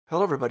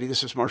Hello, everybody.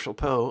 This is Marshall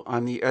Poe.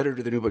 I'm the editor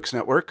of the New Books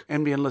Network.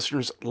 NBN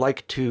listeners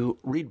like to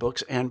read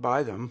books and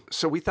buy them.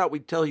 So we thought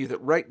we'd tell you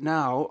that right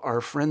now, our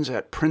friends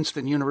at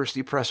Princeton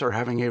University Press are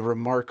having a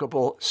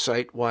remarkable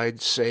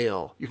site-wide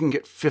sale. You can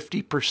get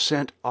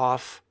 50%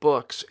 off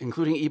books,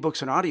 including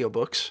ebooks and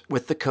audiobooks,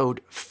 with the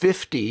code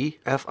 50,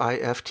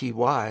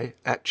 F-I-F-T-Y,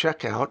 at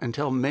checkout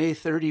until May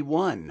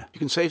 31. You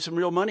can save some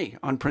real money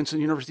on Princeton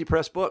University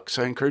Press books.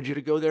 I encourage you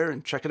to go there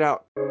and check it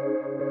out.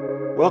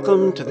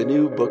 Welcome to the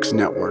New Books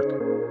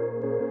Network.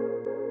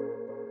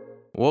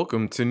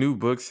 Welcome to New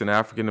Books in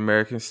African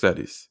American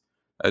Studies,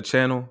 a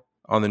channel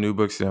on the New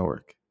Books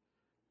Network.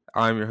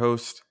 I'm your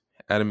host,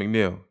 Adam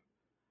McNeil.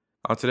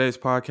 On today's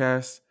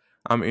podcast,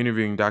 I'm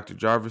interviewing Dr.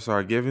 Jarvis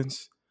R.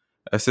 Givens,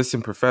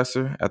 assistant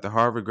professor at the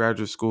Harvard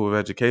Graduate School of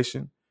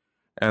Education,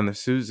 and the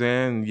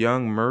Suzanne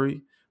Young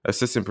Murray,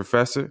 assistant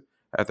professor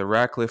at the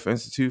Radcliffe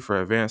Institute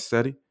for Advanced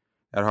Study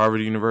at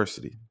Harvard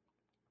University.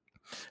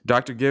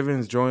 Dr.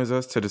 Givens joins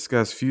us to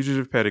discuss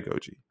fugitive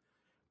pedagogy,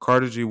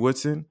 Carter G.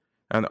 Woodson,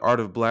 and the Art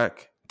of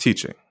Black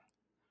Teaching,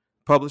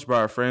 published by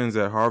our friends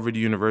at Harvard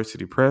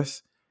University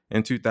Press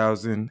in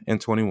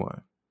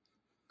 2021.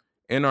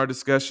 In our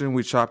discussion,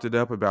 we chopped it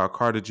up about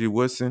Carter G.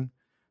 Woodson,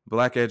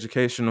 Black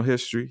educational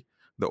history,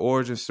 the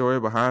origin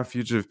story behind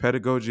fugitive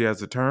pedagogy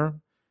as a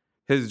term,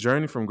 his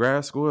journey from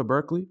grad school at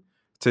Berkeley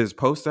to his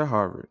post at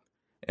Harvard,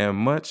 and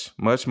much,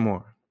 much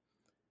more.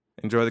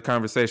 Enjoy the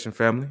conversation,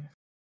 family.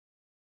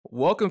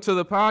 Welcome to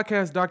the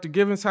podcast, Dr.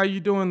 Givens. How you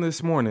doing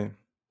this morning?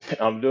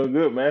 I'm doing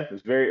good, man.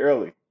 It's very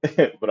early,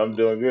 but I'm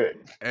doing good.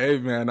 Hey,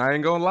 man, I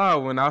ain't gonna lie.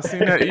 When I seen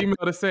that email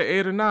that said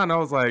 8 or 9, I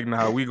was like,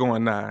 nah, we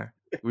going 9.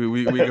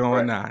 We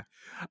going Right.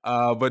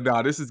 9. But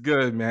nah, this is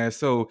good, man.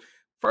 So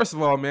first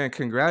of all, man,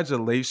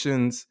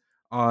 congratulations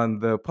on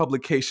the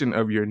publication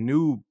of your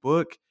new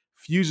book,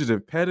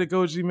 Fugitive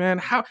Pedagogy, man.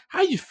 How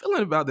you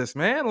feeling about this,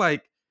 man?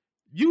 Like,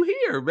 you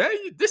here, man.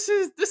 This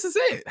is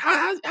it.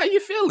 How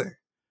you feeling?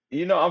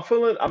 I'm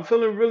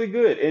feeling really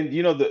good. And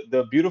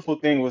the beautiful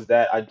thing was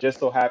that I just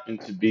so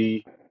happened to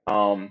be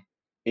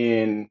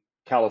in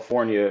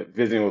California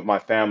visiting with my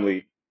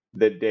family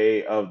the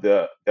day of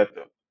the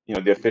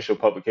official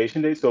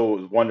publication day. So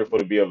it was wonderful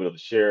to be able to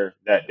share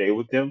that day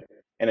with them.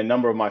 And a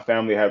number of my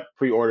family have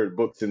pre-ordered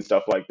books and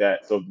stuff like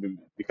that. So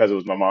because it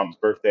was my mom's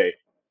birthday,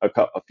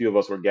 a few of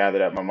us were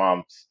gathered at my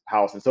mom's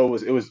house, and so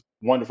it was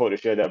wonderful to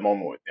share that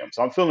moment with them.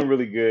 So I'm feeling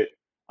really good,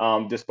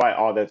 despite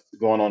all that's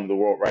going on in the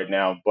world right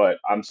now. But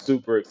I'm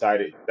super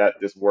excited that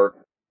this work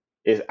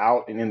is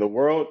out and in the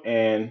world,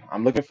 and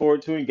I'm looking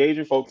forward to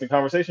engaging folks in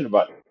conversation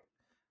about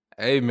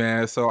Hey,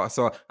 man, so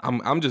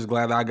I'm just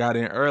glad I got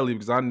in early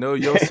because I know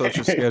your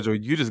social it. schedule.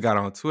 You just got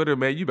on Twitter,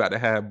 man. You about to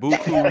have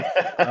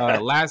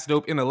buku last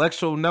dope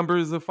intellectual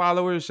numbers of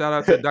followers. Shout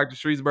out to Dr.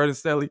 Shrees Burton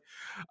Stelly.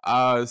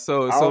 I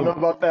don't know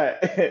about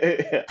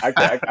that.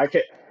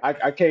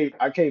 I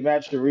can't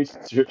match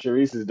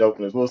Sharice's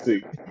dopeness. We'll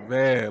see.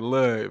 Man,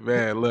 look.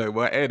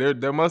 Well, hey,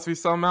 there must be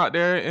some out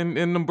there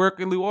in the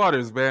Berkeley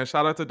waters, man.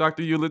 Shout out to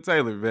Dr. Eula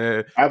Taylor,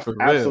 man, for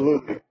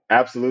real.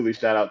 Absolutely.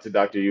 Shout out to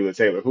Dr. Eula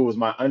Taylor, who was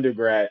my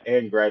undergrad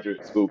and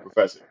graduate school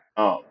professor.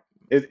 And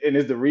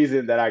is the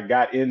reason that I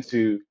got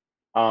into,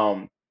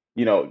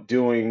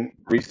 doing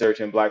research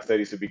in Black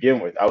studies to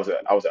begin with. I was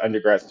an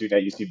undergrad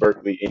student at UC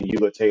Berkeley in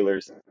Eula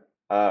Taylor's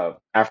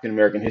African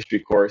American history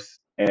course,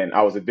 and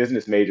I was a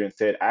business major and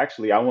said,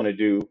 actually, I want to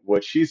do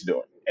what she's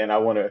doing, and I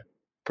want to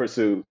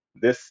pursue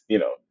this,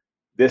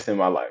 this in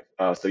my life.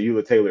 So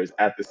Eula Taylor is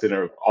at the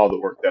center of all the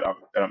work that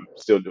I'm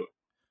still doing.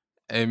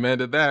 Amen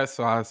to that.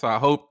 So I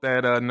hope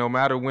that no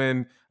matter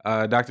when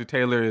Dr.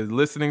 Taylor is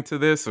listening to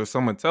this or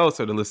someone tells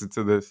her to listen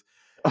to this,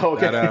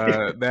 Okay.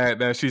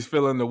 that she's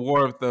feeling the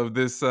warmth of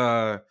this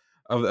of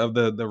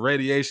the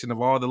radiation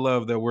of all the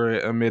love that we're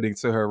emitting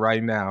to her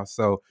right now.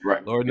 So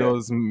Right. Lord Yeah.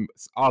 knows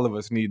all of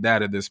us need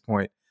that at this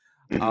point.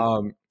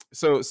 Mhm.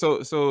 So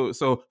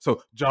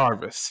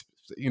Jarvis,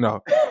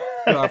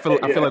 I feel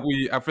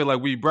Yeah.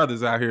 like we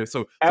brothers out here.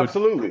 So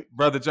Absolutely.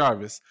 Brother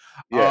Jarvis,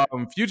 Yeah.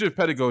 Fugitive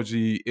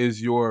Pedagogy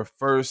is your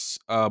first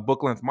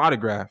book length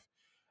monograph.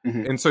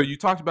 Mhm. And so you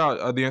talked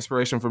about the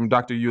inspiration from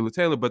Dr. Eula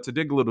Taylor, but to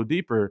dig a little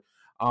deeper,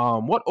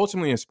 what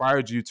ultimately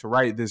inspired you to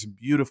write this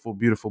beautiful,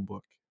 beautiful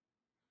book?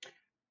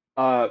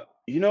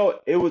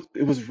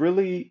 It was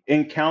really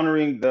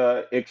encountering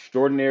the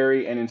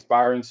extraordinary and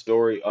inspiring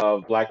story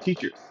of Black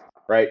teachers,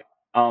 right?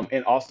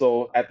 And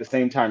also at the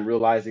same time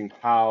realizing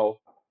how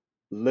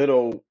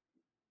little,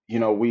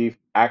 we've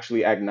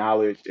actually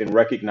acknowledged and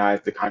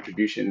recognized the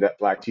contribution that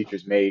Black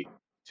teachers made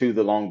to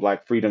the long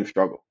Black freedom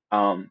struggle,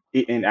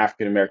 in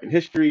African American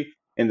history,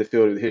 in the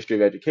field of the history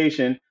of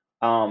education.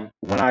 When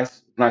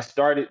I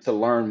started to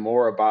learn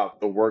more about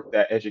the work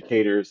that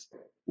educators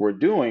were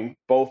doing,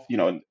 both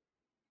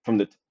from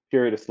the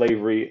period of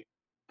slavery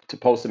to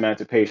post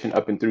emancipation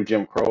up and through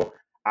Jim Crow,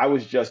 I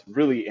was just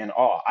really in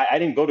awe. I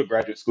didn't go to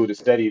graduate school to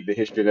study the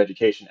history of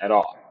education at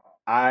all.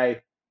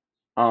 I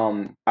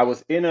I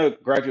was in a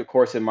graduate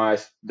course in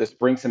the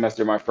spring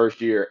semester, my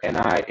first year, and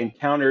I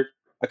encountered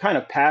a kind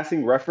of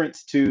passing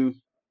reference to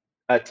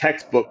a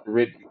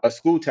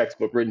school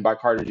textbook written by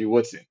Carter G.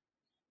 Woodson.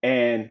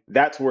 And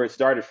that's where it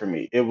started for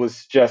me. It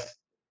was just,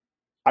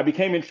 I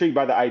became intrigued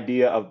by the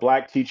idea of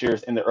Black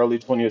teachers in the early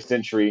 20th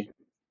century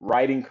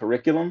writing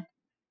curriculum.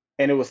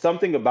 And it was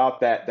something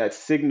about uh,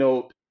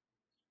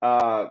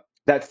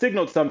 that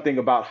signaled something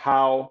about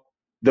how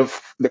the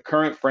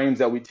current frames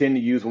that we tend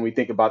to use when we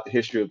think about the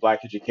history of Black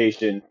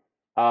education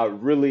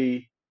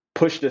really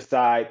pushed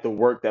aside the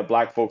work that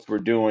Black folks were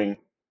doing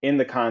in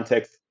the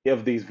context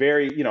of these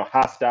very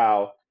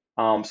hostile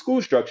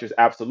school structures.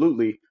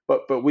 Absolutely,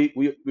 but we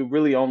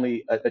really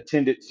only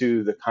attended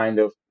to the kind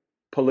of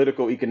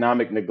political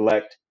economic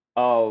neglect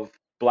of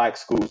Black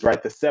schools,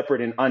 right? The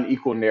separate and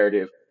unequal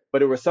narrative.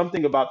 But it was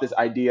something about this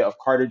idea of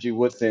Carter G.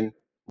 Woodson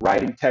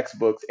writing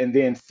textbooks and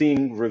then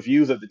seeing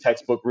reviews of the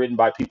textbook written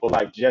by people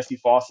like Jesse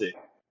Fawcett,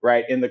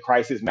 right, in the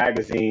Crisis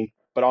magazine,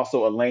 but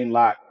also Elaine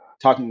Locke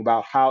talking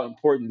about how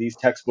important these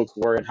textbooks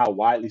were and how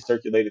widely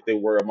circulated they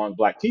were among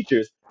Black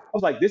teachers. I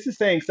was like, this is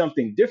saying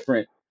something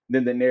different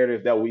than the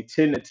narrative that we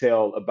tend to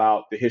tell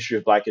about the history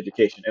of Black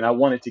education. And I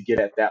wanted to get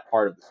at that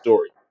part of the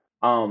story.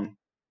 Um,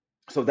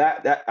 so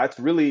that's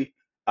really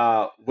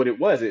what it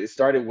was. It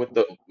started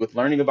with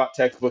learning about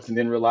textbooks and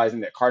then realizing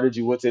that Carter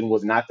G. Woodson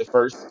was not the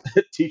first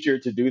teacher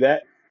to do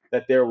that.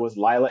 That there was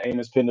Lila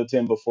Amos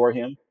Pendleton before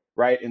him,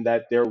 right, and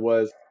that there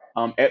was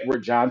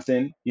Edward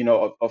Johnson,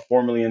 a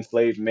formerly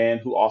enslaved man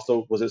who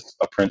also was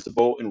a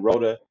principal and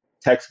wrote a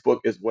textbook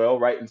as well,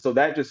 right. And so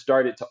that just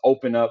started to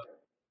open up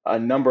a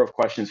number of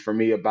questions for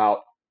me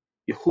about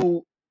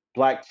who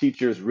Black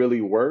teachers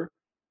really were,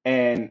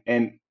 and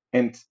and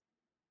and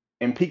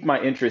and piqued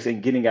my interest in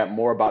getting at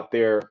more about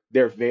their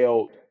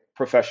veiled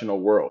professional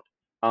world.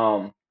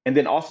 And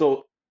then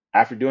also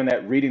after doing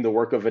that, reading the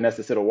work of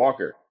Vanessa Siddle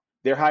Walker,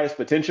 their highest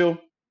potential,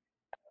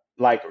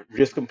 like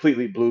just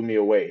completely blew me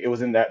away. It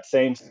was in that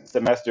same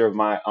semester of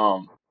my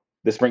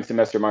the spring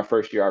semester of my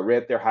first year. I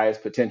read their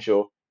highest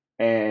potential,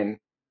 and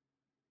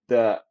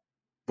the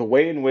the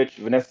way in which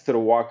Vanessa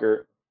Siddle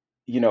Walker,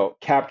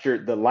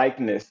 captured the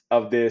likeness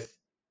of this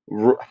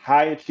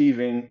high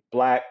achieving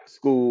Black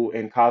school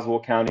in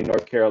Coswell County,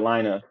 North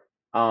Carolina,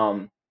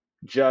 um,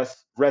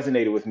 just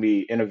resonated with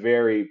me in a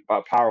very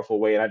powerful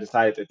way. And I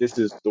decided that this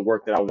is the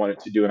work that I wanted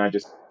to do. And I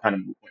just kind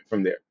of went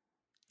from there.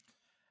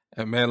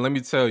 And man, let me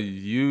tell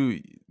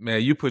you,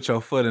 you put your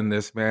foot in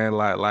this, man,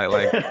 like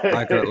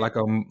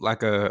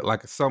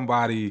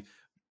somebody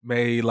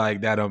made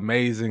like that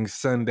amazing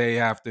Sunday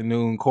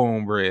afternoon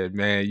cornbread,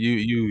 man.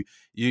 You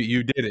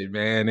did it,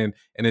 man, and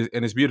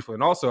it's beautiful.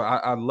 And also,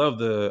 I love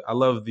the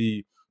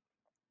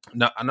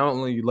not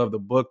only love the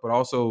book, but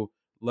also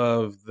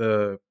love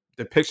the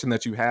depiction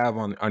that you have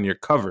on your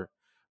cover,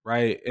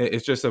 right?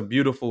 It's just a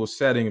beautiful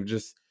setting of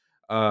just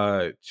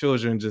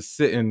children just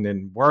sitting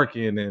and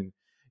working, and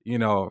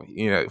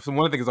so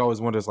one of the things I always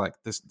wonder is like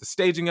this, the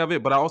staging of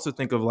it, but I also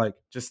think of like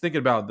just thinking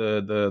about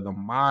the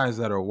minds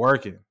that are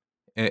working,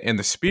 and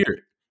the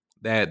spirit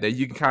that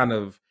you can kind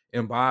of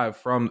imbibe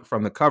from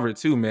the cover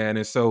too, man.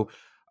 And so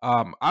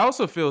I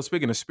also feel,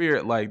 speaking of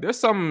spirit, like there's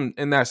something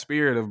in that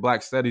spirit of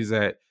Black studies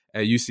at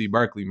UC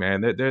Berkeley,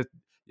 man. There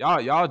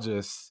y'all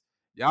just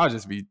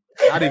be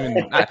not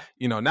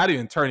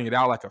even turning it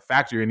out like a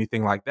factory or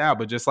anything like that,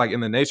 but just like in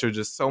the nature,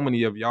 just so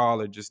many of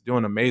y'all are just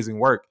doing amazing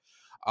work.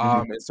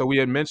 Mhm. And so we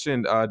had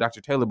mentioned Dr.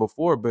 Taylor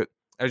before, but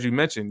as you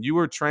mentioned, you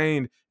were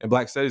trained in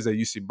Black studies at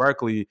UC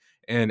Berkeley,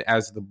 and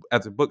as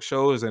the book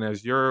shows, and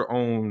as your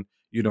own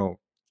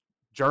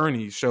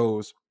journey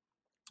shows,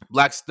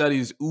 Black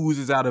studies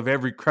oozes out of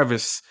every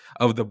crevice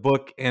of the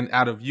book and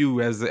out of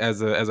you as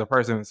a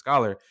person and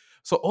scholar.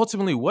 So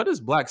ultimately, what does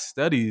Black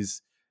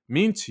studies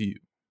mean to you?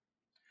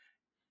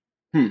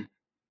 Hmm.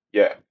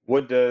 Yeah.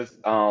 What does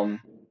well,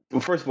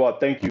 first of all,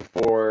 thank you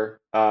for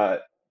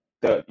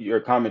your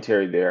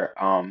commentary there.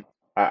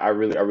 I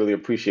really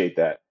appreciate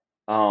that.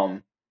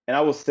 And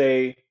I will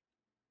say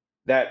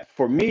that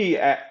for me,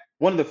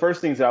 one of the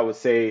first things that I would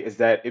say is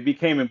that it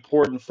became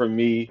important for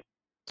me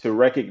to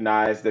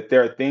recognize that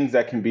there are things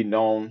that can be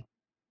known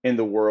in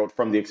the world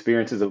from the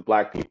experiences of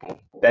Black people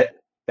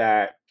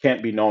that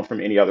can't be known from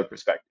any other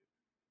perspective.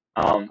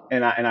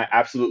 And I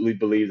absolutely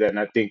believe that, and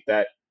I think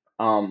that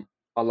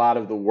a lot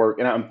of the work,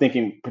 and I'm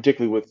thinking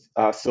particularly with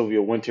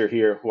Sylvia Wynter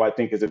here, who I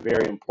think is a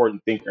very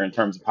important thinker in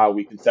terms of how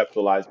we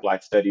conceptualize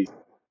Black studies.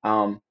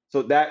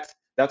 So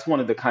that's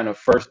one of the kind of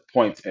first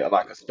points,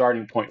 like a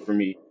starting point for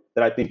me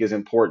that I think is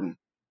important.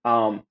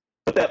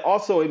 But that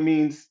also it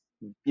means,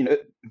 you know,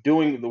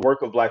 doing the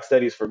work of Black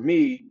studies for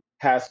me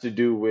has to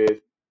do with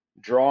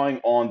drawing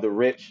on the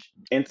rich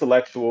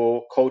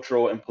intellectual,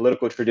 cultural, and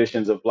political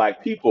traditions of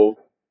Black people,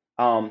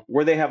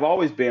 where they have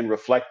always been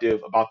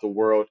reflective about the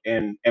world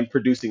and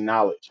producing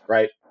knowledge,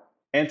 right?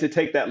 And to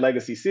take that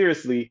legacy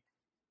seriously,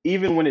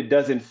 even when it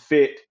doesn't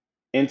fit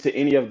into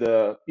any of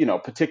the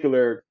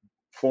particular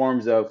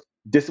forms of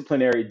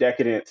disciplinary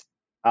decadence,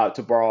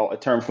 to borrow a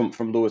term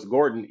from Lewis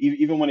Gordon,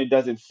 even when it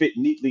doesn't fit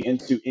neatly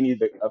into any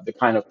of the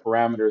kind of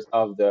parameters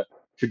of the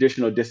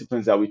traditional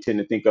disciplines that we tend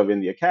to think of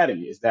in the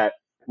academy, is that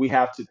we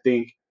have to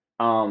think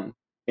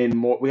in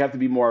more, we have to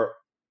be more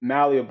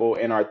malleable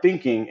in our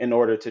thinking in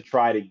order to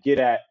try to get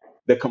at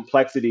the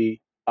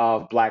complexity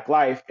of Black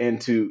life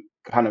and to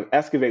kind of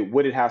excavate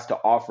what it has to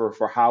offer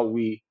for how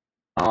we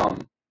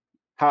um,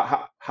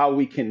 how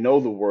we can know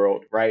the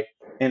world, right?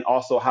 And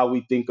also how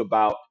we think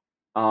about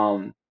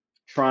um,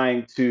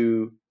 trying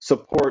to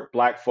support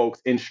Black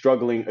folks in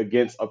struggling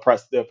against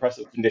the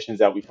oppressive conditions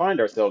that we find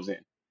ourselves in.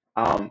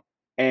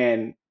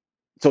 And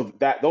so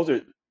that those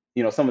are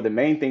some of the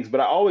main things.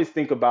 But I always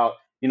think about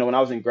when I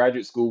was in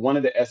graduate school, one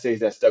of the essays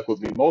that stuck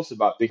with me most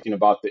about thinking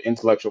about the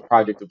intellectual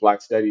project of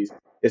Black studies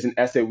is an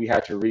essay we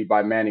had to read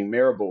by Manning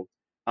Marable.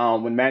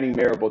 When Manning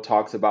Marable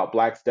talks about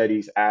Black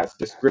studies as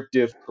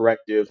descriptive,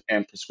 corrective,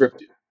 and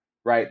prescriptive,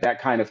 right? That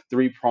kind of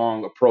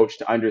three-prong approach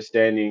to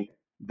understanding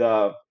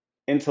the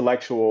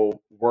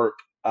intellectual work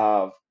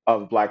of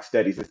Black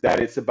studies is that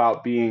it's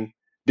about being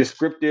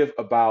descriptive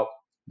about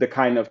the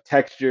kind of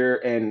texture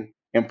and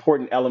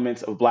important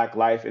elements of Black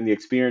life and the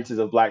experiences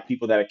of Black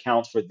people that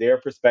accounts for their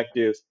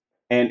perspectives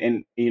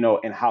and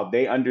how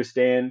they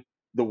understand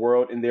the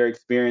world and their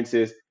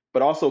experiences,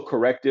 but also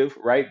corrective,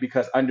 right?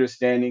 Because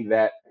understanding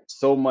that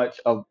so much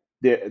of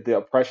the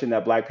oppression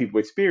that Black people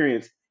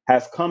experience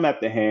has come at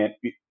the hand,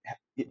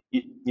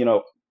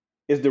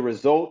 is the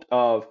result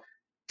of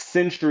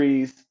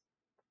centuries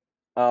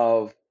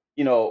of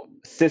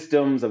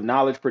systems of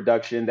knowledge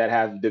production that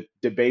have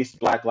debased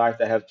Black life,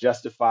 that have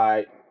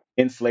justified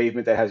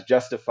enslavement, that has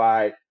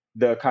justified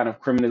the kind of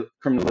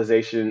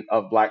criminalization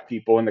of Black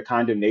people and the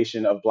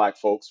condemnation of Black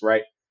folks,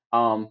 right?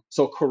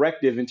 So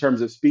corrective in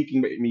terms of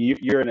speaking. I mean,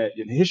 you're in a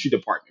history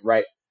department,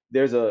 right?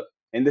 There's a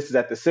and this is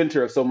at the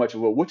center of so much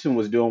of what Woodson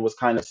was doing, was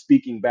kind of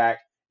speaking back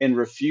and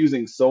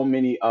refusing so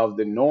many of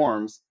the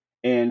norms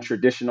in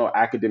traditional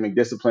academic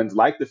disciplines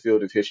like the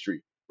field of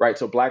history, right?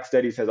 So Black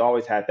studies has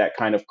always had that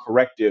kind of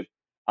corrective,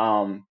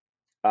 um,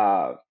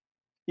 uh,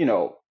 you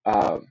know,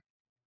 uh,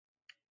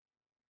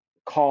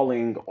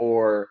 calling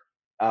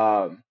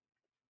um,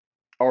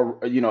 or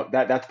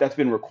that's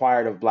been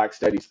required of Black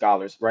studies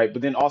scholars, right?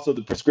 But then also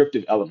the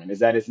prescriptive element is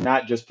that it's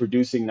not just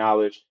producing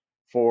knowledge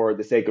for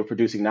the sake of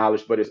producing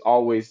knowledge, but it's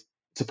always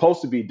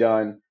supposed to be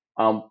done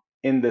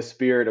in the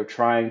spirit of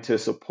trying to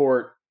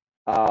support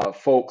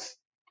folks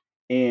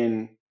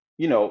in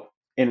in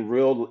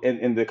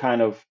the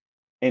kind of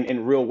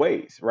in real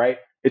ways, right?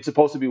 It's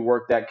supposed to be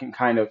work that can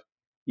kind of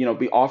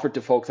be offered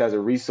to folks as a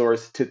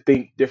resource to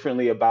think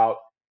differently about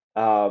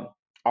uh,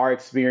 our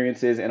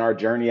experiences and our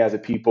journey as a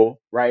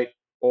people, right?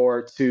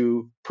 Or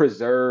to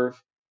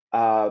preserve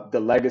the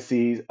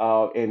legacies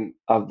of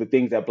the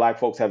things that Black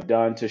folks have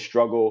done to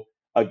struggle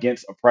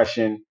against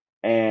oppression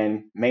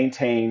and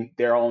maintain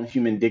their own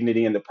human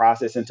dignity in the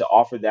process, and to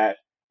offer that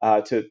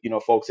to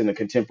folks in the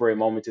contemporary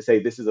moment, to say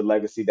this is a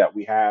legacy that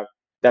we have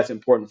that's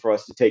important for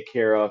us to take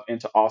care of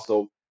and to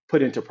also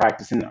put into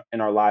practice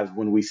in our lives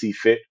when we see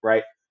fit,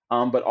 right?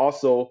 But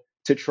also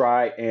to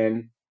try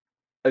and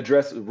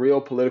address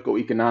real political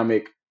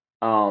economic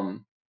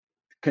um,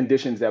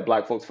 conditions that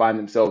Black folks find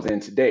themselves in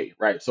today,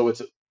 right? So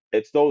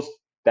it's those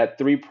that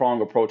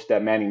three-prong approach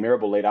that Manning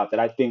Marable laid out that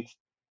I think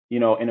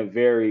in a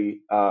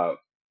very uh,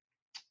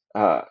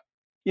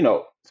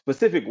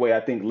 specific way, I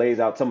think lays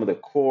out some of the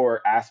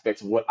core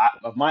aspects of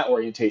of my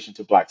orientation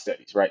to Black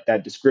studies, right?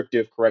 That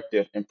descriptive,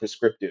 corrective, and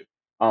prescriptive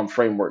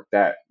framework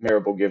that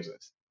Marable gives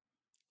us.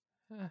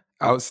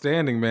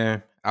 Outstanding,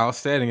 man.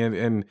 Outstanding.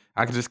 And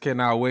I just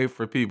cannot wait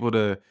for people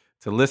to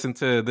listen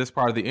to this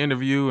part of the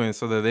interview, and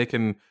so that they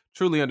can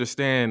truly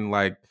understand,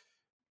 like,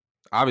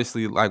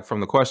 obviously, like, from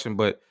the question,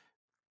 but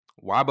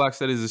why Black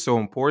studies is so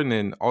important,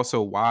 and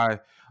also why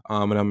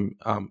and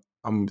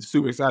I'm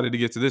super excited to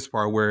get to this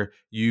part where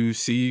you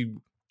see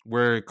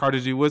where Carter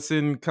G.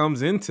 Woodson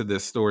comes into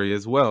this story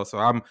as well. So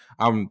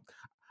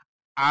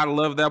I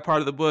love that part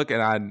of the book,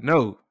 and I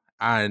know,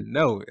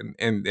 and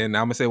I'm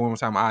gonna say it one more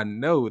time. I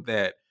know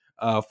that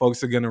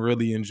folks are gonna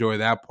really enjoy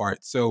that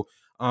part. So,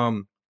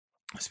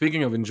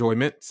 speaking of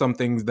enjoyment, some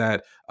things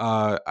that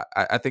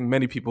I think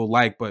many people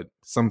like, but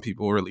some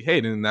people really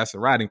hate, and that's the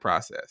writing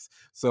process.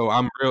 So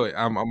I'm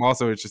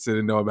also interested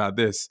to know about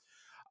this.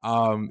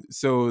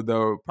 So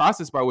the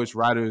process by which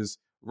writers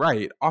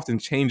write often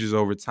changes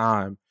over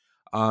time.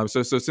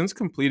 So since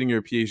completing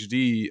your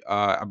PhD,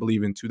 I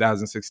believe in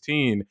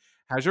 2016,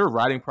 has your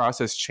writing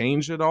process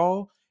changed at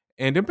all?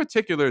 And in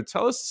particular,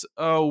 tell us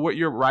what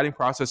your writing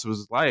process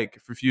was like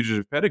for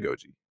Fugitive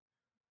Pedagogy.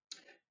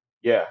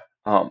 Yeah.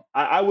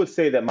 I would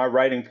say that my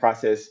writing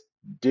process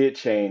did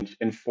change,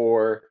 and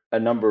for a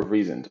number of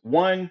reasons.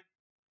 One,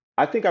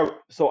 I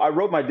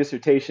wrote my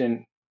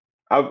dissertation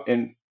out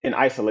in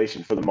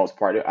isolation for the most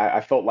part.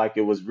 I felt like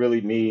it was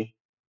really me,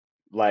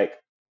 like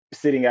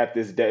sitting at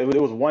this desk.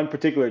 It was one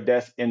particular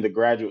desk in the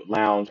graduate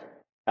lounge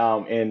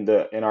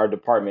in our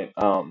department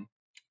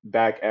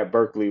back at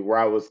Berkeley, where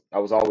I was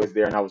always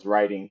there and I was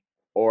writing,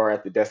 or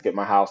at the desk at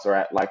my house, or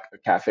at like a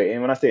cafe.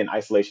 And when I say in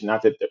isolation,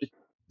 not that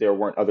there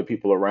weren't other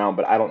people around,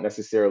 but I don't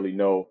necessarily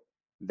know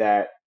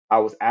that I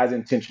was as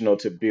intentional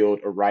to build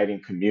a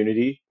writing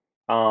community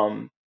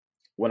um,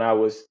 when I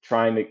was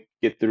trying to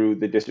get through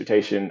the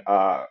dissertation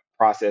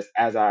process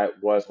as I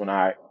was when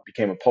I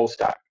became a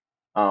postdoc.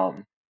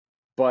 Um,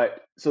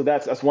 but so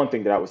that's one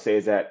thing that I would say,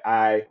 is that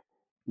I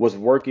was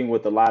working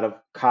with a lot of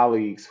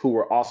colleagues who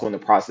were also in the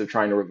process of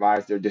trying to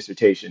revise their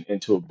dissertation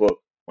into a book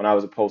when I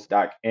was a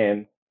postdoc,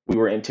 and we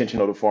were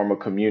intentional to form a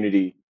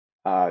community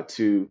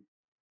to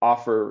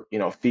offer,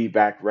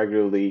 feedback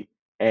regularly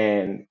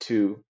and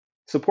to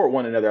support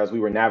one another as we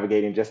were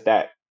navigating just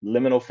that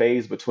liminal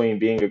phase between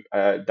being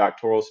a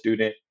doctoral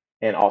student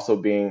and also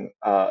being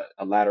a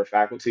latter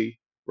faculty,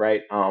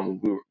 right?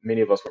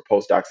 Many of us were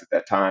postdocs at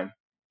that time,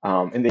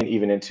 and then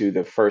even into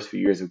the first few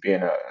years of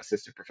being an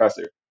assistant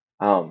professor.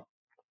 Um,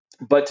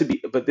 but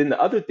then the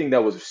other thing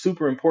that was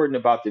super important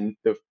about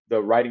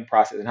the writing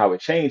process and how it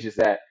changed is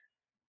that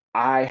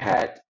I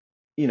had,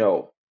 you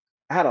know,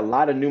 I had a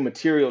lot of new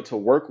material to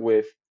work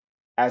with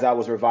as I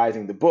was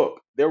revising the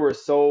book. There were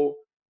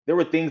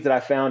things that I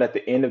found at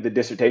the end of the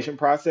dissertation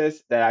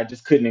process that I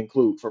just couldn't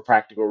include for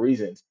practical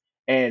reasons.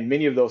 And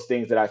many of those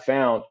things that I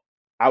found,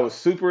 I was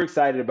super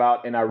excited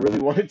about, and I really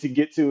wanted to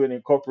get to and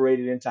incorporate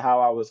it into how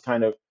I was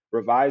kind of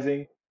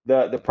revising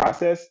the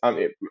process.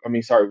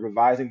 Sorry,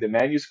 revising the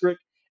manuscript,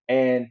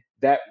 and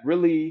that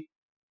really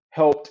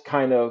helped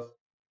kind of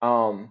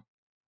um,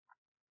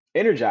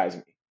 energize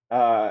me,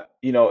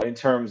 in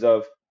terms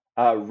of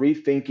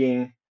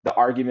rethinking the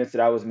arguments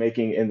that I was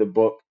making in the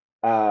book.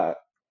 Uh,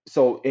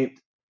 so, it,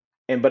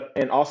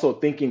 and also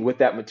thinking with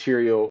that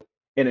material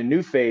in a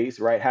new phase,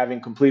 right?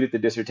 Having completed the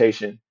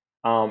dissertation,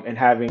 and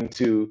having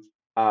to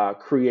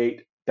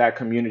create that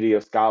community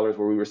of scholars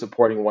where we were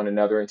supporting one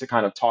another and to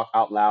kind of talk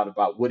out loud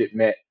about what it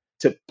meant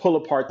to pull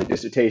apart the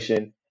dissertation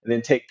and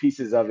then take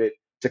pieces of it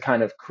to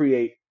kind of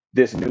create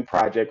this new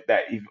project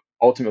that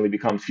ultimately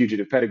becomes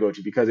fugitive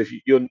pedagogy. Because if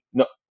you'll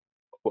know,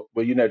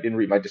 well, didn't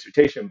read my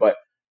dissertation, but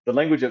the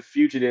language of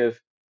fugitive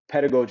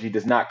pedagogy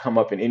does not come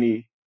up in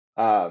any,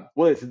 well,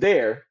 it's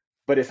there,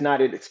 but it's not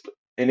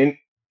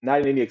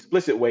not in any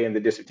explicit way in the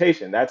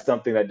dissertation. That's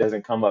something that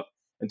doesn't come up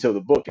until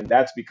the book. And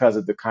that's because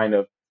of the kind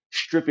of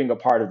stripping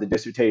apart of the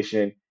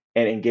dissertation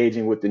and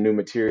engaging with the new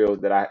materials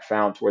that I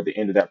found toward the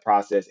end of that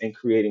process and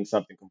creating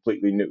something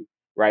completely new.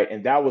 Right.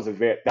 And that was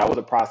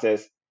a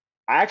process.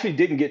 I actually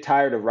didn't get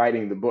tired of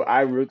writing the book.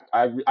 I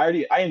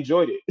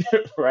enjoyed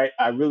it. Right.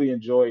 I really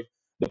enjoyed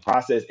the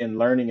process in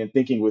learning and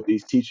thinking with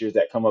these teachers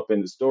that come up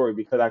in the story,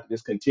 because I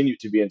just continued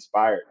to be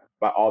inspired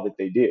by all that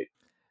they did.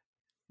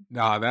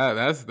 Nah,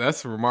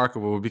 that's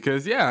remarkable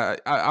because yeah,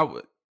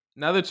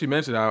 now that you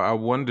mentioned, I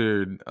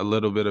wondered a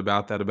little bit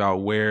about that,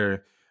 about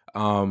where,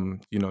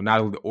 not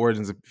only the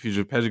origins of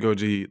future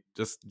pedagogy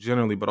just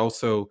generally, but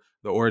also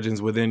the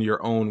origins within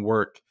your own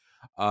work,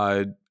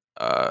 uh,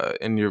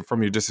 in your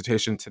from your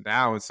dissertation to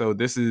now. And so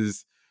this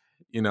is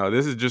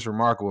just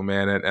remarkable,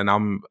 man, and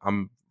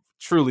I'm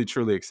truly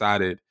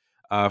excited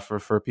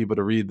for people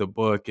to read the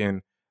book,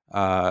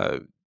 uh,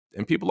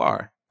 and people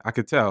are. I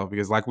could tell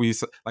because like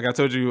I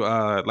told you,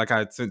 like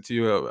I sent to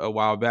you a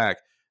while back.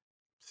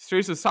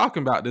 Streets was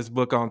talking about this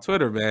book on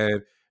Twitter,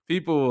 man.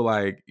 People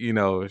like,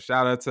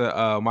 shout out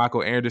to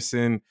Michael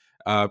Anderson,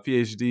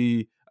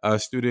 PhD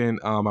student.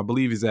 I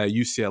believe he's at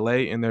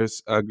UCLA in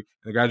the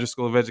Graduate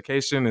School of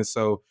Education. And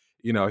so,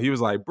 he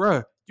was like,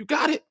 bruh, you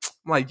got it.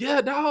 I'm like,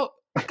 yeah, dog,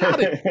 I got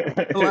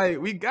it. Like,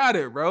 we got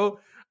it, bro.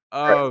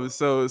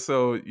 So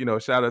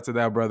shout out to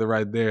that brother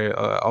right there.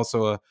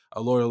 Also a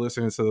loyal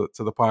listener to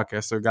the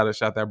podcast. So got to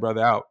shout that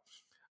brother out.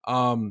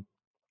 Um,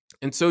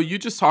 and so you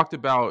just talked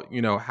about,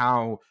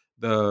 how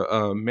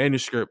the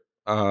manuscript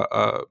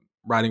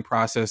writing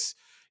process,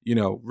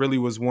 really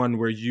was one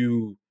where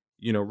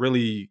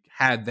really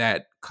had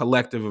that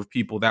collective of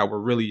people that were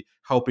really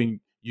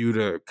helping you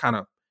to kind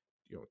of,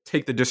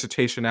 take the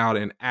dissertation out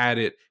and add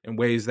it in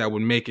ways that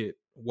would make it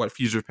what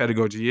future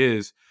pedagogy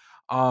is.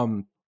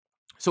 Um,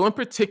 so in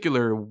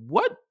particular,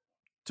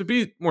 to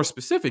be more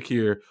specific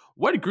here,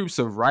 what groups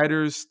of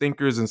writers,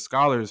 thinkers, and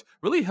scholars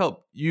really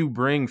help you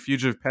bring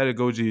future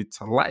pedagogy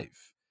to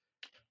life?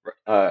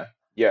 Uh,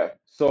 yeah.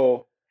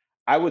 So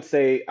I would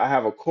say I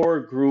have a core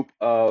group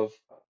of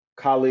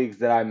colleagues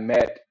that I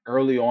met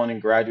early on in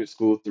graduate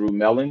school through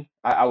Mellon.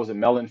 I was a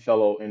Mellon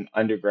fellow in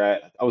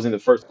undergrad. I was in the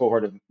first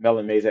cohort of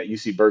Mellon Mays at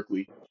UC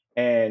Berkeley.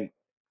 And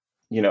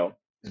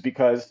it's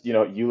because,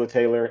 Eula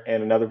Taylor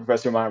and another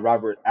professor of mine,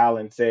 Robert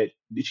Allen, said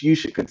that you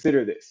should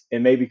consider this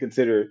and maybe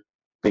consider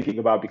thinking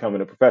about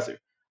becoming a professor.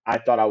 I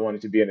thought I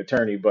wanted to be an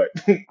attorney, but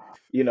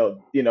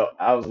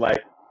I was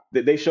like,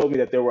 they showed me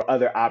that there were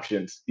other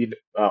options,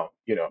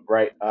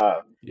 right?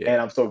 Yeah.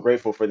 And I'm so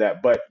grateful for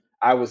that. But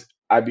I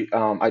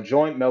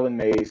joined Mellon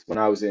Mays when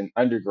I was in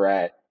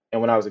undergrad, and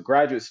when I was a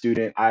graduate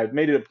student, I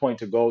made it a point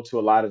to go to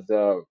a lot of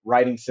the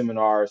writing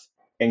seminars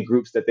and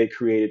groups that they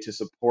created to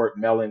support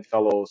Mellon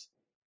fellows,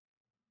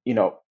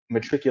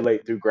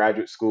 matriculate through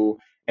graduate school.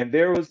 And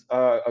there was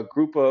a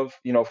group of,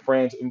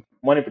 friends,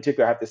 one in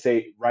particular, I have to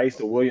say,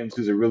 Raisa Williams,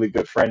 who's a really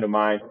good friend of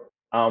mine,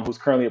 who's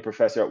currently a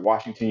professor at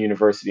Washington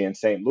University in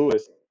St.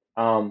 Louis.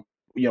 Um,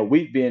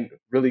 we've been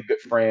really good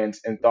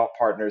friends and thought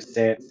partners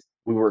since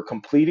we were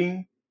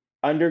completing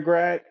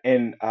undergrad.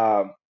 And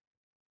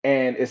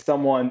as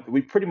someone,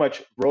 we pretty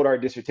much wrote our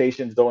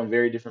dissertations, though in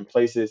very different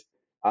places,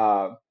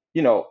 uh,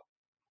 you know,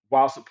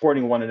 while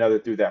supporting one another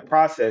through that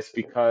process,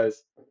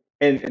 because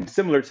And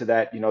similar to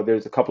that,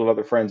 there's a couple of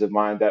other friends of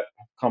mine that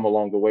have come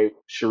along the way,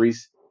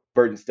 Sharice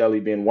Burton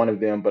Stelly being one of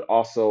them, but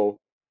also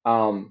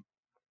um,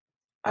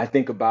 I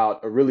think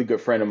about a really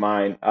good friend of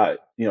mine,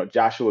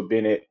 Joshua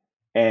Bennett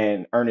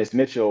and Ernest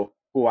Mitchell,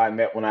 who I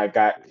met when I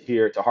got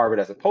here to Harvard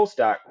as a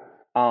postdoc,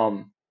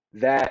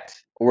 that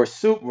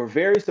were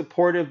very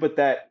supportive, but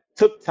that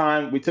took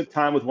time. We took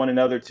time with one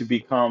another to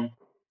become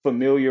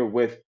familiar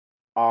with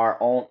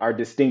our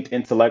distinct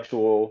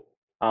intellectual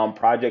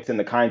projects and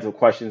the kinds of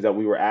questions that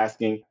we were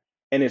asking.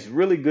 And it's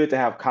really good to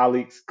have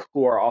colleagues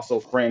who are also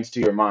friends to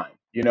your mind,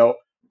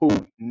 who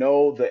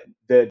know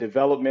the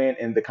development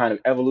and the kind of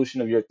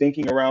evolution of your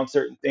thinking around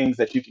certain things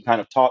that you can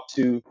kind of talk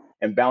to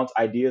and bounce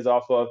ideas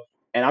off of.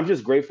 And I'm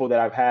just grateful that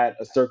I've had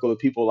a circle of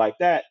people like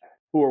that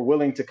who are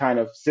willing to kind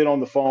of sit on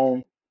the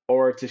phone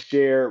or to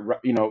share,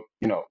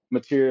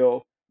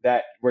 material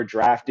that we're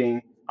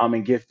drafting,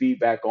 and give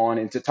feedback on,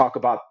 and to talk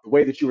about the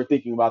way that you were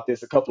thinking about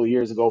this a couple of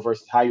years ago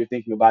versus how you're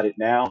thinking about it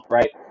now,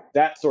 right?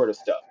 That sort of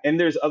stuff. And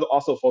there's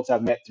also folks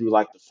I've met through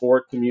like the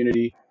Ford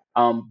community,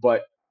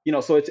 but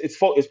so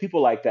it's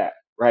people like that,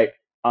 right?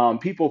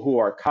 People who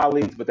are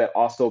colleagues, but that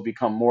also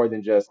become more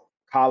than just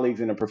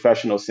colleagues in a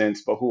professional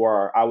sense, but who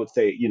are, I would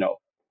say,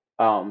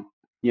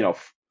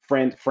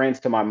 friends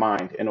to my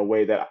mind in a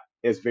way that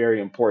is very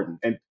important.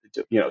 And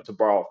to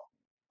borrow,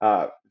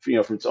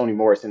 from Toni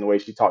Morrison, the way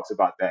she talks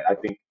about that, I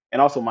think,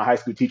 and also my high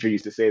school teacher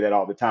used to say that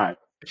all the time.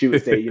 She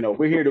would say,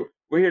 we're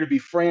here to be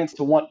friends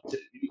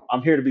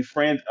I'm here to be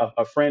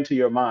a friend to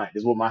your mind,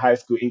 is what my high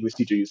school English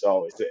teacher used to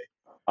always say,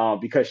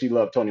 because she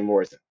loved Toni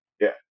Morrison.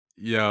 Yeah.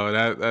 Yo,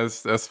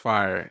 that's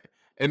fire.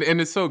 And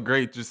it's so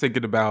great just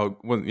thinking about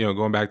when,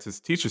 going back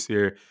to teachers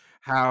here,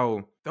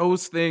 how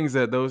those things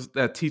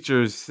that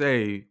teachers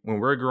say when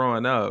we're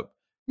growing up,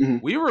 Hmm.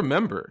 we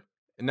remember.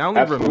 And not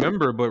only Absolutely.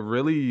 remember, but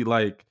really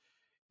like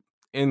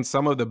in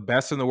some of the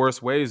best and the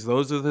worst ways,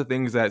 those are the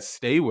things that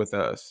stay with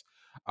us.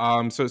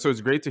 So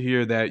it's great to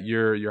hear that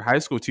your high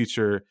school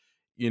teacher,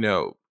 you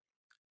know,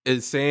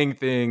 is saying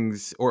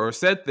things or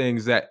said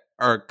things that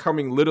are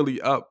coming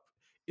literally up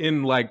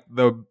in like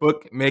the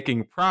book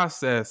making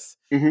process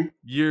Hmm.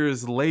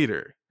 years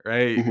later,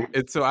 right? Hmm.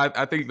 And so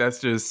I think that's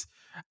just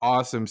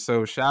awesome.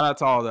 So shout out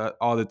to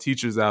all the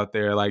teachers out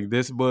there. Like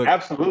this book, you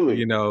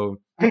Absolutely. know,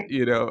 what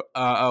did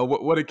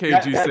that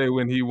KG that say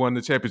when he won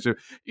the championship?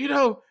 You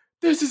know,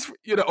 this is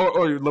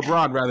or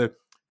LeBron rather,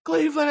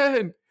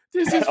 Cleveland,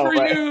 this is oh, for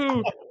right.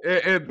 you. Yeah.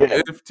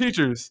 And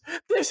teachers,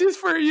 this is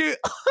for you.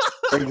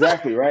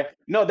 Exactly, right.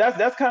 No,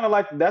 that's kind of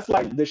like that's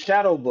like the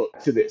shadow book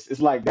to this.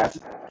 It's like that's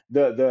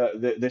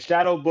the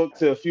shadow book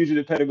to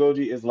fugitive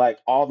pedagogy is like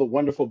all the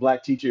wonderful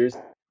black teachers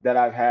that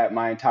I've had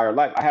my entire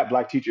life. I had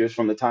black teachers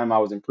from the time I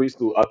was in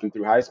preschool up and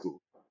through high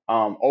school.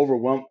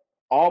 Overwhelmed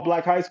all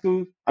black high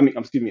school. I mean,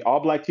 excuse me, all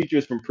black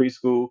teachers from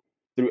preschool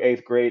through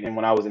eighth grade. And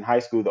when I was in high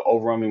school, the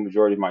overwhelming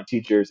majority of my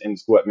teachers and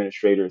school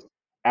administrators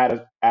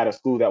at a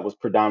school that was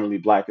predominantly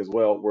black as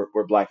well were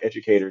black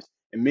educators,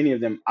 and many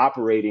of them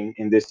operating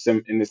in the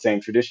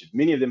same tradition.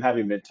 Many of them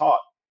having been taught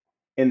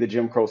in the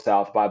Jim Crow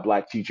South by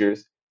black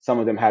teachers, some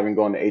of them having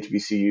gone to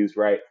HBCUs,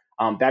 right?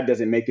 That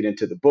doesn't make it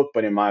into the book,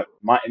 but in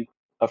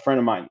a friend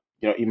of mine,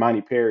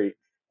 Imani Perry,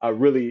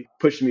 really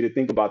pushed me to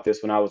think about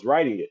this when I was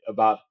writing it.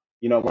 About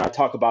when I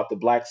talk about the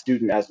black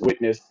student as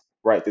witness,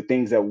 right? The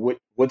things that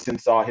Woodson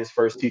saw his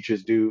first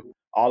teachers do.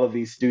 All of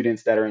these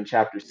students that are in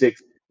Chapter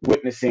 6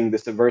 witnessing the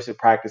subversive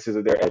practices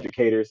of their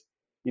educators.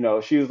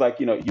 She was like,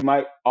 you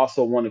might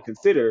also want to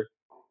consider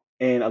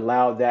and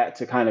allow that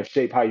to kind of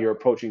shape how you're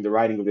approaching the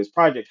writing of this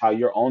project, how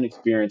your own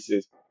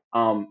experiences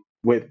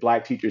with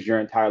Black teachers your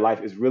entire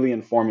life is really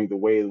informing the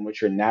way in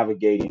which you're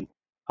navigating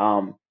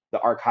the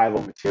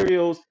archival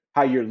materials,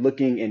 how you're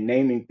looking and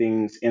naming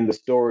things in the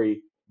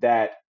story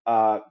that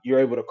you're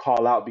able to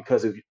call out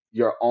because of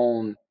your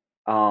own,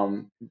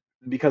 um,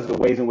 because of the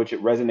ways in which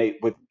it resonates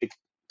with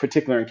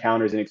particular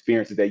encounters and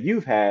experiences that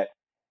you've had,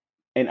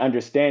 and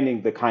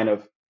understanding the kind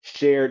of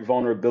shared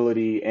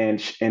vulnerability and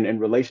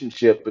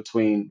relationship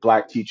between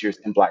black teachers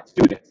and black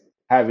students,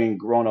 having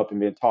grown up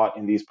and been taught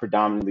in these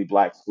predominantly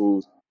black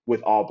schools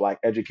with all black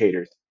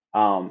educators,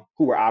 who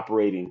were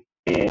operating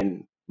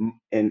in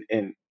in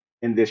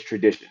in this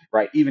tradition,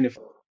 right? Even if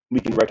we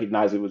can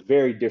recognize it was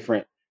very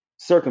different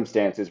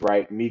circumstances,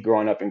 right? Me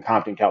growing up in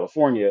Compton,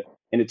 California,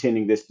 and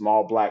attending this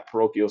small black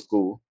parochial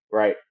school,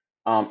 right,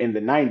 in the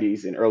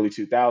 90s and early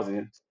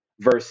 2000s,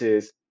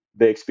 versus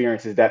the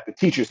experiences that the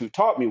teachers who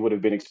taught me would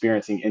have been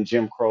experiencing in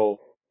Jim Crow,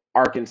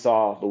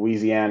 Arkansas,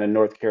 Louisiana,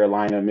 North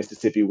Carolina,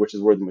 Mississippi, which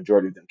is where the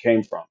majority of them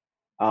came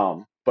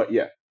from. But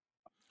yeah.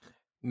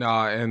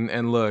 Nah,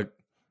 and look,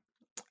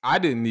 I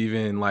didn't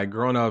even like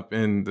growing up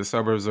in the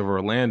suburbs of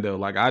Orlando,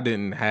 like I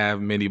didn't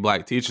have many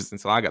black teachers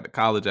until I got to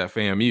college at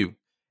FAMU.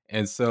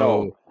 And Oh,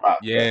 so, wow.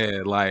 Yeah. yeah,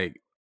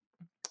 like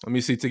let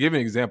me see, to give you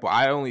an example,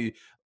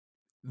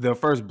 the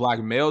first black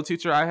male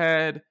teacher I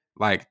had,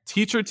 like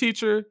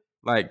teacher,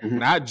 like Hmm.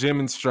 not gym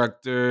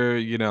instructor,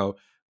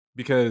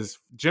 because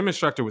gym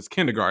instructor was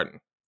kindergarten,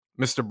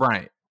 Mr.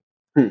 Bryant.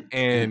 Hmm.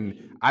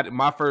 And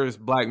my first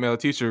black male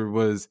teacher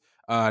was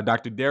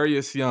Dr.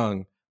 Darius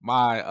Young,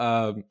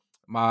 my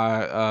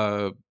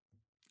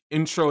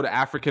intro to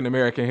African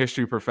American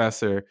history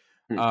professor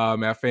at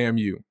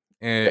FAMU,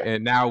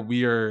 and now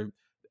we are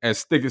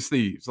as thick as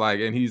thieves. Like,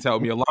 and he's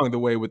helped me along the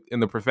way in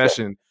the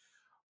profession.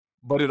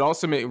 But it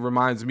also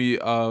reminds me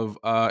of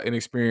an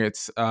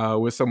experience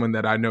with someone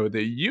that I know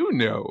that you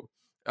know,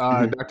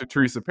 Dr.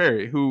 Teresa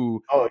Perry,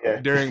 who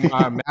during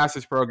my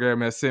master's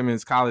program at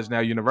Simmons College, now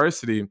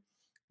University,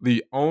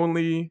 the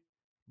only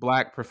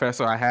Black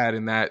professor I had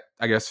in that,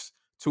 I guess,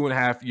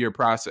 2.5 year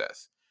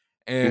process.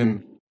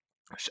 And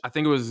I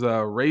think it was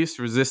race,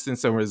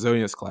 resistance, and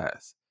resilience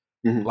class.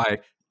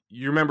 Like,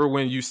 you remember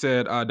when you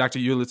said Dr.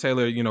 Eula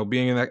Taylor,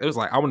 being in that, it was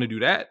like, I want to do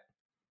that.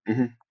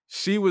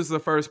 She was the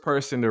first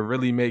person to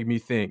really make me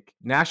think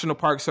National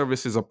Park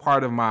Service is a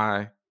part of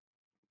my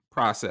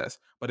process,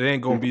 but it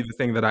ain't going to be the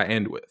thing that I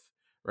end with.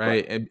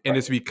 Right. And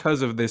it's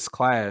because of this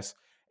class.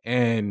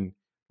 And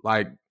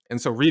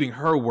so reading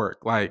her work,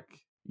 like,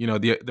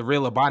 the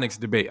real Ebonics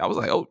debate, I was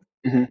like, oh,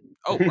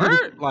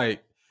 word.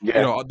 Like,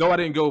 though I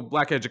didn't go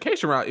Black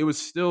education route, it was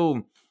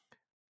still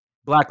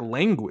Black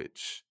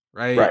language.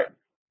 Right.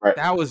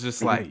 That was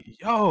just like,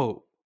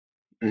 yo.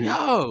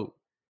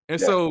 And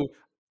so,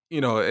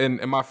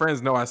 and my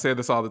friends know I say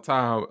this all the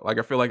time. Like,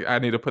 I feel like I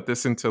need to put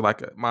this into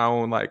like my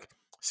own like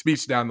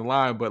speech down the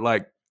line. But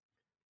like,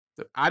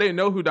 I didn't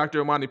know who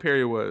Dr. Imani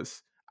Perry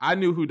was. I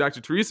knew who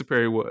Dr. Teresa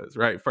Perry was,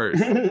 right?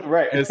 First.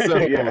 And so,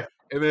 and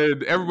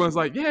then everyone's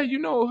like, yeah,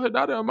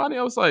 Dr. Imani.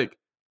 I was like,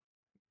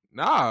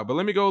 nah, but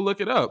let me go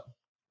look it up.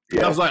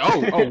 I was like,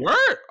 oh,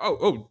 word?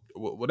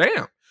 Well,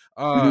 damn.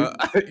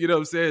 You know what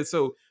I'm saying?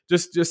 So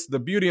just the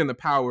beauty and the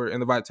power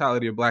and the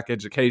vitality of Black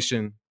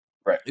education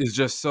is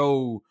just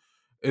so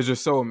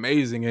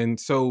amazing. And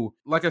so,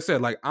 like I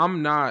said, like,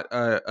 I'm not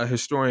a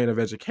historian of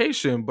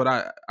education,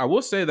 but I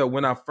will say that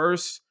when I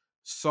first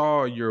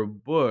saw your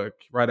book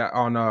right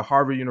on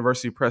Harvard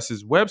University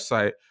Press's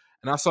website,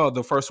 and I saw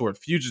the first word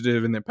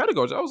fugitive and then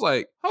pedagogy, I was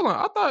like, hold on,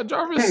 I thought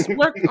Jarvis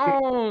worked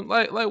on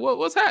like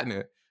what's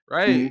happening,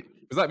 right?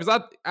 Because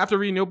after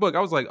reading your book, I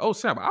was like, oh,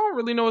 Sam, I don't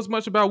really know as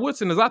much about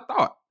Woodson as I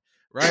thought,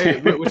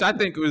 right? Which I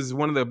think was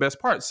one of the best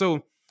parts.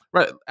 So,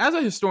 right, as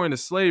a historian of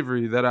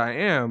slavery that I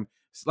am,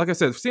 like I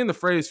said, seeing the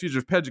phrase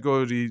fugitive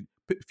pedagogy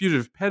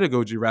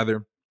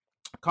rather,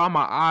 caught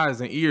my eyes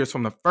and ears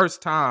from the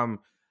first time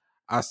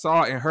I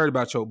saw and heard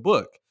about your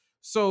book.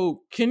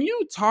 So can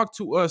you talk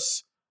to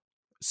us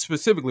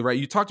specifically, right?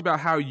 You talked about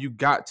how you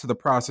got to the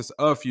process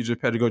of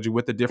fugitive pedagogy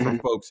with the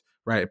different folks,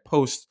 right?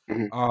 Post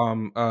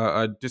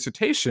a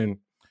dissertation.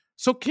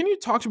 So can you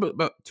talk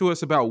to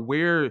us about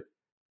where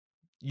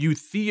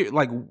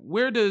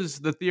where does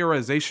the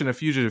theorization of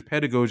fugitive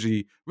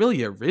pedagogy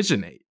really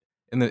originate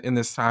in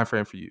this time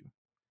frame for you?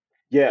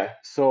 Yeah.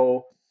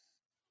 So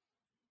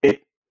let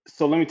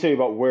me tell you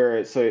about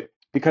where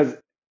because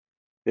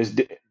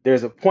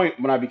there's a point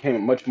when I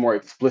became much more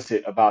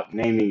explicit about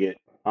naming it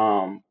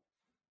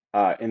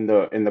in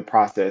the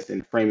process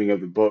and framing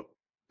of the book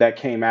that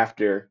came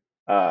after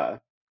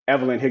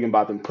Evelyn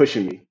Higginbotham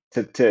pushing me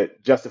to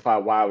justify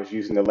why I was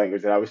using the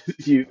language that I was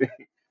using.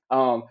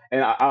 And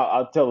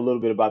I'll tell a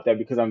little bit about that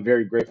because I'm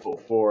very grateful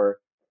for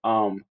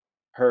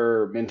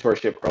her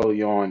mentorship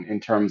early on in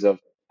terms of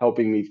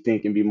helping me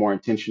think and be more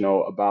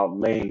intentional about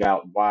laying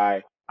out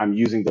why I'm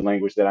using the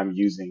language that I'm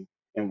using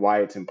and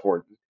why it's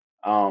important.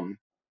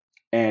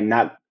 And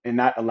not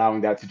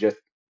allowing that to just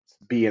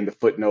be in the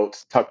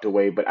footnotes tucked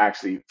away, but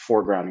actually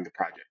foregrounding the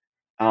project.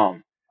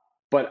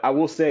 But I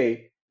will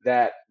say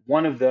that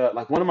one of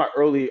my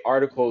early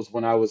articles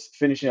when I was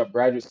finishing up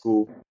graduate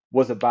school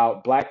was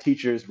about Black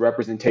teachers'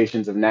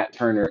 representations of Nat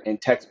Turner in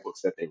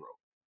textbooks that they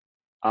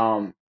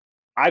wrote.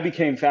 I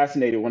became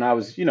fascinated when I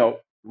was,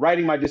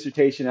 writing my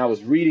dissertation. I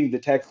was reading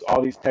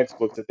all these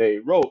textbooks that they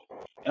wrote,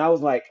 and I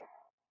was like,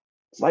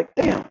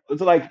 damn,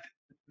 it's like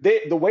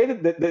the way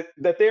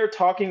that they're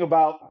talking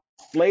about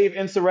slave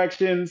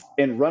insurrections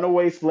and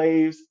runaway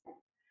slaves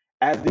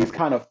as these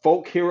kind of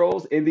folk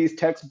heroes in these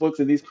textbooks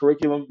and these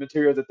curriculum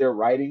materials that they're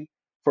writing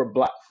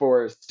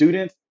for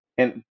students,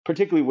 and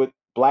particularly with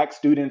Black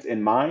students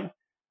in mind,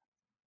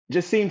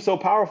 just seems so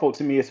powerful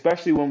to me,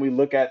 especially when we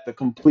look at the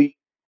complete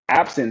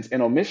absence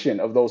and omission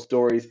of those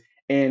stories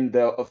in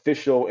the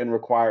official and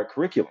required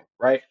curriculum,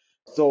 right?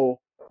 So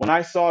when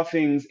I saw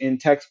things in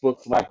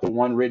textbooks like the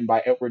one written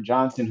by Edward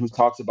Johnson, who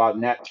talks about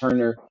Nat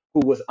Turner, who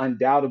was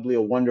undoubtedly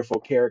a wonderful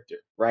character,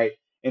 right?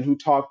 And who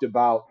talked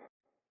about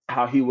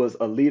how he was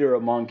a leader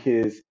among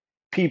his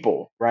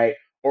people, right?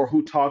 Or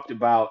who talked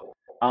about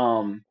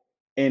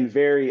in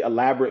very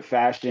elaborate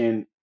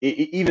fashion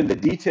even the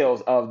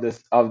details of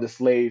the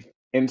slave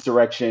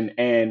insurrection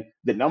and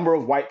the number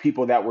of white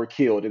people that were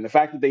killed, and the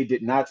fact that they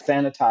did not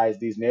sanitize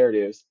these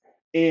narratives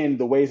in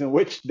the ways in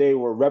which they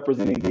were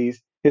representing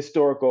these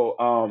historical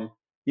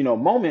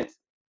moments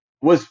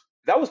was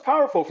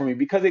powerful for me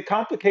because it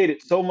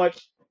complicated so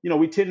much.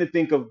 We tend to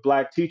think of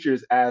Black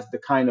teachers as the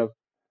kind of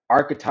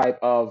archetype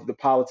of the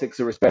politics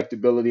of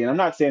respectability, and I'm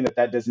not saying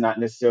that does not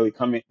necessarily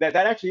come in. That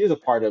actually is a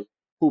part of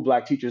who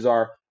Black teachers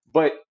are,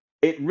 but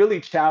it really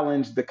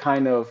challenged the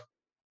kind of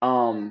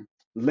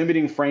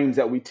limiting frames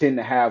that we tend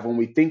to have when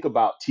we think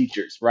about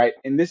teachers, right?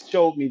 And this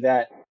showed me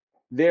that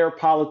their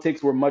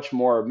politics were much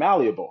more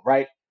malleable,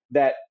 right?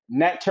 That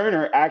Nat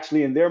Turner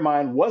actually, in their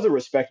mind, was a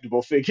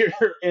respectable figure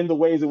in the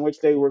ways in which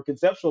they were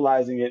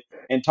conceptualizing it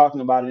and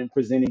talking about it and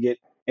presenting it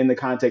in the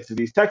context of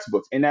these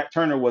textbooks. And Nat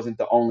Turner wasn't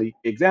the only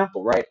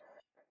example, right?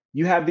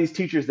 You have these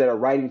teachers that are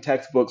writing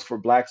textbooks for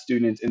Black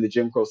students in the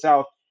Jim Crow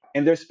South,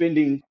 and they're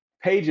spending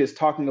pages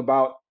talking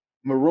about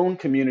maroon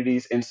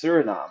communities in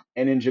Suriname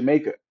and in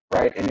Jamaica,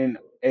 right, and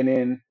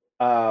in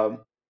um,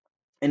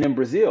 and in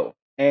Brazil,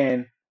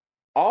 and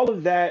all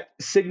of that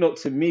signaled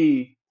to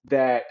me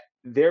that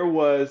there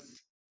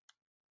was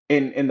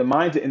in the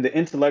minds, in the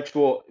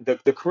intellectual, the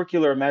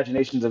curricular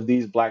imaginations of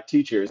these Black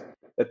teachers,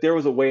 that there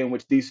was a way in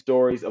which these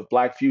stories of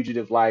Black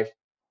fugitive life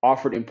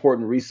offered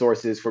important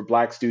resources for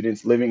Black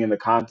students living in the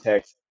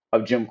context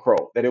of Jim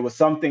Crow. That it was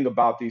something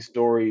about these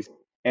stories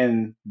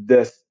and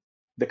the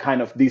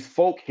kind of these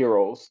folk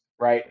heroes,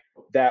 right,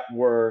 that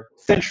were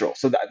central.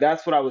 So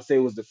that's what I would say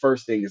was the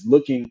first thing, is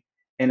looking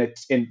and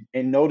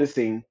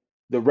noticing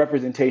the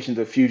representations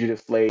of fugitive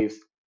slaves,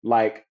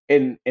 like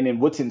in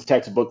Woodson's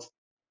textbooks,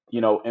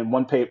 in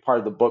one page part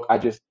of the book, I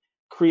just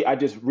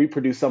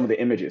reproduce some of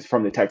the images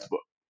from the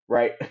textbook,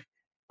 right,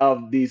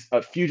 of these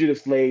fugitive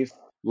slaves,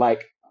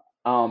 like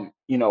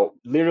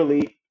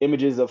literally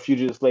images of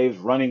fugitive slaves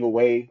running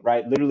away,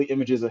 right, literally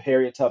images of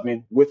Harriet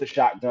Tubman with a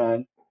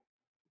shotgun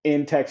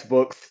in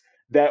textbooks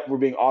that were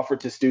being offered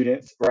to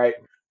students, right.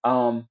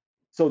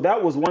 So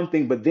that was one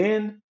thing, but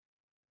then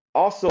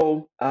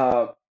also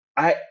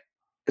I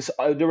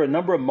there were a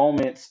number of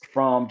moments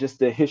from just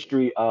the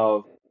history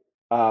of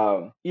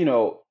um, you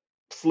know,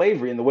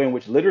 slavery and the way in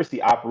which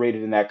literacy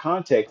operated in that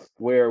context,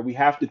 where we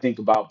have to think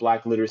about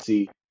Black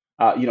literacy,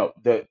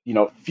 the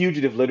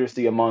fugitive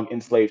literacy among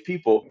enslaved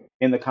people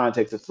in the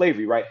context of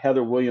slavery. Right?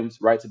 Heather Williams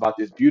writes about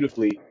this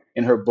beautifully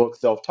in her book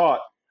Self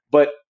Taught.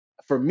 But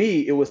for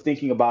me, it was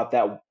thinking about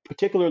that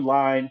particular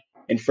line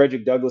in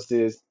Frederick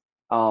Douglass's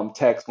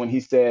text when he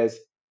says,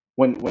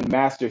 when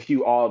Master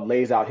Hugh Auld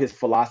lays out his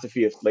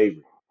philosophy of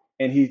slavery,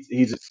 and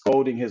he's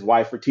scolding his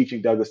wife for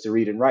teaching Douglass to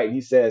read and write, and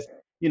he says,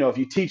 if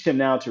you teach him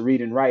now to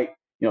read and write,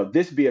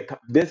 this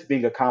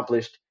being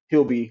accomplished,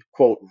 he'll be,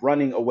 quote,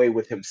 running away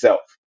with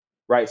himself,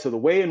 right? So the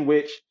way in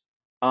which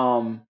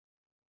um,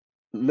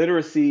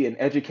 literacy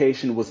and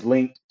education was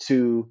linked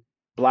to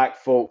Black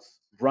folks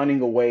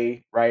running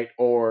away, right?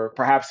 Or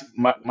perhaps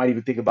might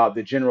even think about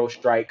the general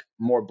strike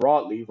more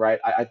broadly, right?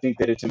 I think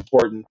that it's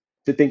important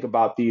to think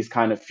about these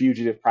kind of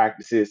fugitive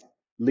practices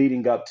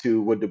leading up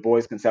to what Du Bois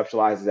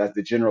conceptualizes as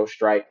the general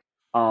strike,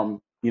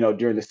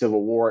 during the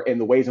Civil War,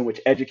 and the ways in which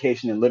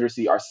education and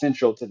literacy are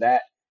central to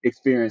that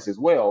experience as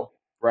well,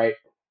 right?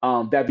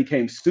 That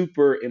became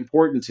super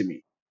important to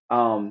me.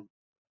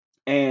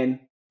 And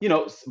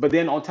but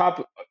then on top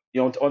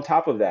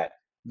of that,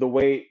 the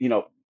way,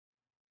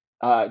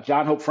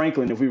 John Hope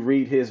Franklin, if we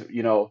read his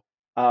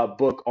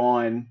book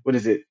on, what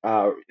is it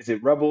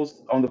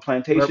Rebels on the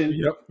Plantation,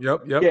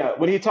 Yep. yeah,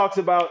 when he talks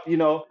about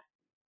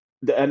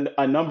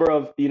a number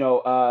of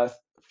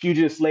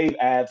fugitive slave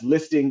ads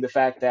listing the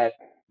fact that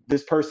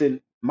this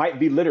person might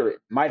be literate,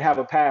 might have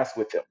a past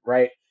with them,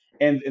 right?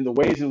 And in the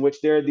ways in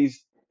which there are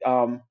these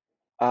um,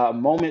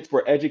 moments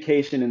where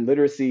education and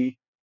literacy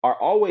are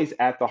always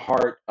at the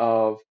heart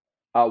of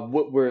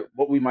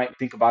what we might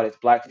think about as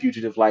Black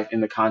fugitive life in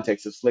the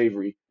context of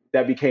slavery.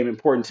 That became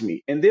important to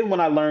me. And then when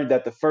I learned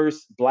that the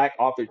first Black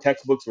authored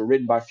textbooks were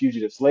written by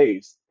fugitive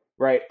slaves,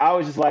 right, I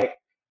was just like,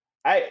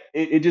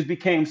 it just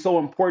became so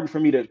important for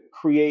me to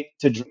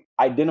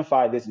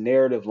identify this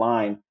narrative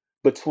line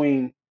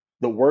between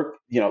the work,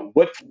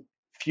 what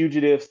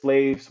fugitive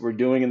slaves were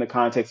doing in the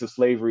context of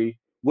slavery,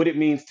 what it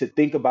means to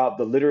think about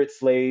the literate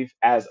slave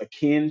as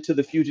akin to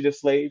the fugitive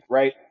slave,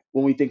 right?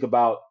 When we think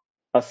about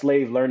a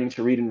slave learning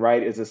to read and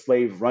write as a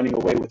slave running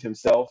away with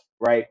himself,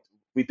 right?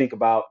 We think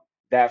about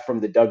that from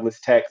the Douglass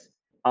text,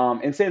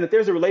 and saying that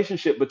there's a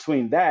relationship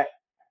between that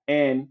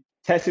and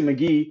Tessie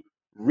McGee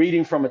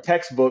reading from a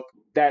textbook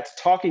that's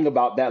talking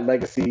about that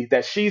legacy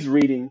that she's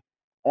reading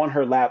on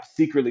her lap,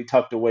 secretly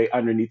tucked away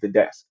underneath the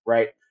desk,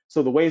 right?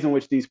 So the ways in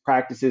which these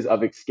practices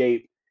of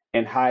escape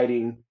and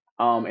hiding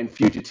and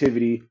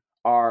fugitivity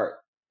are,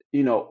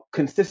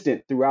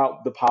 consistent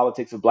throughout the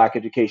politics of Black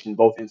education,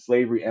 both in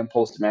slavery and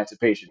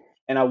post-emancipation.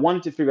 And I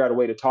wanted to figure out a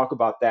way to talk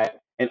about that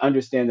and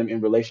understand them in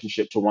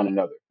relationship to one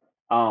another.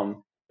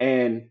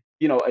 And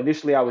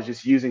initially I was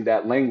just using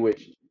that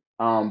language,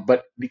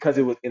 but because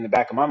it was in the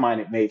back of my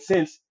mind, it made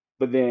sense.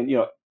 But then,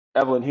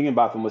 Evelyn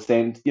Higginbotham was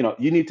saying,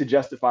 you need to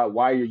justify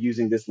why you're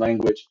using this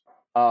language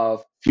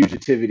of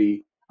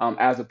fugitivity,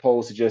 as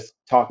opposed to just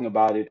talking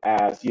about it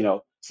as,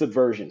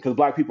 subversion, because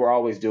Black people are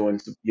always doing,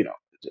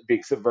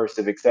 being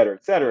subversive, et cetera,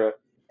 et cetera.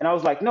 And I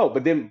was like, no,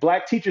 but then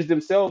Black teachers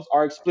themselves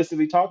are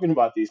explicitly talking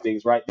about these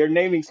things, right? They're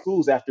naming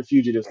schools after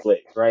fugitive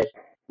slaves, right?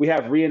 We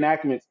have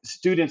reenactments.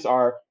 Students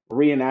are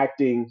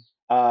reenacting,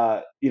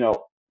 the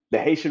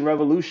Haitian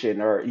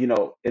Revolution, or,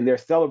 and they're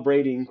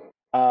celebrating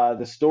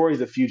the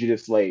stories of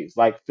fugitive slaves,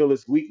 like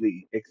Phyllis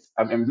Wheatley,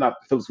 not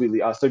Phyllis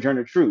Wheatley,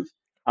 Sojourner Truth,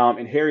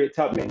 and Harriet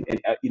Tubman,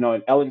 and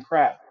and Ellen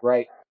Craft,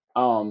 right?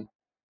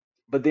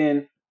 But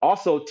then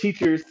also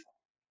teachers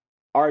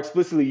are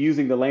explicitly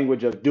using the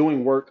language of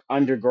doing work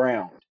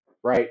underground,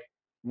 right?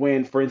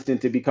 When, for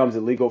instance, it becomes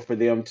illegal for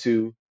them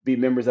to be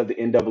members of the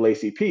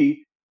NAACP,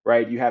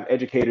 right? You have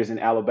educators in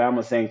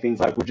Alabama saying things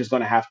like, "We're just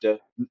going to have to,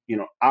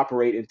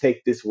 operate and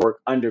take this work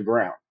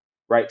underground,"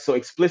 right? So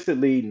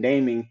explicitly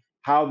naming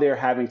how they're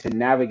having to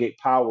navigate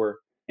power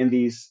in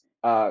these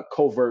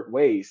covert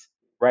ways,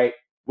 right?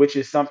 Which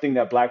is something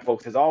that Black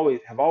folks have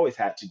always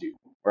had to do,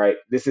 right?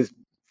 This is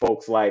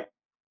folks like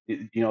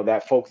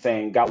that folk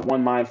saying, got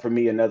one mind for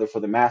me, another for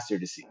the master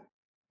to see,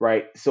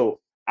 right? So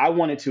I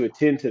wanted to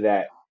attend to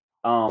that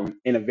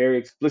in a very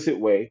explicit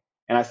way.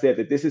 And I said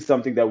that this is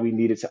something that we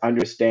needed to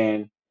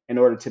understand in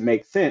order to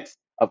make sense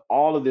of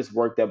all of this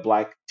work that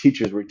Black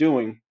teachers were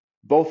doing,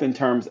 both in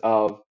terms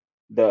of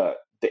the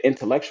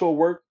intellectual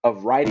work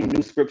of writing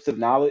new scripts of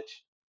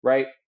knowledge,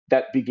 right?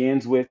 That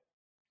begins with,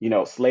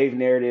 slave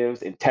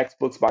narratives and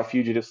textbooks by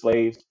fugitive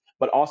slaves,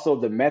 but also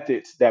the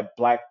methods that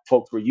Black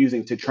folks were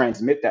using to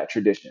transmit that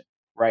tradition,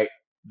 right?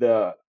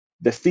 The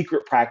the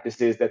secret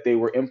practices that they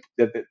were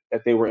that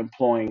they were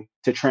employing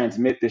to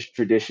transmit this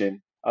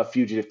tradition of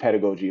fugitive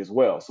pedagogy as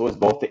well. So it's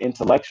both the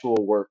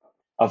intellectual work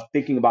of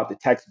thinking about the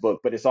textbook,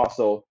 but it's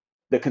also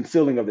the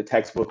concealing of the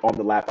textbook on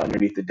the lap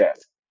underneath the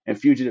desk. And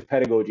fugitive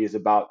pedagogy is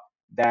about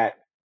that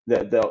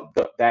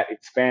that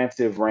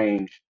expansive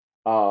range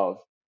of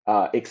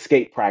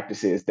escape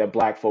practices that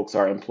Black folks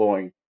are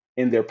employing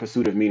in their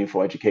pursuit of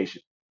meaningful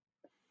education.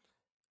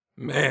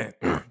 Man,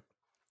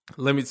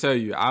 let me tell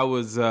you, I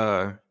was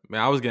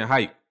getting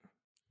hyped,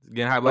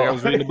 like I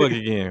was reading the book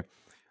again.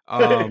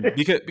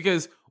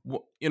 Because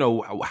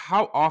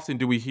how often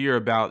do we hear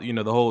about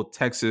the whole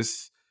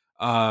Texas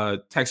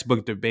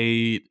textbook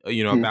debate?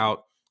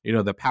 About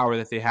the power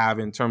that they have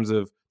in terms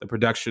of the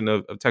production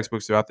of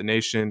textbooks throughout the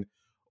nation,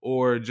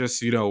 or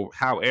just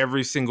how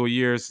every single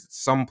year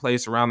some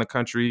place around the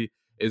country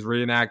is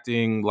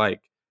reenacting,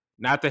 like,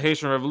 not the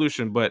Haitian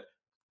Revolution, but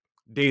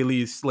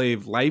daily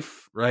slave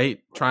life, right?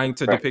 Trying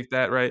to Right. depict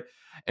that, right?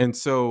 And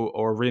so,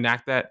 or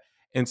reenact that.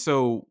 And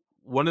so,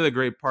 one of the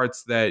great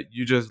parts that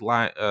you just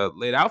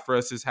laid out for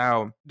us is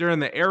how during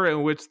the era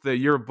in which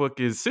your book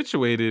is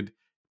situated,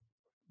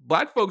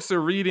 Black folks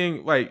are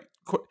reading, like,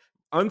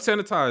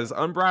 unsanitized,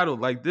 unbridled.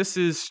 Like, this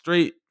is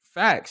straight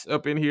facts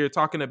up in here,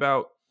 talking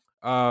about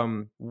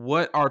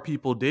what our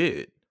people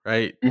did,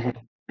 right?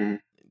 Mm-hmm.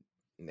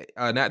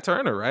 Nat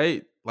Turner,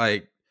 right?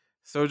 Like,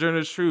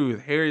 Sojourner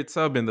Truth, Harriet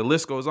Tubman, the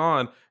list goes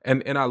on.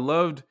 And I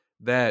loved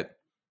that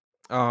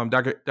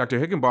Dr.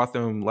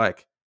 Higginbotham,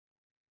 like,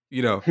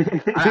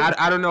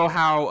 I don't know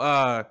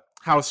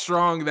how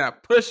strong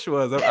that push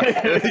was. What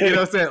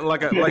I'm saying?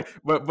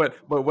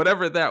 But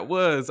whatever that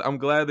was, I'm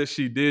glad that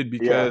she did, Yeah.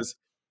 because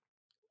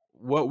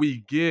what we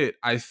get,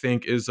 I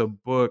think, is a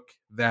book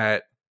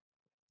that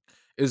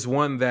is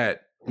one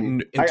that,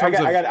 in terms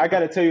of, I got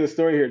to tell you a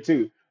story here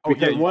too, oh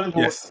yeah, because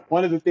yes,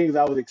 one of the things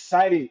that was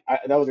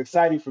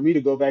exciting for me to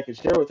go back and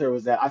share with her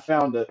was that I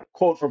found a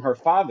quote from her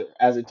father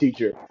as a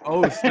teacher.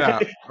 oh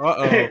snap,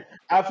 uh-oh,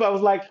 I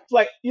was like,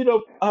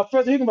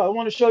 President Higginbotham, I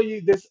want to show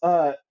you this.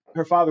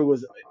 Her father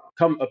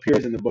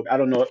appears in the book. I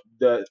don't know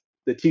the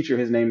teacher.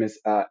 His name is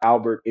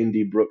Albert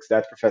N.D. Brooks.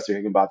 That's Professor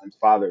Higginbotham's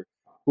father,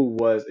 who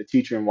was a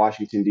teacher in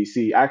Washington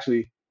D.C.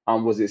 Actually,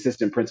 was the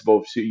assistant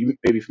principal. So you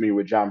may be familiar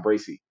with John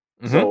Bracy.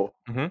 So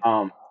mm-hmm,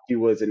 mm-hmm. he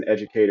was an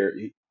educator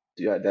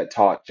that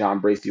taught John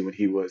Bracy when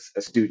he was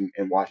a student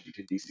in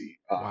Washington D.C.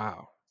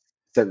 Wow.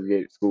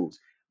 Segregated schools.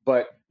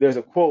 But there's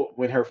a quote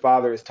when her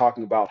father is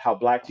talking about how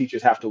Black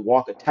teachers have to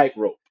walk a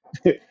tightrope,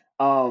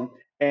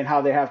 and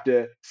how they have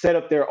to set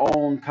up their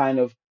own kind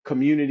of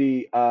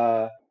community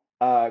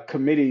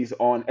committees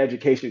on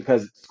education,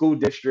 because school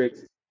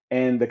districts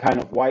and the kind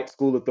of white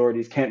school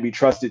authorities can't be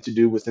trusted to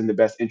do what's in the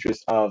best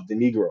interest of the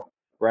Negro,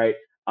 right?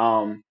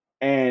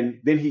 And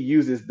then he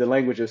uses the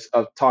language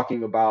of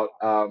talking about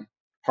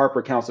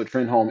Harper Council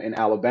Trenholm in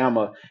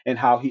Alabama, and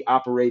how he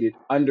operated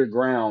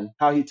underground,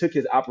 how he took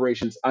his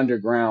operations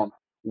underground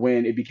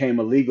when it became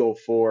illegal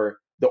for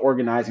the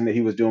organizing that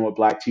he was doing with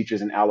Black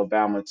teachers in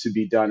Alabama to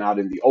be done out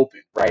in the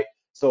open, right?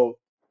 So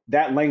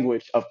that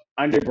language of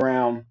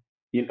underground,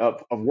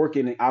 of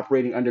working and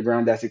operating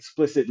underground, that's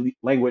explicit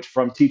language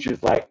from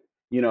teachers like,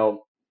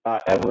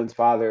 Evelyn's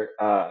father,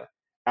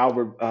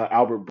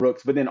 Albert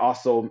Brooks, but then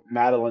also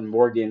Madeline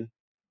Morgan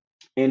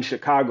in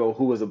Chicago,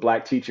 who was a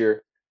Black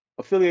teacher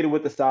affiliated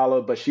with the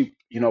Sala, but she,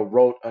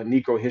 wrote a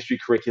Negro history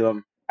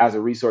curriculum as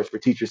a resource for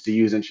teachers to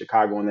use in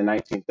Chicago in the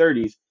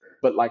 1930s.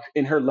 But like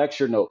in her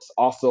lecture notes,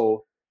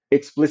 also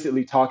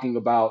explicitly talking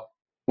about,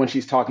 when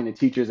she's talking to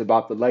teachers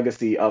about the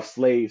legacy of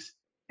slaves,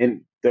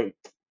 and the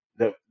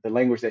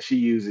language that she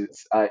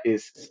uses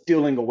is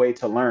stealing a way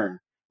to learn,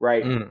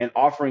 right? Mm. And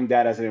offering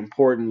that as an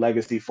important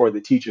legacy for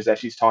the teachers that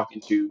she's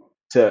talking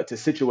to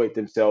situate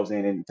themselves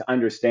in and to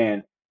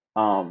understand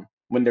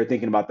when they're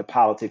thinking about the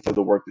politics of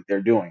the work that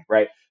they're doing,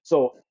 right?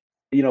 So,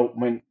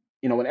 when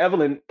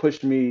Evelyn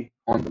pushed me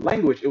on the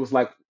language, it was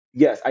like,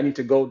 yes, I need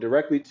to go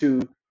directly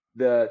to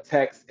the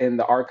text and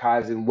the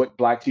archives and what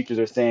Black teachers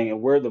are saying,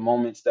 and where are the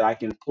moments that I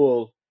can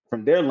pull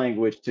from their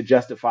language to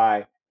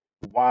justify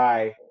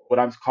why what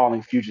I'm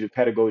calling fugitive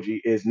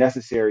pedagogy is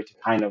necessary to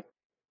kind of,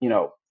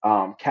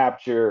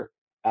 capture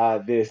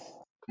this.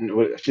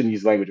 I shouldn't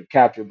use language of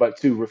capture, but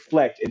to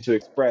reflect and to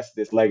express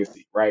this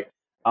legacy, right?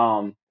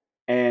 Um,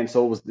 and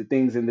so it was the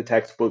things in the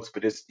textbooks,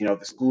 but it's, the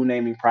school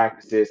naming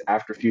practices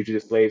after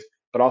fugitive slaves,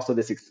 but also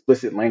this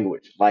explicit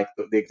language, like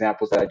the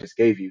examples that I just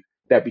gave you,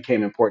 that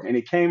became important. And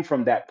it came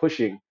from that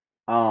pushing,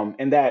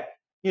 and that,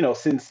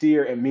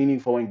 sincere and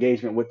meaningful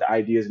engagement with the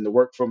ideas and the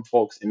work from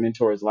folks and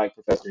mentors like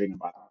Professor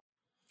Higginbotham.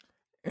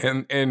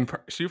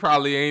 She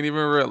probably ain't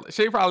even real.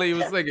 She probably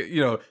was like,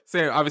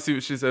 saying obviously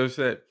what she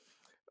said,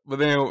 but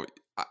then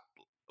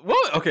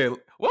what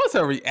was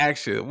her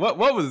reaction? What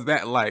was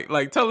that like?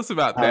 Like, tell us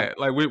about that.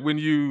 Like when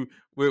you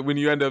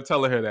end up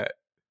telling her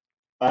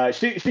that.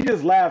 She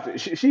just laughed.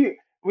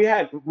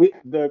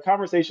 The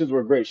conversations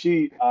were great.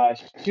 She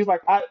was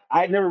like,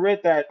 I never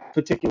read that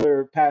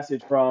particular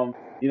passage from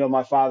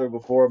my father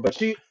before, but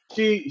she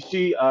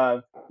just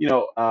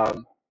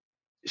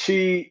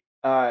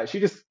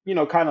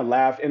kind of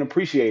laughed and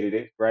appreciated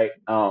it, right?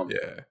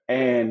 Yeah.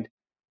 And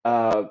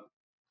uh,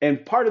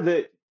 and part of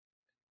it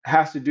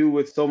has to do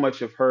with so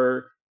much of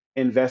her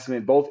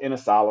investment, both in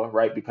Asala,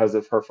 right, because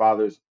of her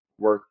father's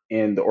work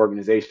in the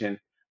organization,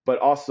 but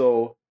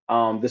also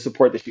the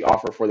support that she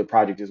offered for the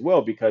project as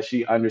well, because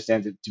she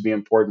understands it to be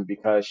important,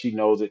 because she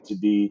knows it to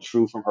be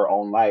true from her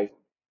own life.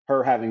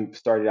 Her having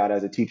started out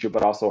as a teacher,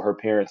 but also her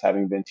parents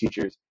having been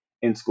teachers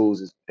in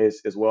schools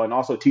as well, and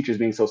also teachers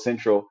being so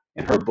central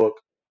in her book,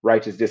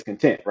 Righteous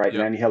Discontent, right?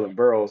 Yep. Nannie Helen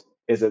Burroughs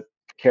is a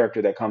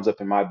character that comes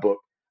up in my book,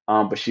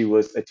 but she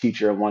was a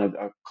teacher and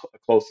a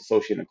close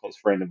associate and close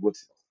friend of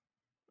Woodson's.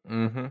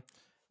 Mm-hmm.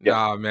 Yep.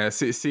 Nah, man.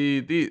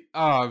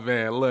 Oh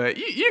man, look,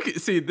 you can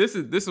see this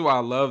is why I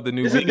love the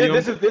new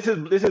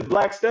This is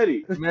Black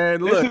studies.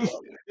 Man, look.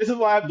 This is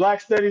why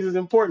Black studies is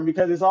important,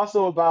 because it's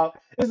also about,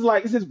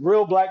 this is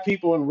real Black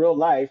people in real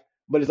life,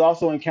 but it's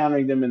also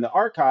encountering them in the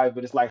archive.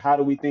 But it's like, how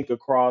do we think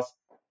across,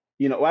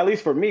 well, at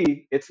least for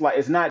me, it's like,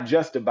 it's not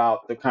just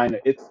about the kind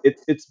of,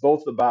 it's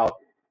both about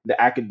the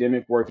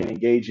academic work and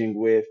engaging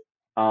with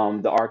the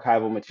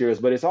archival materials,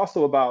 but it's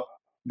also about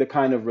the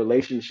kind of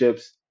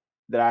relationships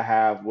that I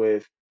have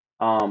with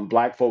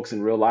Black folks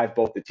in real life,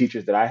 both the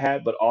teachers that I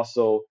had, but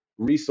also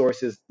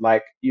resources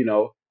like,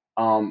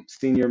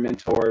 senior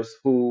mentors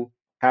who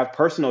have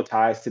personal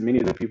ties to many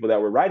of the people that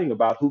we're writing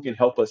about, who can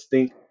help us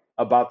think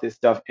about this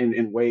stuff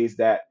in ways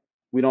that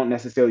we don't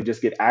necessarily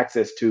just get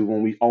access to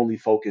when we only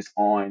focus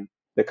on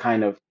the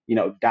kind of,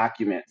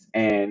 documents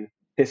and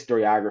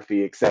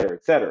historiography, et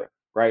cetera,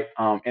 right?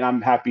 And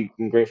I'm happy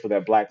and grateful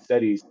that Black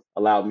Studies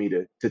allowed me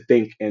to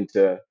think and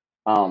to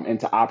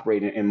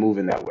operate and move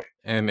in that way.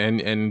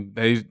 And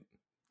they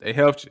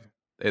helped you.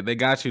 They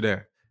got you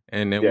there,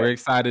 and Yeah. we're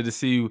excited to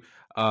see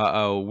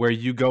where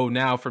you go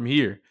now from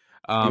here,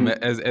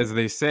 as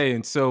they say.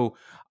 And so,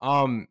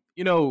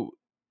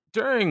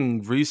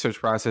 during research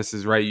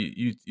processes, right?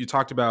 You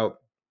talked about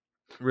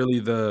really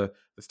the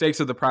stakes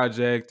of the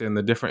project and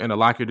the different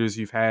interlocutors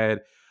you've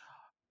had.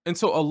 And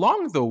so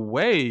along the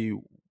way,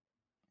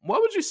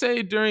 what would you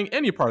say during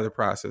any part of the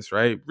process,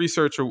 right?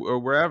 Research or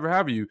wherever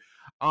have you,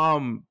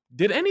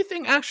 did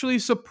anything actually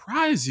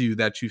surprise you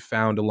that you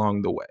found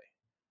along the way?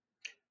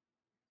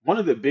 One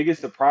of the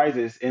biggest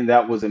surprises, and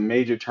that was a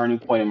major turning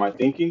point in my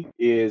thinking,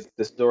 is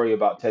the story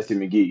about Tessie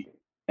McGee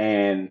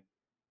and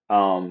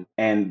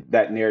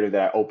that narrative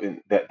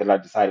that I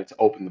decided to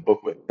open the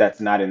book with. That's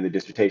not in the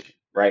dissertation,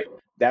 right?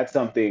 That's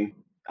something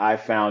I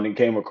found and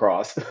came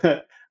across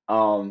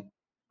um,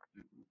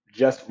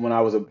 just when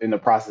I was in the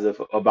process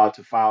of about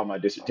to file my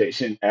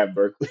dissertation at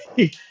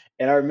Berkeley.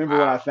 And I remember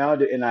when I Wow.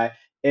 found it,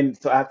 and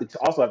so I have to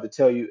also have to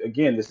tell you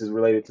again, this is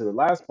related to the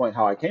last point,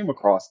 how I came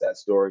across that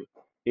story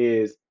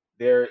is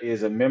there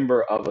is a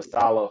member of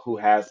Asala who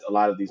has a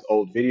lot of these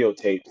old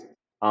videotapes,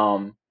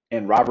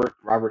 and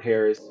Robert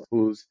Harris,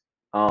 who's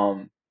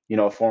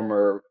a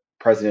former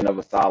president of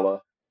Asala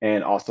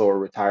and also a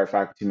retired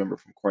faculty member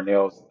from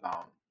Cornell's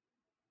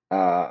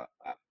uh,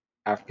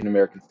 African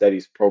American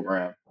Studies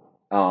program.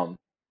 Um,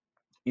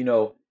 you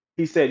know,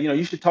 he said,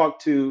 you should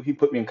he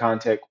put me in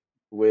contact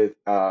with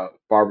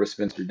Barbara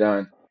Spencer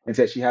Dunn and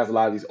said she has a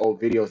lot of these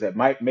old videos that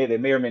they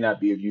may or may not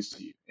be of use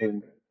to you.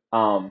 And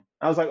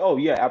I was like, oh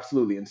yeah,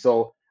 absolutely. And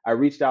so I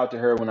reached out to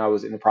her when I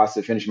was in the process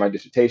of finishing my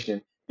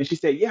dissertation. And she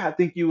said, yeah, I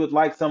think you would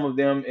like some of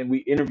them. And we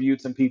interviewed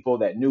some people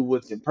that knew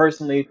Woodson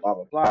personally, blah,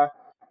 blah,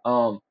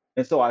 blah.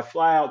 And so I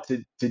fly out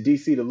to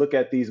DC to look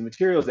at these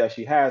materials that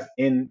she has.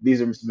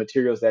 These are some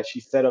materials that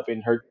she set up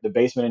in the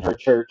basement in her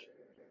church,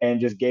 and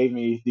just gave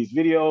me these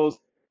videos.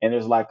 And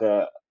there's like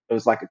a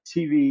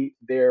TV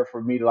there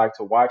for me to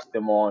watch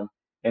them on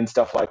and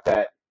stuff like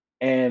that.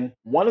 And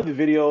one of the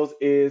videos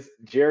is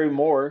Jerry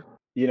Moore,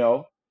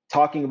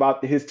 talking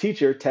about his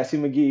teacher Tessie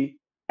McGee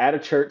at a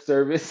church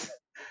service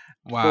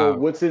for Wow.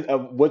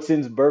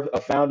 Woodson's birth,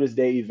 a Founders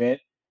Day event.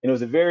 And it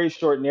was a very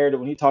short narrative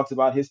when he talks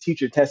about his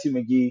teacher Tessie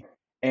McGee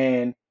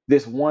and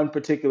this one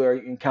particular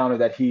encounter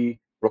that he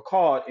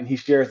recalled, and he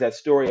shares that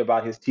story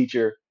about his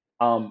teacher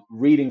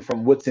reading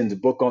from Woodson's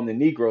book on the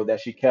Negro that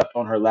she kept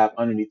on her lap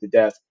underneath the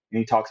desk. And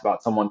he talks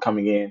about someone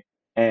coming in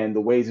and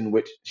the ways in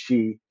which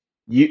she,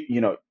 you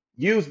know,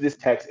 used this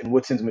text and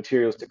Woodson's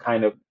materials to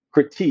kind of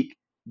critique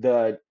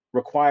the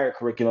required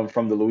curriculum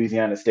from the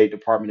Louisiana State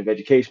Department of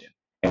Education,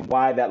 and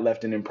why that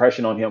left an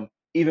impression on him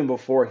even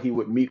before he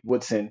would meet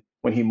Woodson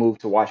when he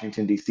moved to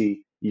Washington,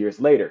 D.C.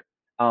 years later.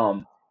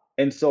 Um,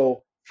 and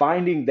so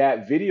finding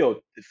that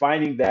videotape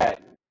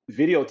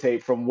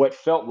from what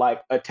felt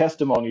like a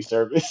testimony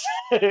service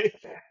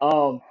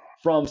um,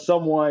 from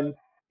someone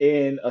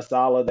in a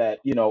sala that,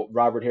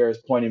 Robert Harris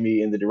pointed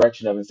me in the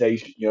direction of and said,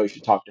 you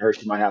should talk to her.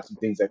 She might have some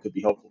things that could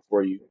be helpful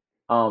for you.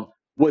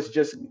 Was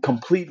just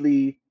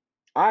completely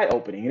eye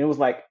opening. And it was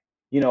like,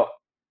 you know,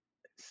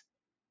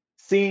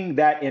 seeing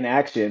that in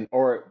action,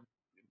 or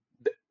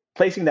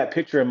placing that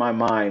picture in my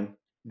mind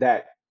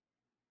that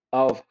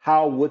of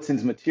how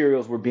Woodson's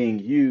materials were being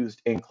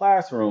used in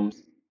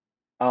classrooms,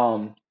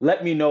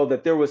 let me know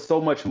that there was so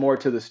much more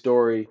to the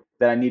story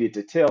that I needed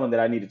to tell and that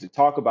I needed to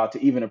talk about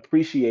to even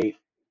appreciate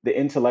the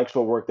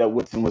intellectual work that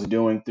Woodson was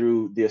doing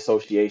through the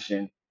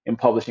association in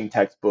publishing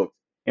textbooks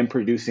and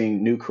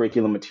producing new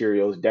curriculum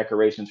materials,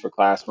 decorations for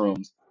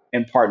classrooms,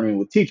 and partnering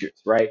with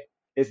teachers, right?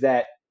 Is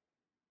that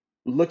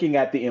looking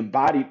at the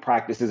embodied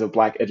practices of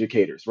Black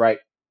educators, right?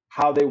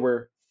 How they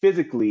were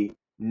physically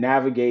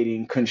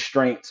navigating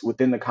constraints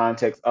within the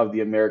context of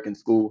the American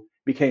school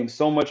became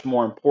so much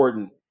more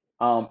important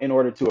in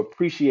order to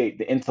appreciate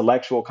the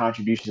intellectual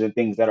contributions and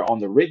things that are on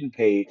the written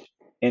page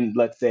in,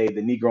 let's say,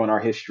 the Negro in Our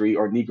History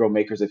or Negro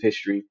Makers of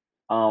History,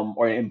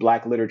 or in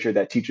Black literature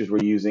that teachers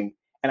were using.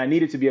 And I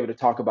needed to be able to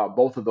talk about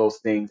both of those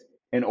things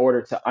in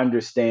order to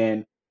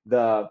understand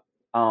the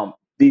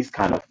these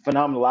kind of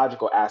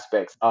phenomenological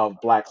aspects of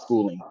Black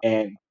schooling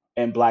and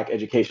Black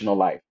educational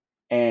life.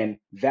 And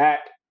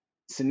that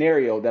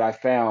scenario that I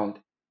found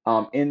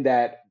in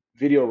that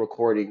video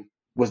recording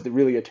was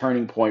really a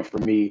turning point for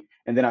me.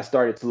 And then I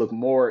started to look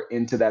more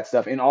into that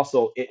stuff. And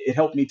also, it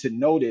helped me to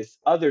notice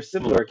other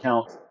similar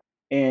accounts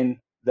in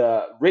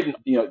the written,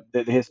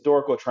 the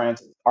historical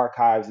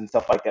archives and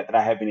stuff like that that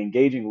I have been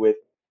engaging with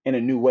in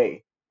a new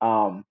way,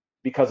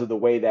 because of the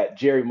way that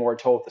Jerry Moore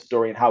told the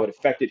story and how it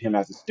affected him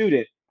as a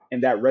student,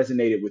 and that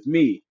resonated with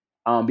me,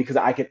 because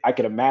I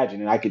could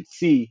imagine and I could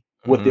see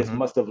what this Mm-hmm.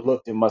 must have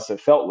looked and must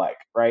have felt like,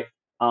 right?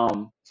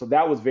 So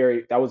that was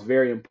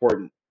very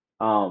important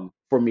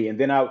for me. And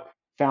then I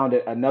found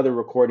another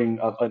recording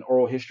of an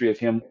oral history of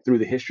him through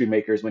the History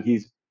Makers when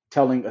he's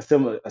telling a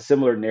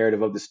similar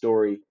narrative of the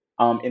story,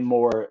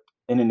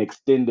 in an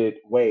extended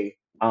way.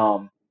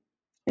 And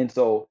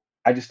so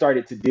I just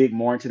started to dig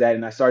more into that,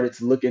 and I started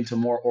to look into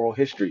more oral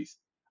histories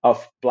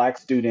of Black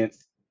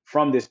students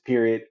from this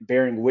period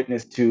bearing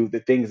witness to the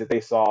things that they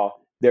saw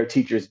their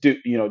teachers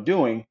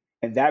doing.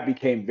 And that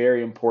became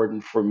very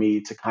important for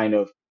me to kind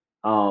of,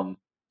 um,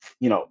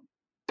 you know,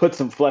 put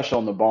some flesh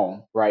on the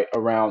bone, right,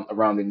 around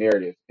the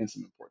narrative in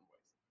some important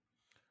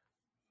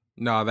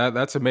ways. No,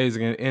 that's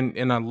amazing,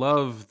 and I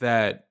love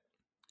that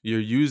you're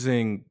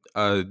using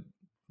a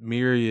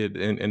myriad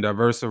and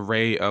diverse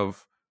array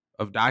of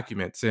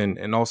documents,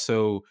 and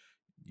also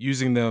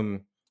using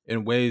them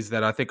in ways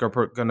that I think are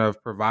going to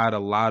provide a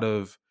lot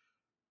of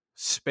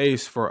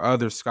space for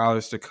other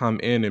scholars to come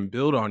in and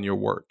build on your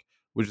work,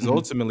 which is Hmm.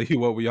 ultimately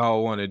what we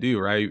all want to do,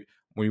 right?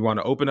 We want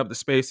to open up the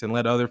space and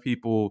let other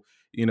people,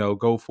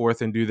 go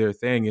forth and do their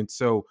thing. And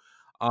so,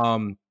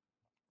 um,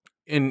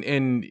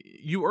 and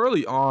you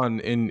early on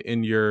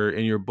in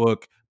your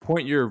book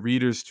point your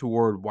readers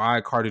toward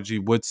why Carter G.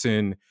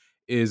 Woodson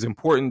is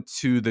important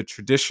to the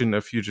tradition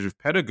of fugitive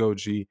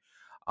pedagogy,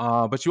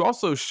 but you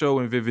also show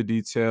in vivid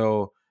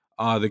detail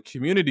the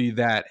community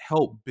that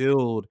helped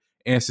build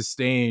and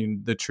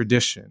sustain the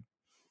tradition,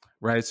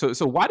 right?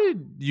 So why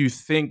did you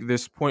think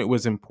this point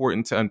was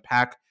important to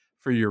unpack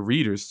for your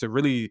readers, to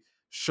really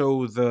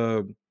show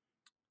the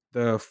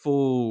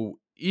full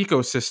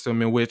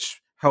ecosystem in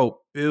which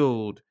helped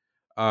build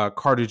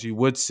Carter G.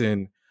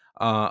 Woodson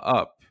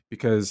up?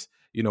 Because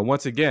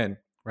once again,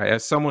 right,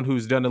 as someone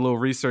who's done a little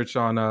research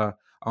on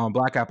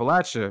Black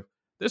Appalachia,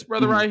 this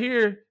brother Hmm. right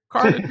here,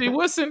 Carter G.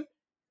 Woodson,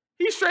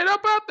 he's straight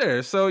up out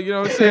there. So you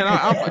know what I'm saying.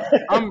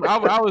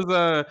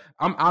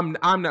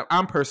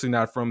 I'm personally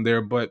not from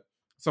there, but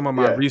some of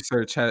my Yeah.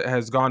 research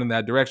has gone in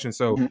that direction.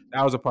 So Mhm.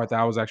 that was a part that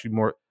I was actually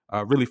more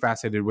really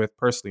fascinated with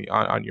personally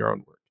on your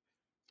own work.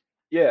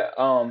 Yeah,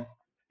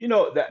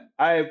 that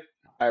I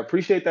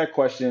appreciate that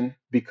question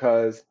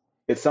because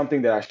it's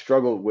something that I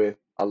struggled with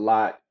a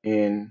lot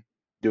in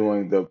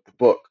doing the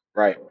book,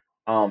 right?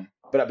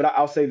 But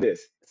I'll say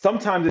this: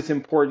 sometimes it's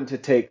important to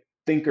take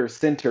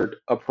thinker-centered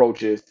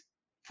approaches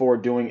for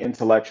doing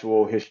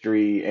intellectual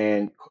history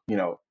and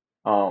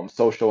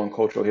social and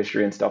cultural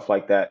history and stuff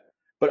like that.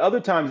 But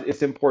other times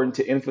it's important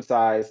to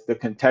emphasize the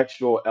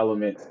contextual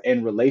elements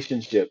and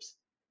relationships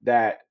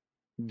that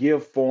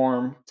give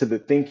form to the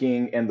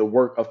thinking and the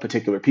work of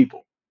particular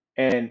people.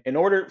 And in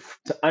order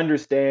to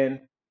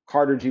understand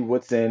Carter G.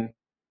 Woodson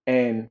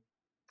and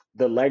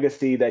the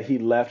legacy that he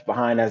left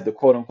behind as the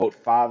quote unquote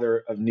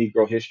father of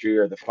Negro history,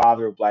 or the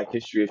father of Black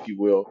history, if you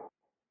will,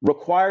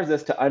 requires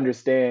us to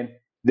understand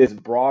this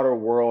broader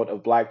world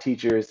of Black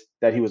teachers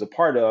that he was a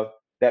part of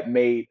that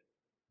made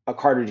a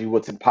Carter G.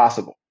 Woodson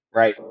possible,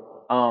 right?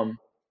 Um,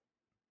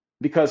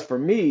 because for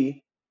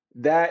me,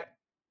 that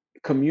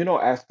communal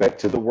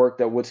aspect to the work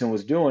that Woodson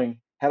was doing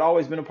had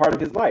always been a part of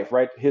his life,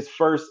 right?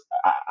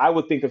 I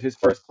would think of his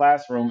first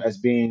classroom as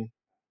being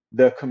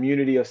the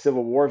community of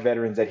Civil War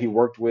veterans that he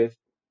worked with,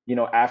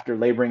 after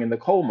laboring in the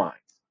coal mines,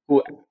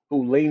 who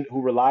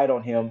who relied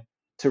on him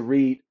to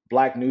read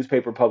Black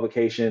newspaper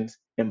publications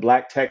and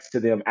Black text to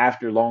them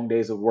after long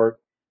days of work,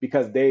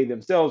 because they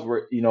themselves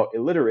were,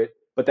 illiterate,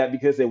 but that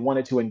because they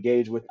wanted to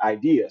engage with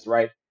ideas,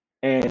 right?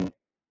 And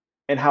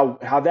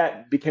how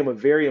that became a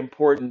very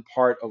important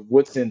part of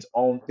Woodson's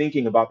own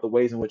thinking about the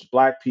ways in which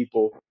Black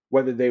people,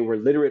 whether they were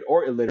literate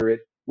or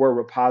illiterate, were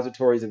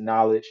repositories of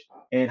knowledge,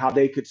 and how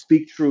they could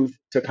speak truth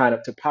to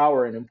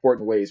power in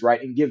important ways,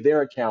 right? And give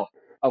their account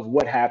of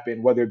what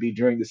happened, whether it be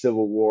during the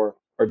Civil War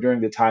or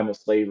during the time of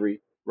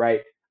slavery,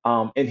 right?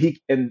 And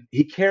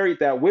he carried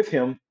that with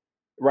him,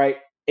 right,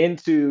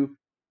 into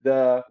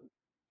the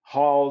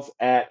halls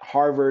at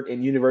Harvard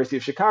and University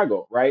of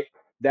Chicago, right?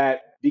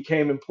 That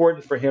became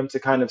important for him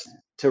to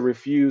to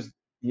refuse,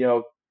 you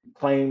know,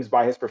 claims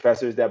by his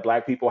professors that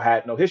Black people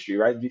had no history,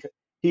 right? Because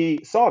he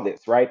saw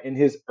this, right, in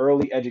his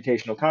early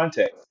educational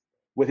context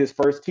with his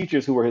first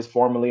teachers who were his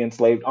formerly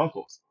enslaved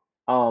uncles.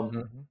 Um,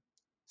 Mm-hmm.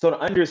 so to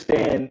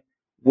understand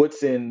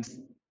Woodson's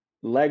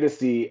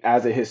legacy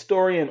as a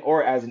historian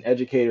or as an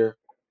educator,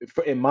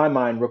 in my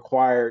mind,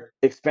 required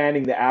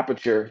expanding the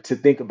aperture to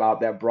think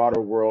about that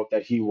broader world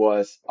that he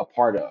was a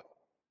part of.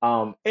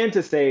 And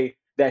to say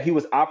that he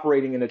was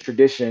operating in a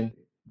tradition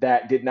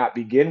that did not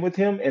begin with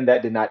him and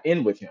that did not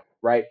end with him,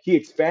 right? He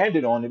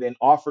expanded on it and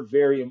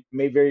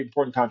made very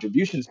important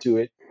contributions to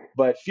it.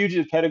 But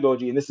fugitive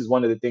pedagogy, and this is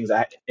one of the things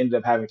I ended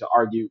up having to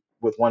argue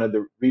with one of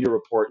the reader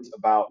reports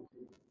about,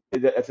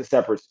 that's a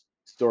separate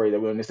story that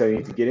we don't necessarily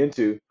need to get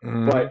into.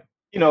 Mm-hmm. But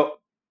you know,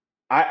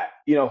 I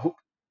who,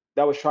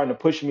 that was trying to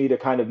push me to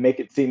kind of make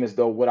it seem as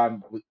though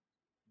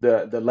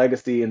the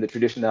legacy and the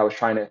tradition that I was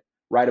trying to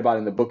write about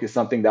in the book is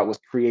something that was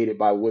created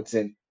by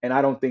Woodson, and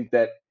I don't think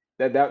that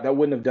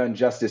wouldn't have done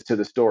justice to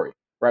the story,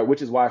 right?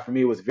 Which is why for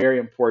me it was very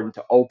important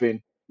to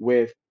open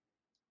with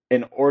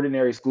an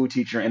ordinary school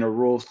teacher in a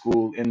rural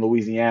school in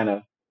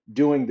Louisiana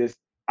doing this,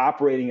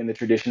 operating in the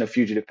tradition of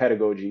fugitive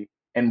pedagogy.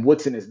 And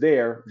Woodson is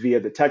there via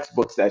the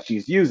textbooks that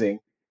she's using,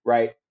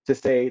 right, to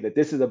say that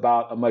this is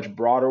about a much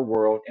broader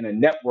world and a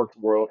networked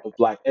world of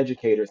Black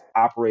educators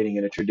operating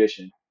in a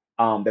tradition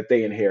that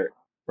they inherit,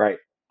 right?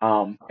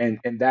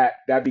 And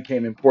that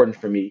became important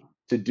for me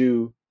to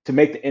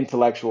make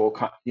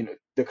the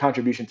the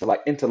contribution to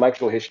like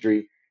intellectual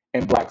history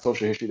and Black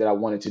social history that I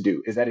wanted to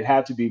do, is that it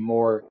had to be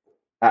more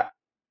uh,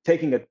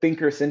 taking a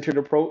thinker centered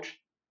approach.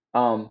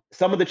 Some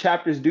of the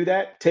chapters do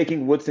that,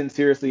 taking Woodson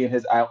seriously in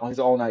his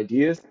own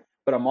ideas,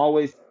 but I'm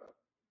always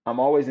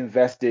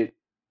invested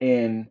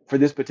in, for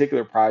this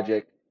particular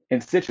project, in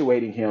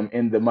situating him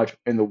in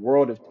the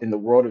world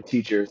of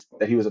teachers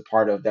that he was a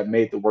part of that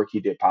made the work he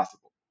did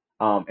possible.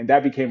 And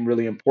that became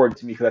really important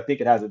to me because I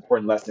think it has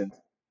important lessons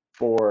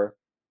for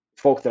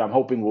folks that I'm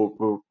hoping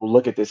will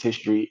look at this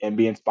history and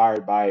be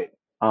inspired by it,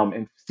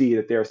 and see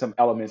that there are some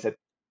elements that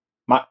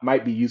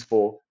might be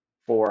useful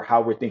for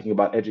how we're thinking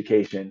about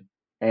education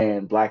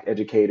and Black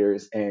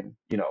educators and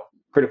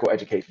critical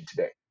education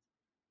today.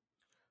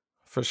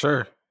 For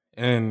sure.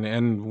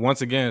 And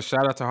once again,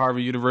 shout out to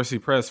Harvard University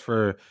Press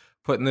for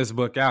putting this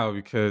book out,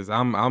 because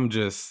I'm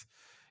just,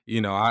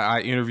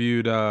 I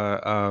interviewed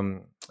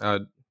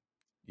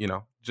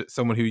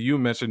someone who you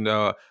mentioned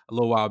a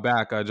little while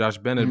back, Josh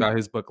Bennett, Mhm, about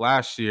his book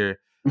last year,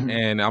 mhm.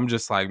 and I'm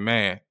just like,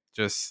 man,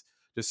 just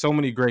so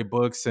many great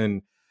books,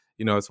 and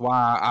it's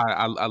why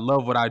I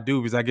love what I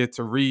do, because I get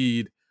to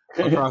read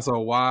across a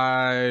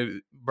wide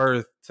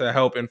berth to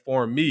help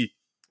inform me,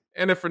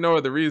 and if for no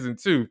other reason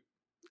too.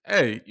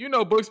 Hey,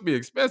 books be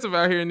expensive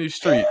out here in these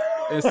streets.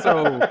 And so,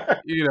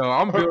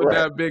 I'm building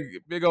Right.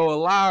 that big old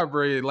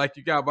library like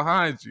you got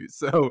behind you.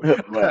 So,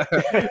 Right.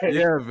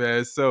 yeah,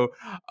 man. So,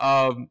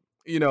 and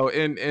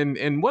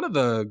one of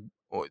the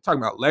talking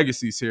about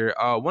legacies here,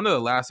 one of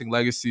the lasting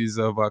legacies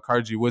of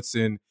Carter G.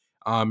 Woodson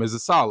is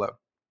Asala.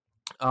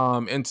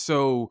 And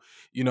so,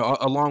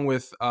 along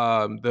with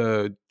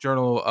the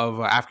Journal of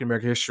African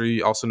American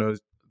History, also known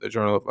as the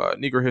Journal of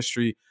Negro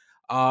History.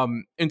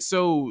 And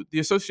so the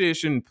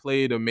association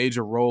played a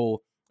major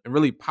role in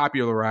really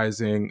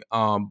popularizing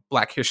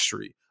Black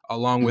history,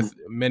 along Mhm. with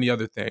many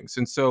other things.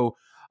 And so,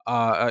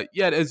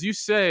 yet, as you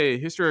say,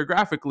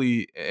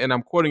 historiographically, and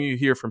I'm quoting you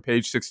here from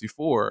page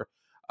 64,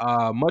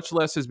 much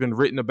less has been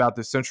written about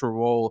the central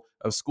role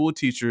of school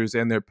teachers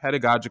and their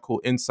pedagogical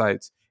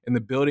insights in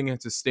the building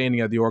and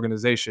sustaining of the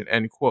organization,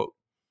 end quote.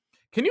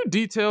 Can you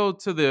detail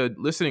to the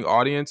listening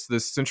audience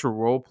the central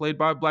role played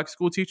by Black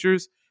school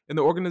teachers in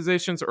the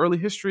organization's early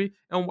history,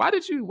 and why do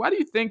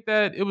you think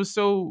that it was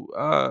so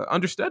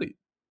understudied?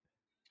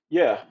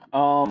 Yeah.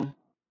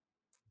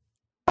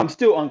 I'm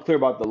still unclear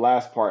about the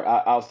last part.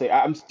 I'll say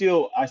I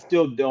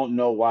still don't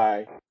know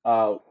why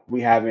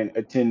we haven't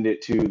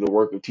attended to the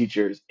work of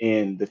teachers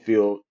in the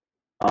field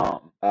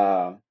um,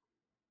 uh,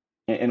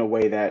 in a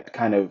way that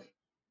kind of,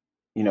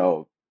 you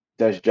know,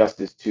 does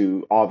justice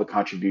to all the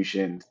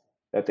contributions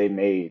that they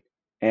made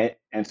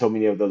and so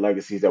many of the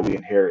legacies that we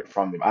inherit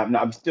from them.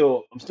 I'm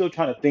still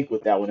trying to think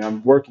with that one.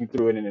 I'm working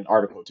through it in an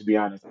article, to be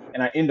honest,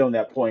 and I end on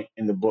that point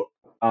in the book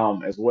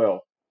as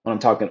well when I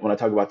talk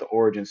about the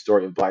origin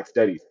story of Black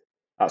studies.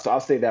 So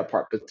I'll say that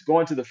part. But to go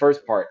into the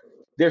first part,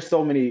 there's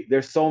so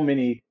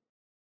many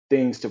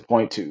things to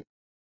point to.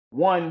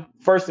 One,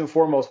 first and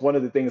foremost, one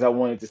of the things I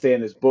wanted to say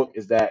in this book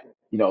is that,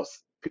 you know,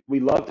 we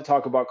love to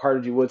talk about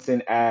Carter G.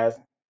 Woodson as,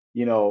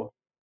 you know,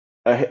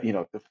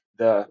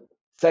 the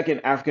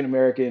second African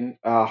American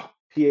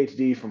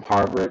PhD from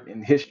Harvard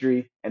in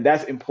history, and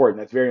that's important.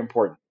 That's very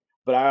important.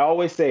 But I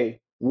always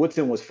say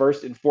Woodson was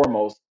first and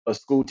foremost a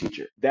school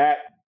teacher. That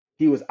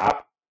he was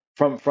op-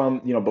 from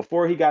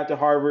before he got to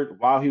Harvard,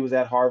 while he was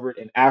at Harvard,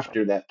 and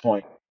after that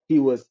point, he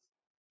was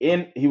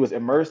he was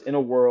immersed in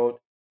a world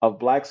of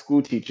Black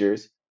school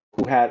teachers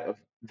who had a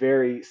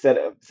very set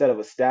of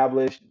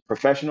established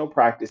professional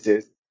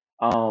practices,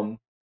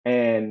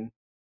 and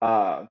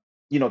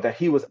that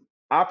he was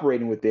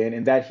operating within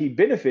and that he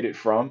benefited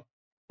from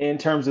in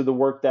terms of the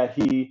work that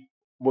he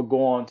would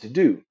go on to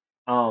do.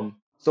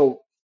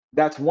 So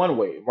that's one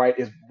way, right?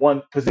 Is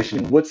one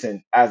positioning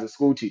Woodson as a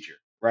school teacher,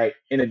 right?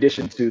 In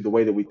addition to the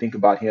way that we think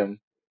about him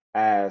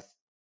as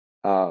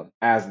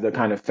as the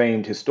kind of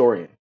famed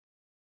historian,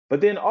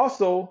 but then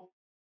also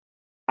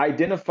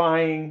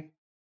identifying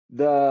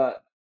the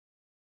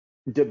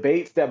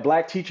debates that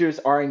Black teachers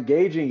are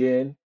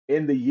engaging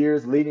in the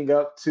years leading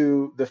up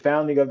to the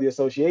founding of the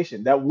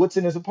association that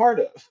Woodson is a part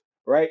of,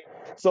 right?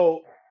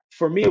 So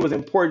for me, it was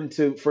important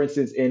to, for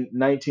instance, in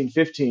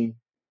 1915,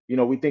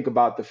 we think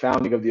about the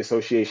founding of the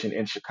association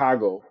in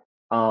Chicago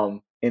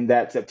in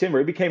that September.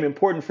 It became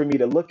important for me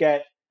to look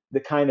at the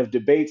kind of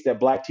debates that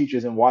Black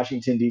teachers in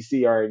Washington,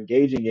 D.C. are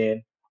engaging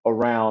in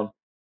around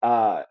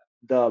uh,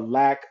 the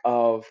lack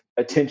of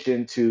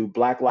attention to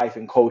Black life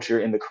and culture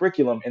in the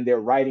curriculum, and their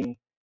writing.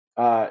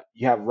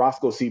 You have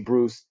Roscoe C.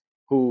 Bruce,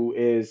 who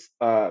is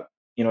an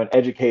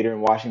educator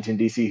in Washington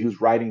D.C.,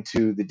 who's writing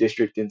to the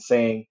district and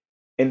saying,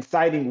 and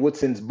citing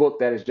Woodson's book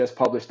that is just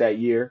published that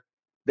year,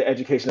 "The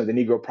Education of the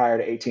Negro Prior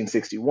to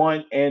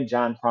 1861," and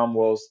John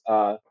Cromwell's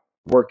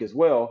work as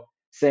well,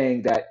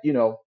 saying that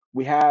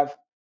we have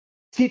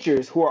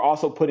teachers who are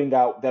also putting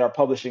out that are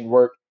publishing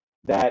work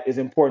that is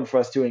important for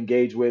us to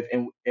engage with,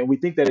 and we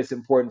think that it's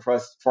important for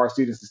our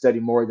students to study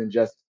more than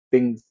just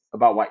things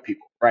about white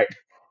people, right?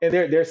 And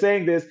they're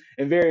saying this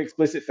in very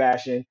explicit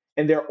fashion,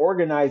 and they're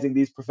organizing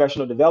these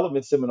professional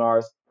development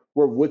seminars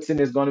where Woodson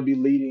is going to be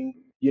leading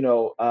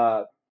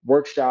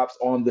workshops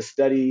on the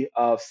study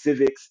of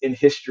civics and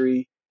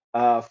history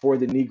for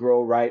the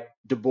Negro, right?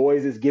 Du Bois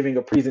is giving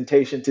a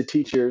presentation to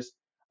teachers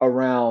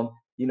around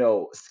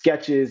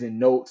sketches and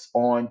notes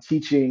on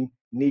teaching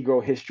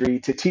Negro history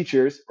to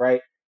teachers,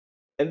 right?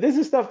 And this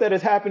is stuff that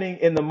is happening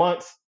in the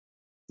months,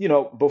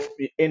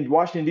 in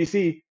Washington,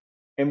 D.C.,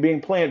 and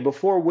being planned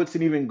before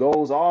Woodson even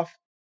goes off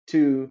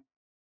to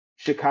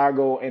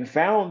Chicago and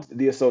founds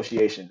the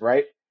association,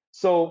 right?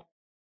 So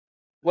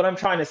what I'm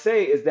trying to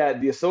say is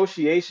that the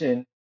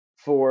association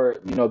for,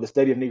 the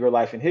study of Negro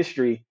life and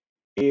history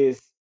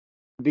is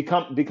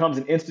becomes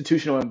an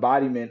institutional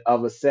embodiment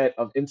of a set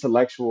of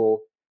intellectual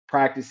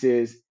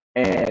practices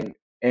and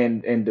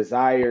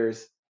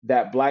desires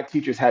that Black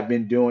teachers have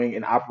been doing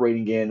and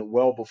operating in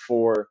well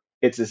before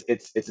it's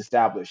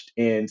established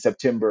in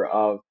September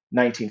of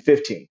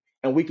 1915.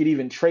 And we could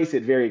even trace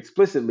it very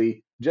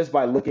explicitly just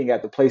by looking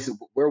at the places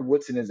where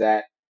Woodson is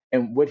at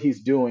and what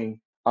he's doing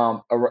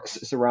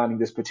surrounding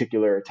this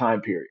particular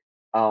time period.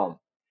 Um,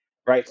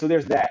 right? So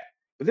there's that.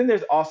 But then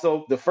there's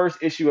also the first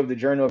issue of the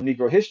Journal of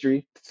Negro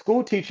History.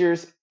 School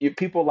teachers,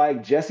 people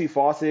like Jesse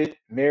Fawcett,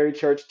 Mary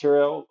Church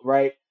Terrell,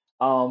 right,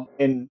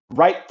 and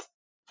write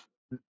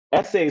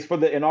essays for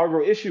the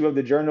inaugural issue of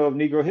the Journal of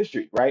Negro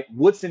History, right?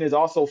 Woodson is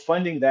also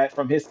funding that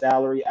from his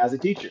salary as a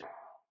teacher.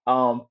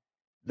 Um,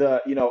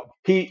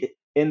 he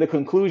in the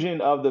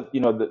conclusion of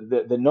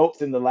the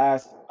notes in the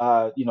last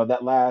that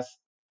last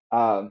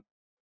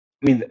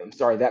I'm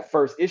sorry, that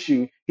first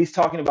issue, he's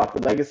talking about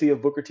the legacy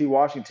of Booker T.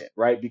 Washington,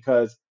 right?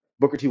 Because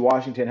Booker T.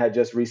 Washington had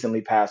just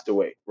recently passed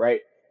away,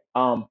 right?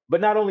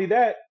 But not only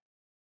that,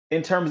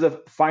 in terms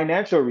of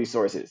financial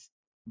resources,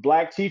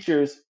 Black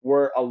teachers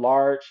were a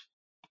large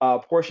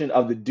portion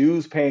of the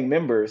dues paying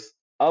members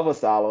of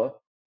ASALA,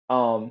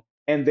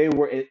 and they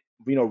were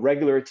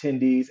regular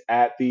attendees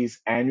at these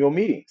annual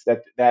meetings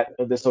that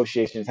the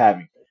association is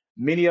having.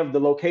 Many of the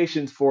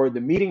locations for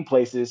the meeting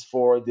places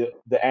for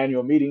the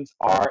annual meetings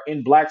are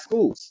in Black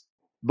schools,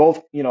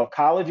 both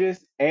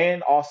colleges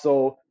and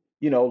also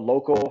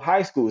local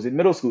high schools and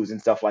middle schools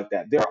and stuff like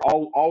that. There are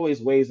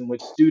always ways in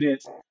which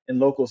students and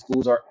local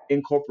schools are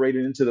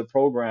incorporated into the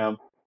program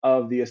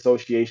of the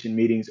association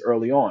meetings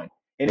early on.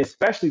 And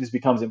especially this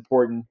becomes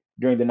important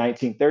during the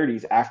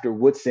 1930s after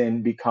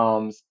Woodson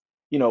becomes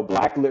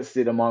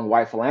blacklisted among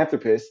white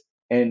philanthropists,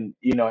 and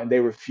they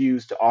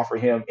refused to offer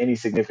him any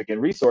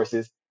significant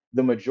resources.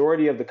 The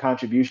majority of the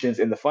contributions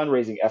in the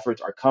fundraising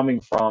efforts are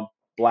coming from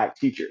Black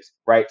teachers,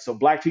 right? So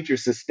Black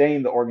teachers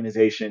sustained the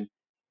organization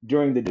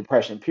during the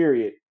Depression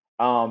period.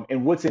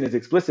 And Woodson is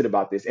explicit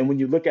about this. And when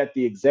you look at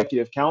the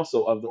executive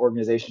council of the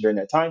organization during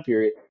that time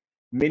period,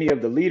 many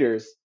of the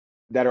leaders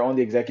that are on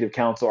the executive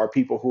council are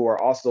people who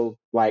are also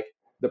like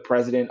the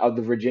president of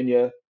the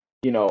Virginia,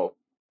 you know,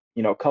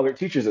 Colored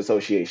Teachers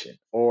Association,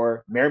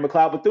 or Mary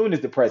McLeod Bethune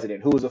is the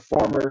president, who is a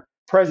former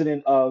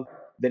president of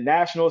the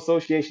National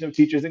Association of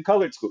Teachers in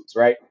Colored Schools,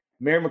 right?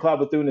 Mary McLeod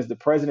Bethune is the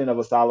president of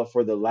ASALH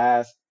for the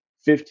last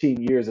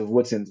 15 years of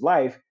Woodson's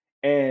life,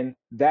 and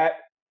that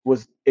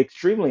was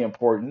extremely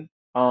important.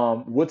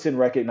 Woodson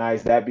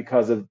recognized that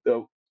because of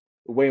the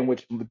way in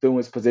which Bethune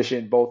was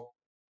positioned, both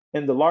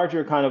in the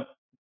larger kind of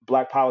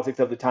Black politics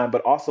of the time,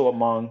 but also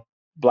among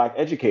Black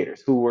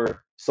educators who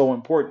were so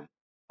important.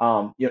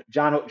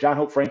 John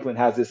Hope Franklin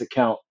has this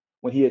account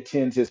when he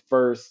attends his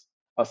first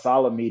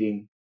ASALH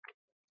meeting.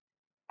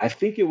 I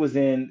think it was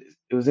in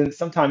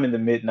sometime in the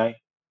midnight.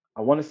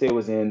 I want to say it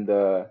was in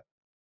the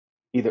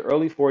either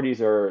early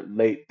 40s or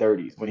late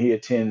 30s when he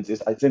attends.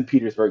 It's in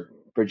Petersburg,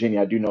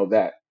 Virginia. I do know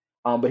that.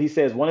 But he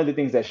says one of the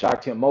things that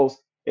shocked him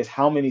most is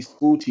how many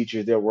school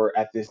teachers there were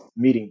at this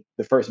meeting,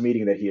 the first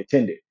meeting that he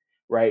attended,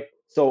 right?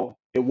 So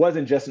it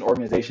wasn't just an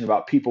organization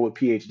about people with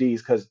PhDs,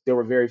 because there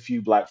were very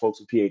few Black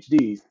folks with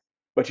PhDs,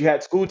 but you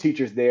had school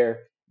teachers there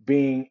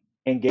being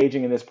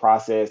engaging in this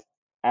process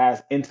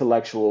as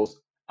intellectuals,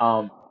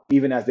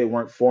 even as they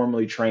weren't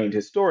formally trained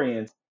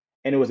historians.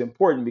 And it was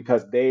important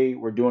because they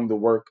were doing the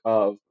work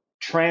of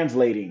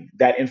translating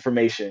that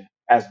information,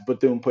 as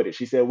Bethune put it.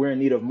 She said, we're in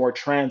need of more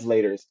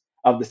translators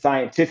of the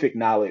scientific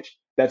knowledge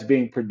that's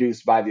being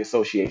produced by the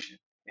association.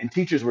 And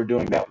teachers were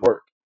doing that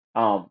work.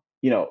 And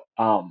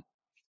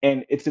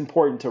it's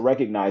important to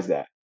recognize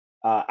that,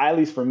 at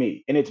least for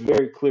me. And it's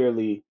very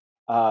clearly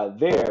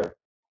there.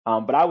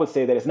 But I would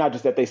say that it's not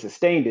just that they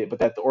sustained it, but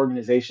that the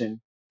organization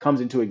comes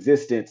into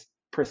existence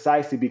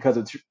precisely because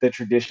of the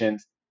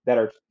traditions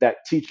that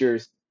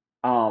teachers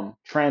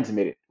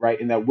transmitted,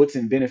 right, and that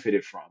Woodson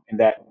benefited from, and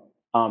that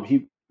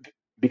he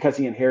because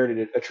he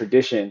inherited a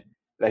tradition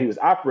that he was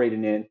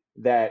operating in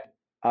that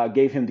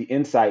gave him the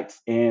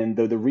insights and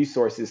the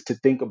resources to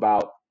think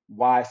about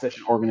why such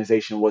an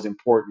organization was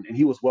important, and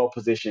he was well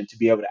positioned to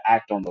be able to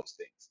act on those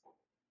things.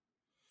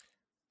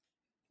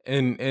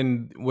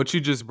 And what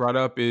you just brought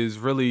up is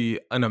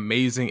really an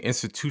amazing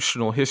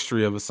institutional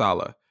history of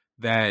ASALH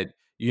that,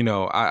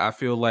 I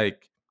feel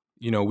like,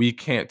 we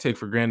can't take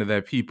for granted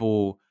that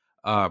people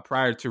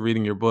prior to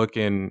reading your book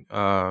and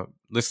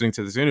listening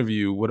to this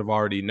interview would have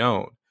already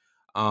known.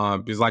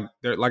 Because like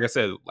I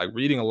said, like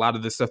reading a lot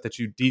of the stuff that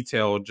you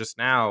detailed just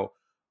now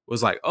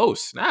was like, oh,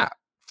 snap.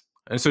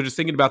 And so just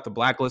thinking about the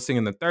blacklisting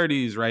in the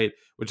 30s, right,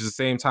 which is the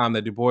same time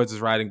that Du Bois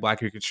is writing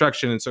Black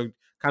Reconstruction. And so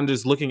kind of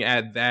just looking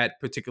at that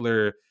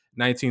particular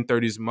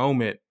 1930s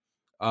moment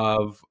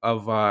of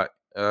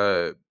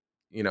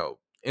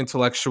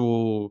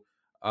intellectual,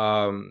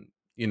 and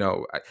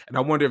I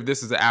wonder if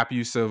this is an apt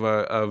use of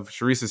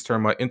Sharice's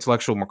term,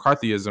 intellectual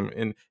McCarthyism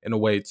in a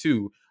way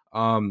too.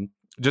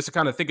 Just to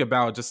kind of think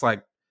about just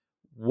like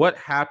what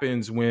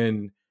happens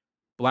when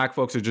Black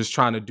folks are just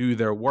trying to do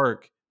their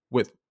work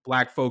with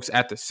Black folks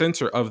at the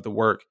center of the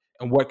work,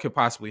 and what could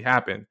possibly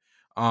happen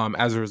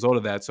as a result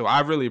of that. So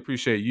I really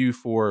appreciate you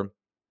for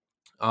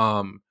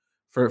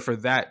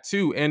that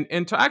too,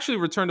 and to actually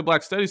return to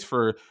Black studies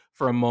for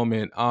a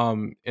moment,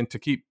 and to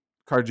keep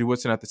Carter G.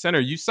 Woodson at the center.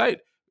 You cite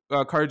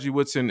Carter G.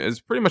 Woodson as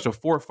pretty much a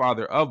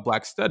forefather of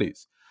Black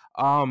studies.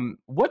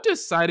 What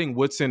does citing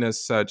Woodson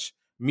as such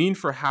mean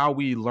for how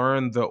we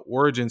learn the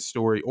origin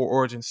story, or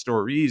origin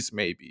stories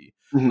maybe,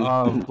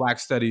 of Black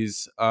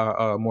studies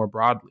more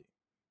broadly?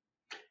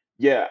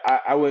 Yeah,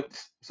 I would.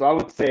 So I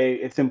would say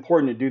it's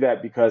important to do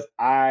that because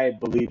I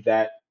believe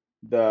that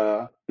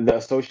the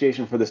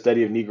Association for the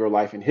Study of Negro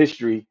Life and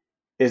History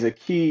is a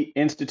key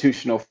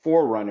institutional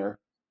forerunner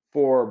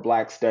for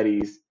Black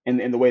studies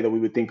in the way that we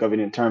would think of it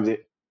in terms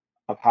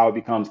of how it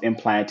becomes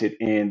implanted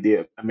in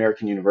the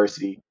American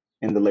University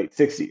in the late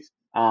 60s.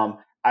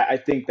 I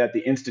think that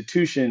the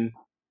institution,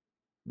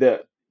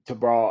 to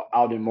borrow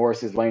Alden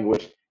Morris's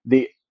language,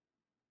 the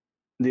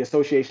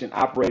association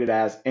operated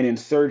as an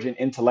insurgent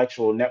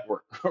intellectual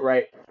network,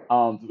 right?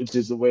 Which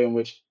is the way in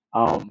which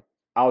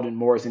Alden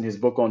Morris, in his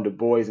book on Du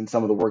Bois and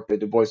some of the work that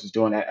Du Bois was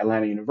doing at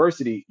Atlanta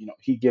University,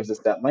 he gives us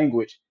that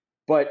language.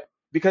 But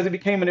because it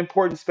became an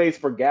important space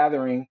for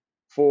gathering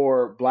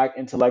for Black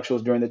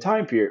intellectuals during the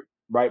time period,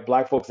 right?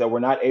 Black folks that were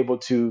not able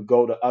to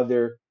go to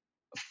other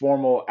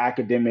formal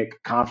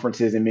academic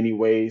conferences in many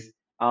ways.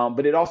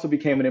 But it also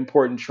became an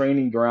important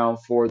training ground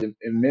for the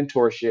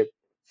mentorship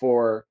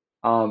for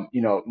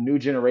new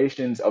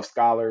generations of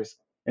scholars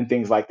and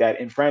things like that.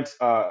 And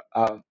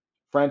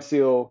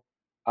Francille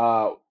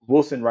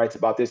Wilson writes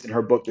about this in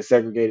her book, The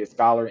Segregated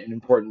Scholar, in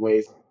important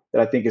ways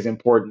that I think is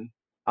important.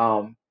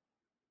 And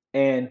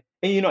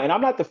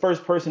I'm not the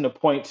first person to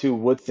point to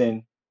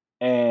Woodson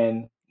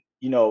and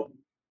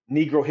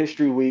Negro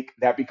History Week,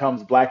 that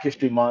becomes Black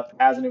History Month,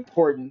 as an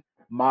important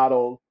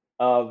model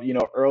of,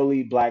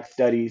 early Black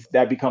studies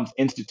that becomes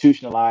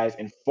institutionalized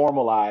and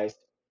formalized,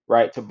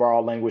 right? To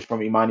borrow language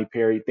from Imani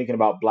Perry, thinking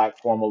about Black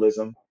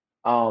formalism.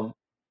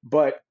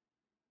 But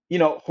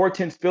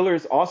Hortense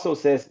Spillers also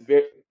says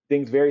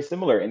things very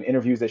similar in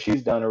interviews that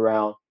she's done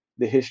around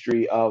the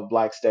history of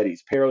Black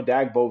studies. Pero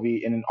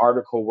Dagbovie, in an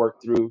article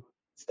worked through,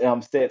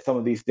 said some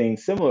of these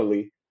things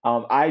similarly.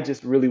 I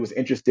just really was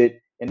interested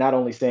in not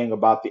only saying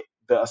about the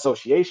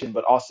association,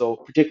 but also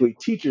particularly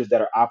teachers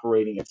that are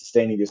operating and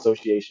sustaining the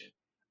association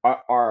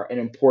are an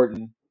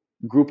important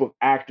group of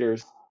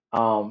actors,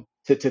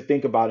 to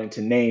think about and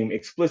to name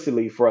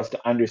explicitly for us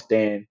to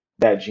understand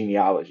that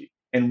genealogy.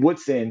 And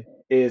Woodson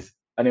is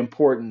an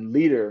important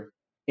leader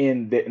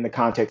in the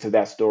context of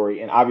that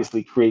story, and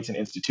obviously creates an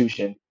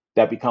institution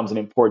that becomes an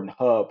important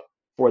hub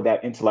for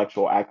that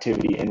intellectual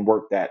activity and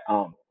work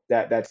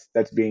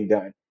that's being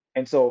done.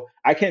 And so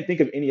I can't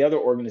think of any other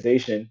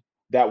organization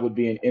that would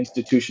be an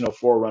institutional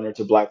forerunner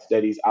to Black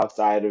studies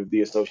outside of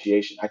the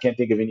association. I can't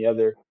think of any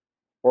other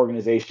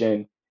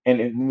organization. And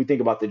when we think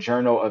about the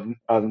Journal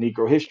of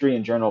Negro History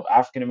and Journal of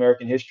African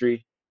American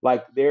History,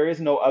 like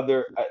there's no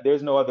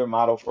other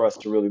model for us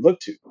to really look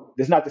to.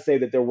 That's not to say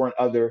that there weren't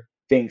other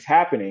things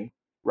happening,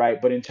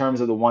 right? But in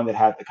terms of the one that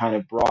had the kind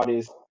of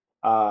broadest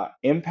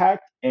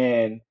impact,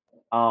 and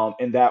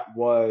that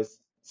was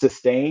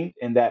sustained,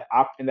 and that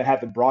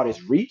had the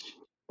broadest reach,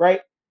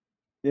 right?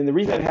 And the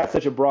reason it had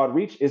such a broad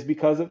reach is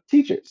because of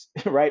teachers,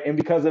 right? And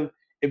because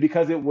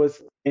it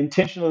was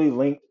intentionally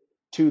linked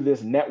to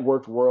this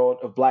networked world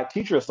of Black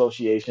teacher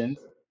associations,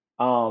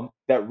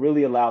 that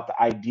really allowed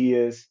the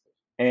ideas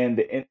and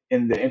the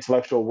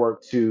intellectual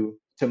work to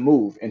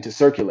move and to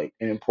circulate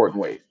in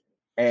important ways.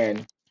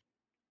 And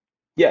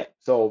yeah,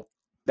 so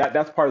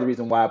that's part of the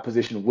reason why I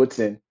positioned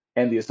Woodson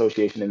and the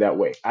association in that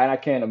way. And I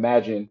can't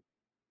imagine,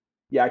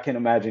 yeah, I can't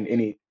imagine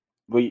any.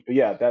 But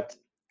yeah, that's.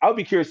 I would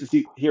be curious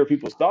to hear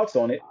people's thoughts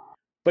on it.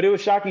 But it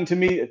was shocking to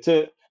me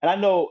and I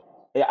know,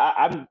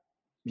 I'm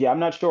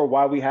not sure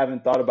why we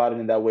haven't thought about it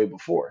in that way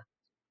before.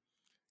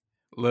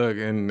 Look,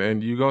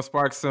 and you gonna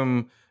spark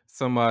some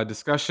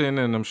discussion,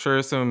 and I'm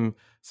sure some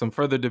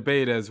further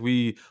debate as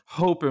we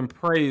hope and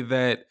pray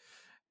that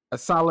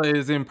Asala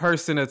is in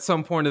person at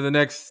some point in the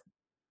next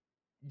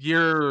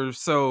year or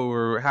so,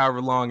 or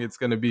however long it's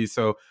going to be.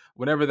 So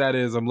whatever that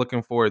is, I'm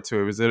looking forward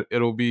to it.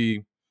 It'll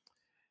be,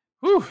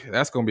 whew,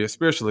 that's going to be a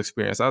spiritual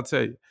experience, I'll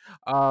tell you.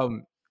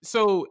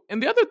 So,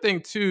 and the other thing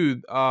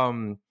too,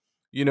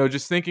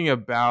 just thinking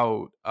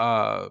about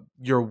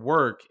your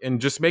work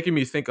and just making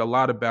me think a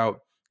lot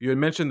about. You had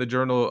mentioned the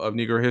Journal of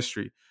Negro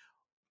History.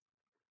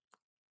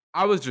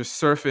 I was just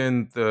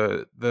surfing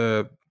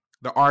the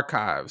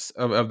archives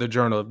of the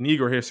Journal of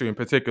Negro History in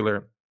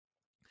particular,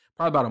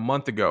 probably about a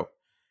month ago.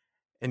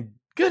 And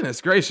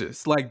goodness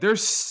gracious, like they're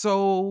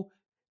so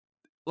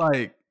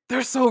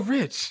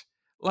rich.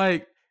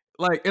 Like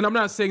and I'm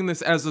not saying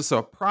this as a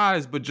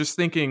surprise, but just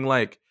thinking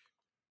like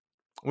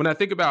when I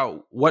think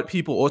about what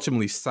people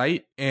ultimately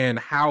cite and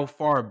how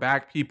far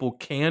back people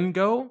can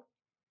go,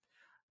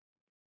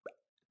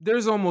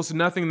 there's almost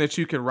nothing that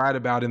you can write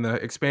about in the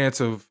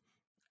expanse of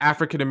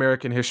African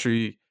American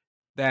history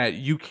that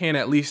you can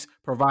at least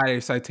provide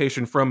a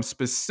citation from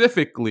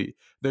specifically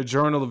the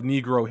Journal of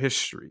Negro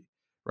History,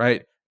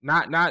 right?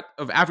 Not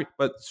of Africa,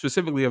 but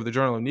specifically of the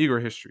Journal of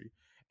Negro History.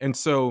 And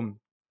so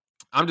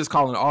I'm just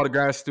calling all the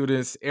grad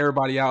students,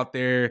 everybody out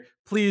there,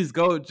 please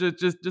go,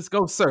 just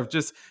go surf.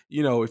 Just,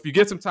 if you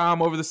get some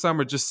time over the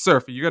summer, just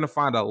surf. You're gonna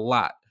find a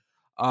lot,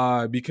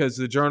 because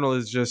the journal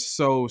is just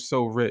so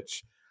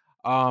rich.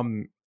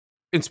 Um,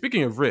 and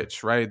speaking of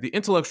rich, right, the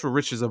intellectual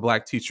riches of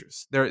Black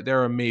teachers,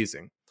 they're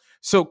amazing.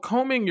 So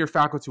combing your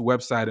faculty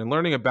website and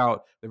learning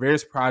about the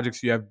various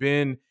projects you have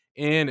been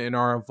in and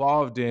are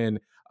involved in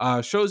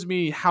shows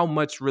me how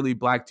much really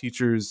Black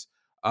teachers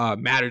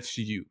matter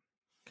to you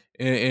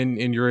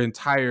in your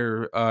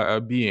entire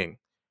being.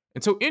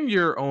 And so, in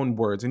your own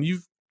words, and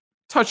you've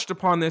touched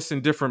upon this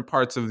in different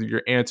parts of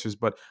your answers,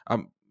 but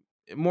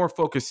more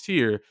focused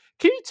here.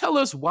 Can you tell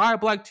us why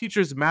Black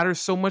teachers matter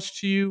so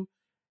much to you?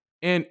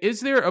 And is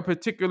there a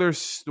particular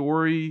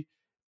story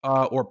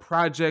or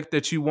project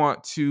that you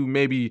want to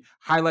maybe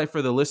highlight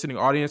for the listening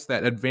audience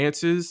that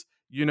advances,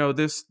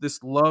 this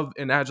love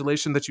and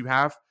adulation that you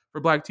have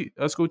for Black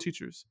school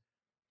teachers?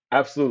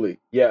 Absolutely.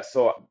 Yeah.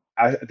 So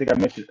I think I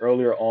mentioned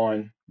earlier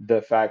on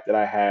the fact that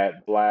I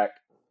had Black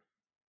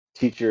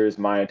teachers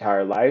my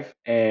entire life,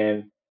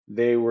 and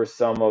they were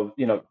some of,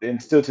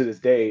 and still to this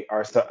day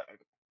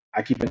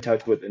I keep in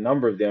touch with a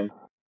number of them.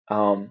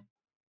 Um,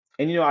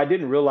 and I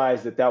didn't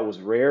realize that that was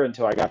rare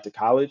until I got to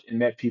college and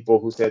met people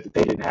who said that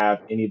they didn't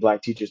have any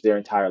Black teachers their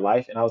entire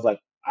life, and I was like,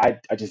 I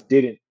just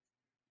didn't.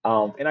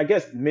 And I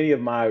guess many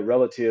of my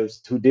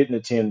relatives who didn't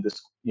attend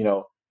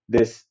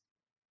this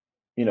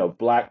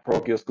Black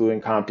parochial school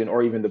in Compton,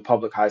 or even the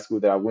public high school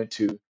that I went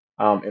to,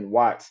 in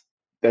Watts,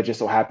 that just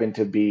so happened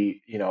to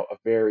be,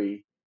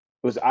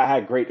 I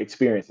had great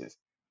experiences.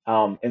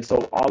 And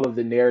so all of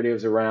the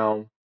narratives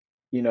around,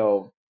 you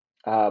know,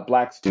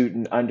 Black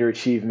student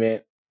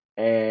underachievement,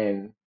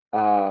 and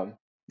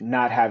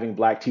not having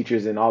Black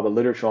teachers and all the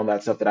literature on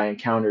that stuff that I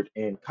encountered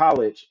in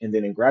college and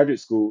then in graduate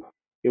school,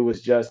 it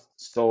was just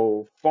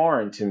so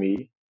foreign to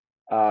me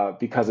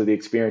because of the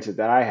experiences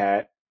that I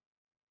had.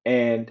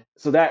 And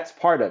so that's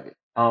part of it.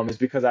 Is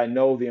because I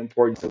know the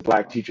importance of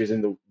Black teachers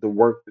and the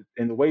work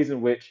and the ways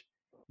in which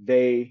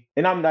they,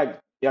 and I'm not,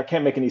 I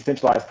can't make any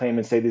centralized claim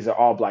and say these are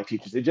all Black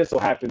teachers. It just so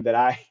happened that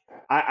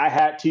I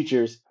had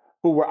teachers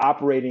who were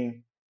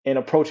operating and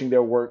approaching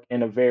their work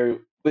in a very,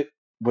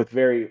 with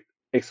very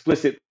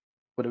explicit,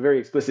 with a very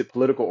explicit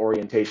political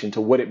orientation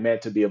to what it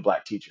meant to be a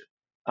Black teacher.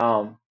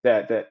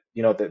 That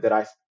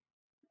I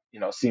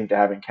seem to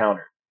have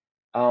encountered.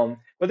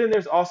 But then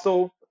there's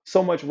also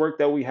so much work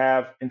that we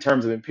have in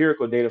terms of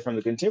empirical data from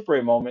the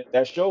contemporary moment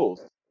that shows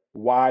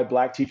why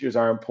Black teachers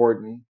are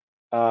important,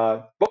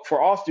 but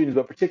for all students,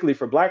 but particularly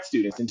for Black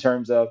students, in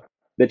terms of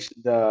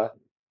the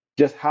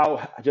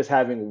just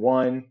having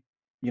one,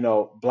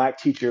 Black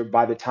teacher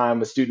by the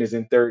time a student is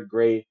in third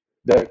grade,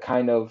 the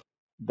kind of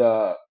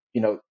the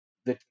you know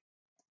the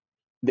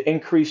the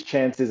increased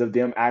chances of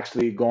them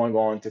actually going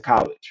on to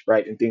college,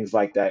 right, and things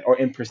like that, or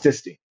in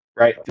persisting,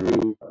 right,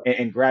 through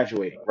and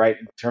graduating, right,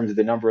 in terms of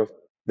the number of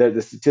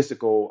the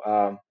statistical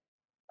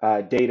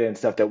data and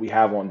stuff that we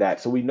have on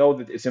that. So we know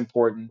that it's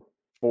important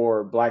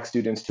for Black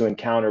students to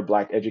encounter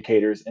Black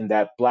educators, and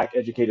that Black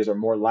educators are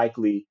more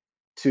likely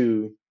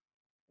to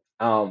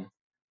um,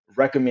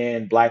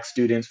 recommend Black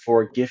students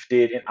for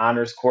gifted and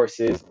honors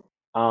courses.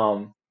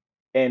 Um,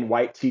 and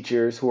white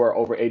teachers, who are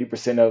over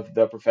 80% of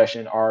the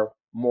profession, are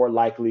more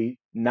likely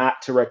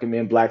not to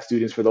recommend Black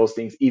students for those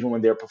things, even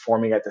when they're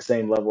performing at the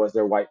same level as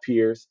their white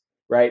peers,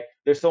 right?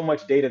 There's so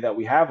much data that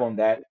we have on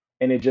that,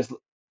 and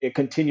it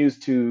continues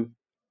to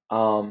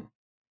um,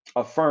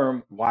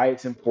 affirm why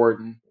it's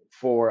important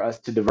for us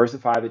to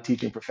diversify the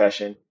teaching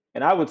profession.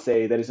 And I would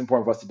say that it's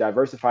important for us to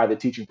diversify the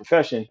teaching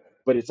profession,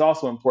 but it's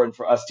also important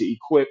for us to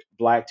equip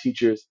Black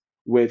teachers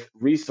with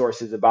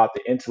resources about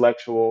the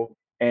intellectual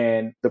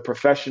and the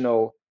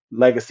professional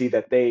legacy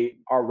that they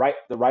are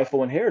the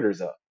rightful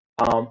inheritors of.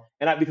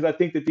 Because I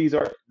think that these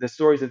are the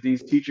stories of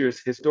these teachers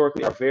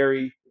historically are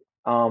very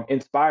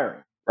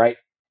inspiring, right?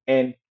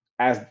 And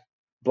as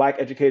Black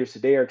educators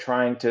today are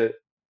trying to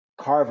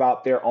carve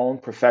out their own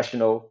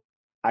professional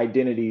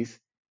identities,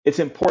 it's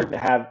important to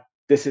have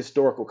this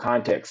historical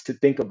context to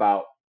think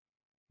about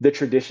the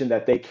tradition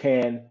that they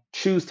can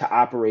choose to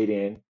operate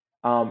in,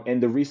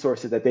 and the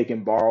resources that they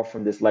can borrow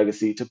from this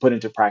legacy to put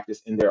into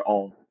practice in their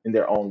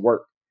own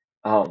work.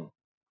 Um,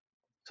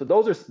 so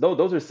those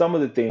are some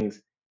of the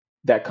things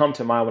that come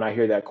to mind when I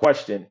hear that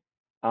question,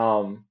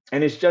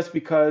 and it's just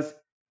because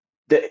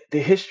the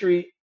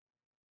history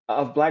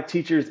of Black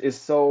teachers is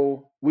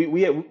so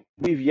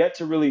we've yet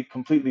to really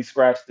completely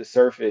scratch the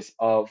surface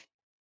of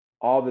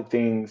all the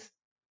things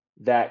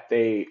that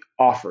they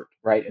offered,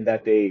 right, and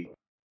that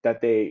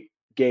they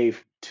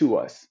gave to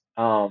us.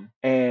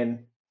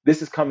 And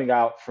this is coming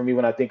out for me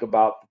when I think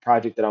about the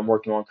project that I'm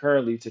working on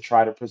currently to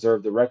try to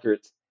preserve the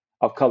records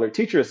of colored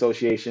teacher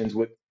associations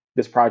with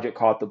this project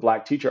called the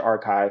Black Teacher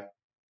Archive,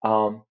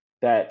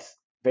 that's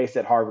based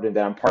at Harvard and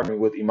that I'm partnering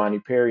with Imani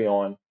Perry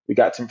on. We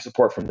got some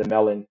support from the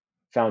Mellon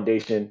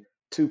Foundation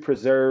to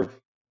preserve,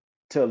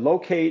 to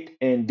locate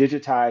and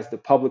digitize the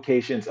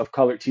publications of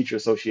colored teacher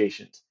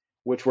associations,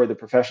 which were the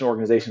professional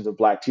organizations of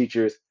Black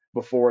teachers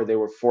before they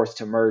were forced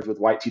to merge with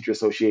white teacher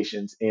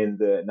associations in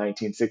the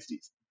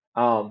 1960s.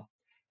 Um,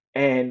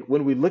 and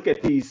when we look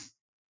at these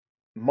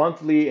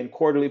monthly and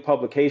quarterly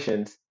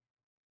publications,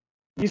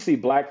 you see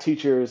Black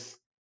teachers,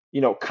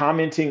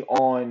 commenting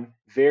on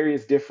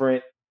various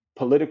different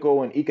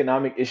political and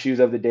economic issues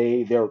of the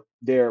day.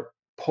 They're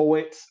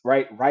poets,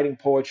 right, writing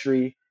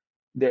poetry.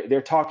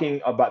 They're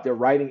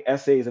writing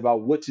essays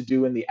about what to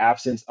do in the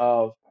absence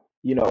of,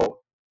 you know,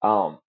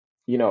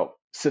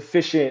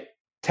 sufficient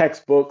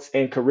textbooks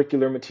and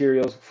curricular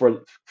materials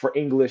for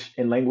English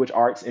and language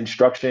arts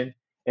instruction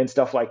and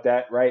stuff like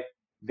that, right?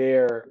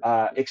 They're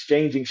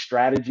exchanging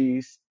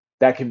strategies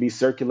that can be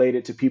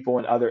circulated to people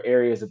in other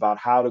areas about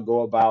how to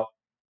go about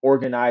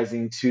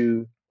organizing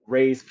to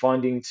raise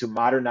funding to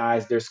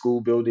modernize their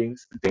school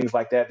buildings and things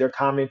like that. They're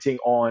commenting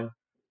on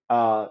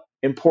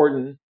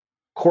important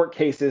court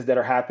cases that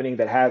are happening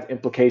that have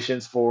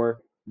implications for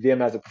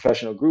them as a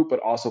professional group, but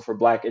also for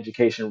Black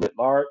education writ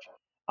large.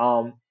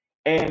 Um,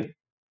 and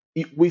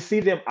we see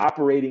them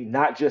operating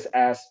not just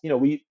as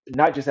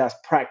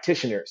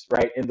practitioners,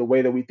 right, in the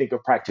way that we think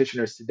of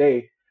practitioners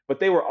today, but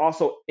they were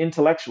also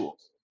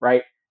intellectuals,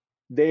 right?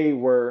 They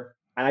were,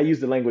 and I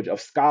use the language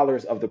of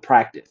scholars of the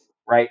practice,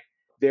 right?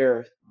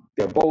 They're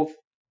they're both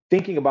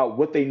thinking about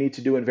what they need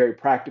to do in very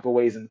practical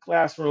ways in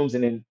classrooms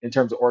and in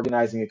terms of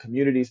organizing in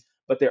communities,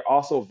 but they're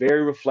also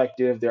very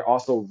reflective. They're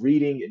also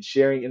reading and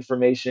sharing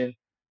information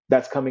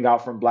that's coming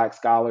out from Black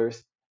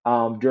scholars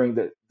during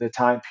the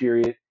time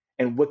period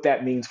and what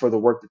that means for the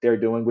work that they're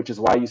doing, which is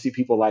why you see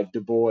people like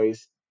Du Bois,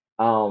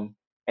 um,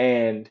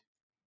 and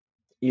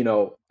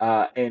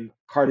and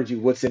Carter G.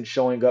 Woodson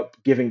showing up,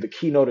 giving the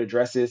keynote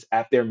addresses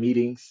at their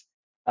meetings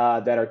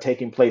that are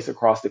taking place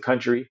across the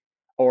country,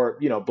 or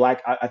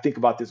black. I think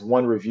about this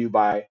one review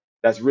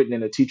that's written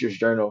in a teacher's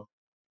journal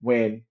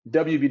when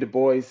W.B. Du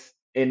Bois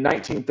in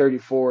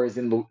 1934 is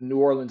in New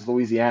Orleans,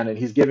 Louisiana, and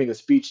he's giving a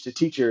speech to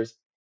teachers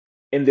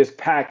in this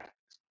packed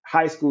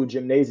high school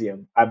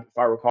gymnasium, if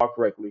I recall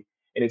correctly,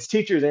 and it's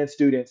teachers and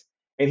students,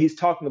 and he's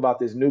talking about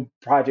this new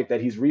project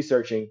that he's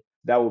researching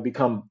that will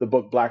become the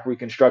book Black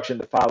Reconstruction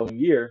the following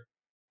year,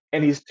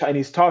 and he's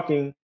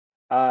talking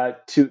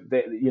to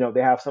the,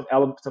 they have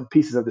some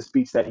pieces of the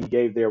speech that he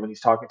gave there when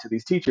he's talking to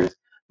these teachers.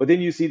 But then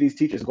you see these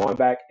teachers going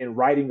back and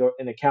writing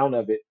an account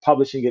of it,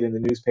 publishing it in the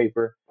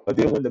newspaper. But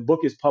then when the book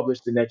is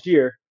published the next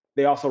year,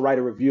 they also write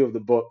a review of the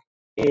book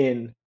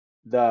in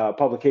the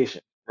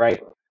publication,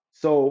 right?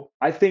 So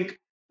I think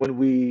when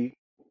we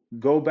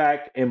go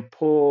back and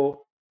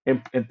pull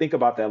and think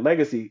about that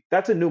legacy,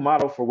 that's a new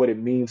model for what it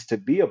means to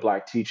be a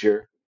Black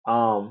teacher.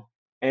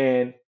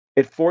 And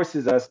it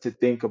forces us to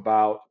think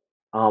about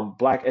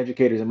Black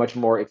educators in much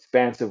more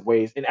expansive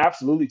ways, and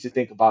absolutely to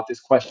think about this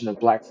question of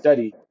Black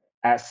study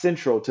as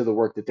central to the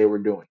work that they were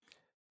doing.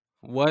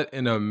 What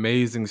an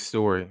amazing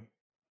story.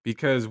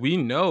 Because we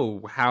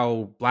know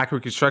how Black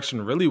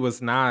Reconstruction really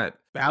was not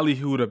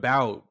ballyhooed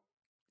about,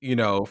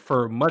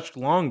 for much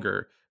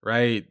longer,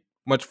 right?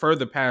 Much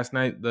further past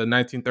the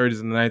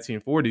 1930s and the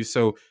 1940s.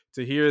 So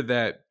to hear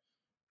that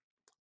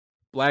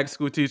Black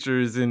school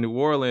teachers in New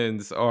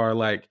Orleans are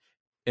like,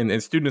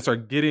 and students are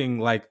getting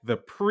like the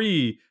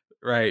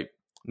right,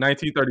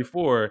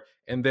 1934,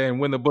 and then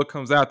when the book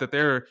comes out that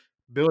they're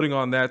building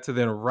on that to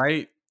then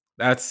write,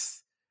 that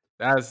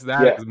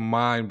Yeah. is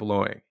mind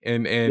blowing.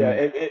 And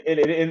Yeah, and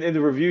in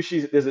the review,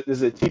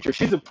 there's a teacher.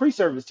 She's a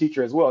pre-service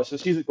teacher as well, so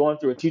she's going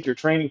through a teacher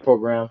training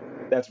program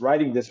that's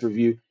writing this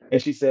review,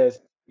 and she says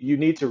you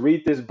need to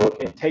read this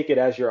book and take it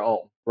as your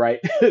own, right?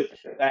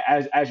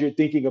 as you're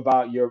thinking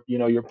about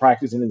your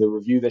practice, and in the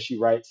review that she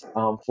writes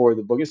for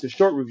the book, it's a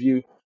short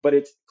review, but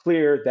it's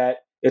clear that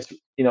it's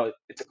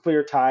a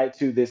clear tie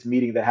to this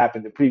meeting that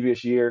happened the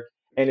previous year,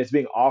 and it's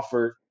being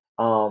offered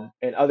and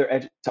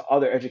to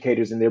other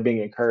educators, and they're being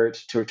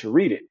encouraged to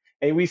read it.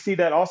 And we see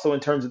that also in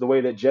terms of the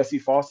way that Jessie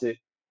Fawcett,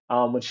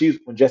 when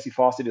Jessie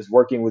Fawcett is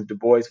working with Du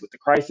Bois with the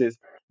crisis,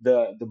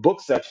 the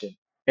book section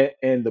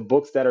and the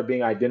books that are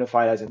being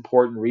identified as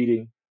important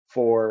reading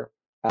for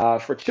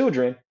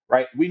children,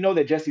 right? We know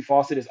that Jessie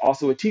Fawcett is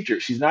also a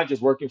teacher. She's not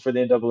just working for the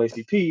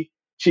NAACP.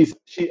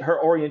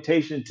 Her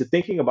orientation to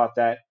thinking about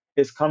that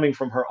is coming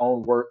from her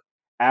own work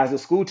as a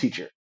school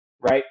teacher,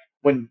 right?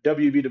 When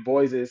W.B. Du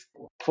Bois is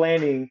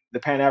planning the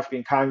Pan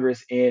African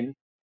Congress in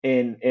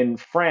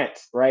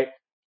France, right?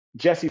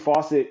 Jessie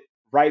Fawcett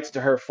writes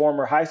to her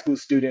former high school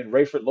student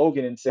Rayford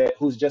Logan and said,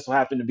 who's just so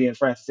happened to be in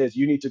France, and says,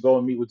 you need to go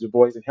and meet with Du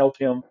Bois and help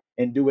him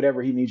and do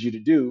whatever he needs you to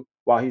do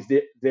while he's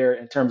there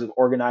in terms of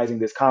organizing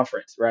this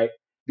conference, right?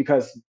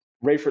 Because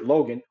Rayford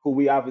Logan, who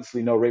we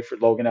obviously know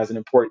Rayford Logan as an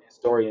important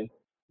historian,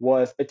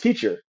 was a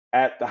teacher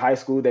at the high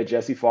school that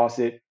Jessie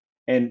Fawcett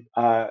and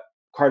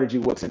Carter G.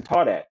 Woodson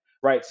taught at,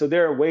 right? So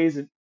there are ways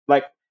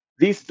like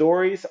these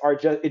stories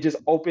it just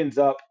opens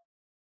up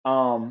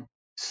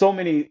so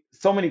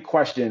many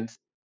questions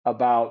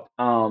about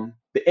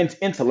the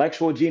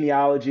intellectual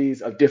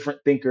genealogies of different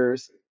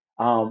thinkers,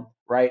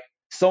 right?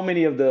 So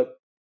many of the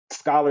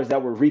scholars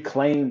that were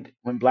reclaimed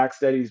when Black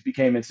studies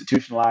became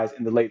institutionalized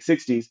in the late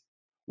 60s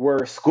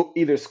were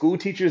either school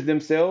teachers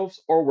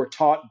themselves or were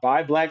taught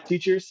by Black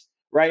teachers,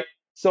 right?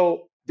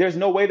 So there's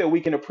no way that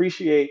we can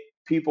appreciate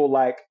people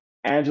like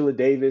Angela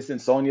Davis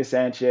and Sonia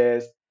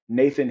Sanchez,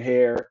 Nathan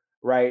Hare,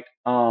 right?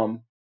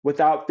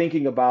 Without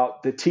thinking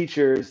about the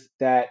teachers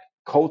that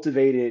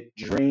cultivated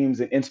dreams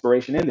and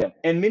inspiration in them.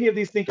 And many of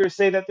these thinkers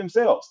say that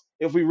themselves.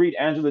 If we read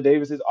Angela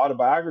Davis's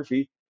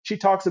autobiography, she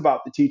talks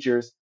about the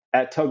teachers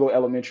at Tuggle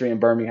Elementary in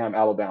Birmingham,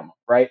 Alabama,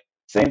 right?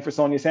 Same for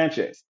Sonia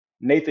Sanchez.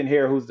 Nathan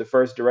Hare, who's the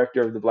first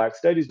director of the Black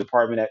Studies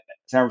Department at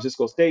San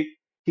Francisco State,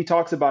 he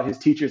talks about his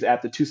teachers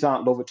at the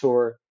Toussaint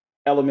Louverture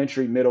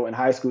Elementary, Middle, and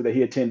High School that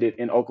he attended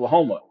in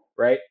Oklahoma,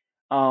 right?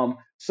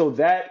 So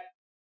that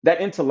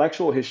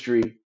intellectual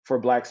history for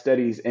Black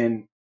studies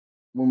and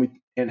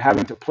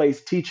having to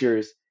place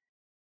teachers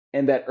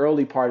in that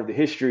early part of the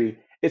history,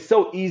 it's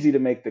so easy to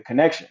make the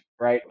connection,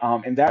 right?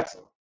 And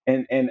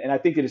I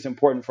think it is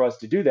important for us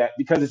to do that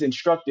because it's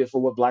instructive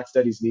for what Black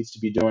studies needs to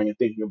be doing and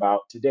thinking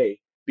about today.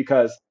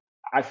 Because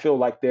I feel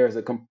like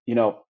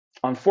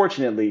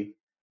unfortunately,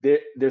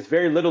 there's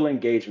very little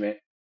engagement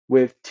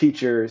with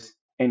teachers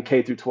in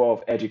K through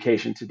 12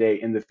 education today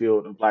in the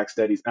field of Black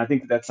studies. And I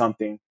think that's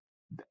something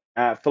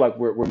I feel like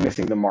we're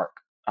missing the mark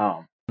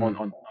on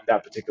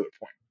that particular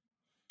point.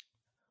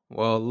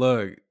 Well,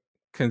 look,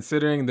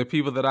 considering the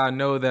people that I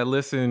know that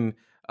listen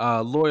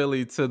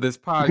loyally to this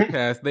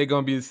podcast, they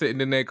gonna be sitting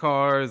in their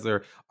cars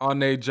or on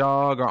their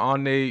jog or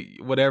on their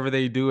whatever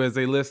they do as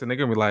they listen. They're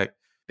gonna be like,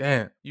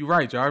 "Damn, you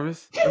right,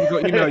 Jarvis.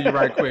 Let me go, you're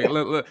right. Quick,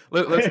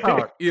 let's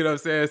talk." You know what I'm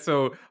saying?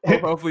 So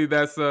hopefully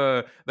that's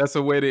a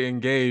way to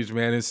engage,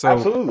 man. And so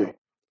absolutely.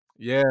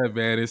 Yeah,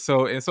 man. And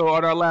so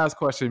on our last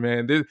question,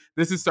 man,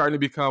 this is starting to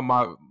become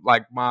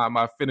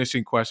my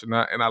finishing question,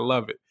 and I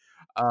love it.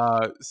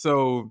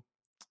 So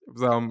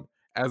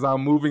as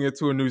I'm moving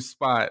into a new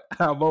spot,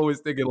 I'm always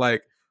thinking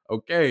like,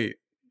 okay,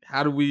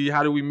 how do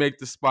we make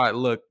the spot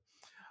look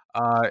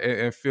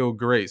and feel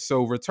great?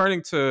 So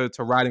returning to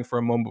writing for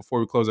a moment before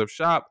we close up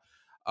shop,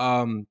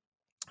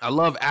 I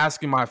love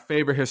asking my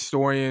favorite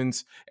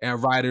historians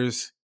and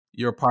writers.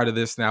 You're a part of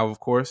this now,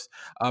 of course,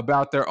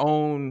 about their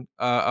own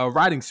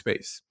writing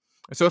space.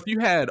 So if you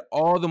had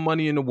all the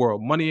money in the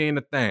world, money ain't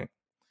a thing,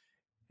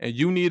 and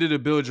you needed to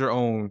build your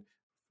own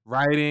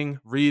writing,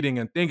 reading,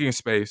 and thinking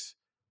space,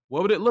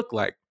 what would it look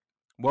like?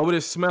 What would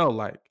it smell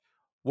like?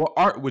 What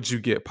art would you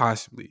get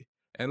possibly?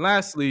 And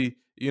lastly,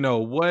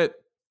 what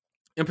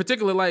in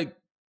particular,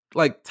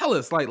 like tell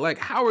us, like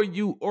how are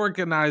you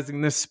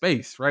organizing this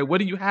space, right? What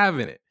do you have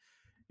in it?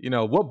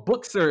 What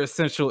books are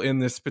essential in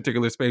this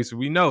particular space?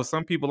 We know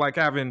some people like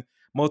having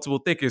multiple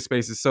thinking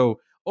spaces. So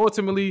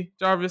ultimately,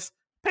 Jarvis,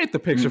 paint the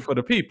picture for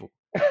the people.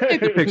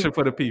 Paint the picture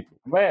for the people.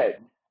 Man,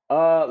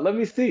 let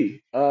me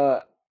see.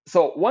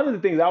 So one of the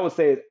things I would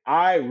say is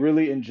I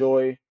really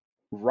enjoy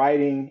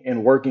writing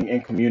and working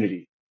in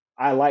community.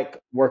 I like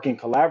working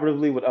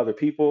collaboratively with other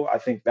people. I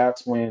think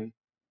that's when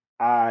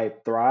I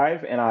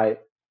thrive, and I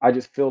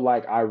just feel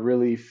like I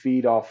really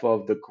feed off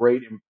of the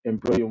great and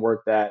brilliant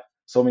work that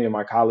so many of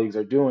my colleagues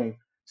are doing.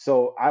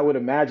 So I would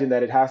imagine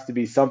that it has to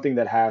be something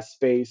that has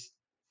space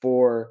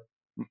for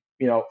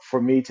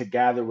for me to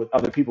gather with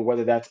other people,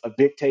 whether that's a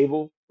big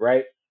table,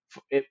 right,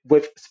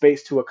 with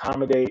space to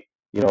accommodate,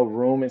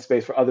 room and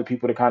space for other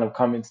people to kind of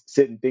come and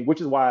sit and think, which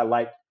is why I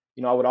like,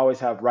 I would always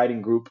have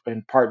writing group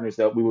and partners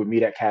that we would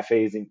meet at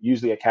cafes, and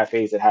usually at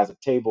cafes that has a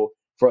table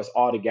for us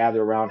all to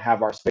gather around,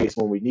 have our space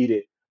when we need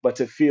it, but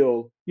to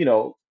feel,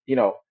 to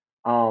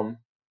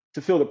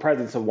feel the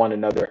presence of one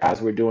another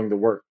as we're doing the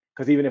work.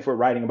 Because even if we're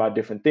writing about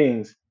different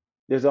things,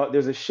 there's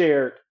a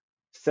shared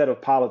set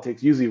of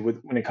politics usually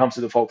when it comes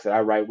to the folks that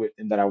I write with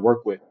and that I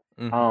work with.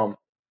 Mhm.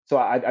 So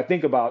I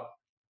think about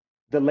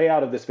the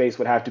layout of the space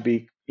would have to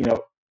be,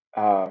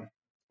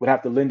 would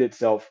have to lend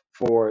itself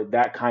for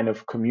that kind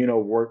of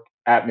communal work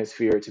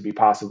atmosphere to be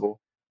possible.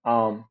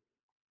 Um,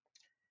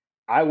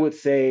 I would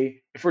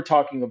say if we're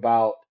talking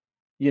about,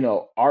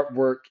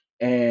 artwork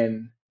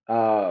and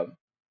uh,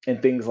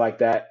 and things like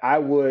that,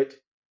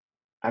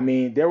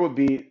 there would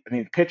be,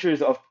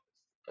 pictures of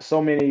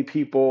so many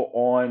people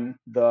on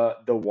the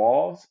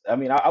walls.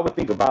 I would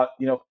think about,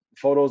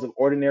 photos of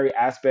ordinary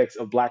aspects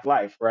of Black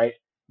life, right?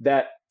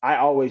 That I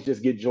always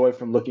just get joy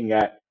from looking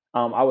at.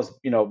 I was,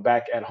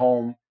 back at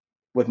home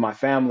with my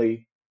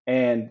family,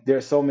 and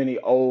there's so many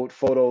old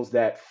photos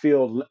that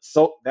feel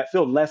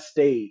less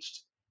staged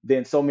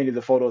than so many of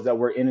the photos that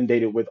we're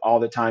inundated with all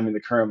the time in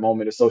the current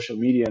moment of social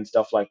media and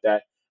stuff like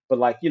that. But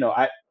like,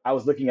 I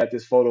was looking at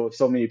this photo of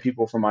so many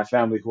people from my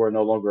family who are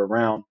no longer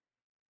around,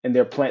 and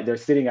they're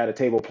sitting at a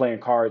table playing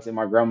cards in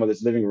my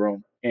grandmother's living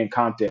room in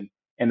Compton.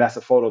 And that's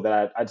a photo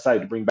that I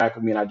decided to bring back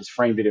with me, and I just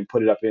framed it and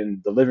put it up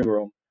in the living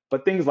room.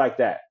 But things like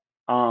that,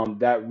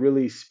 that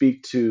really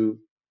speak to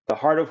the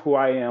heart of who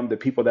I am, the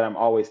people that I'm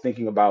always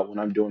thinking about when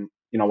I'm doing,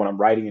 when I'm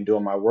writing and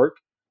doing my work.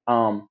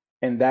 And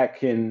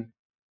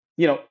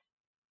you know,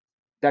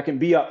 that can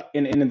be up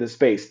in the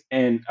space,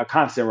 and a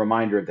constant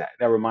reminder of that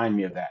remind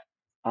me of that.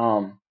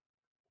 Um,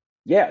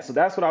 yeah, so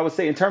that's what I would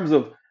say in terms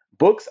of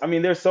books.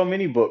 There's so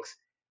many books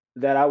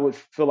that I would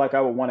feel like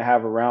I would want to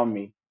have around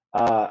me.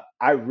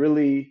 I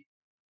really,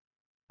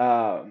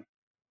 uh,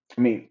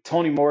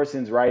 Toni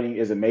Morrison's writing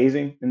is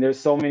amazing, and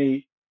there's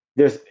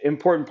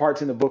important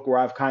parts in the book where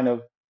I've kind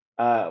of,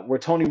 where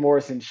Toni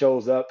Morrison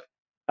shows up,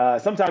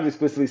 sometimes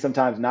explicitly,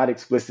 sometimes not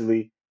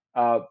explicitly,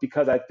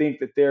 because I think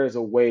that there is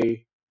a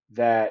way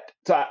that,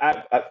 so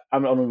I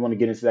don't even want to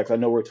get into that because I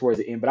know we're towards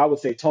the end, but I would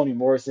say Toni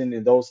Morrison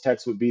and those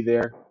texts would be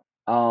there.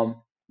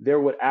 There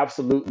would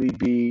absolutely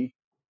be,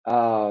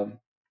 um,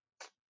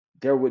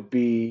 there would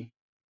be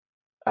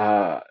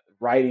uh,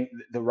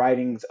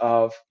 writings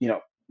of,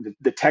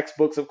 the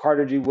textbooks of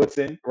Carter G.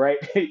 Woodson, right?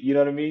 You know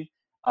what I mean?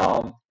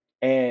 Um,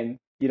 and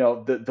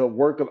the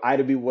work of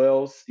Ida B.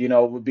 Wells,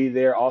 would be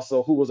there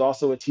also, who was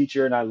also a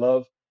teacher, and I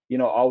love,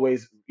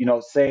 always,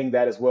 saying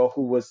that as well,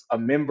 who was a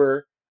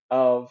member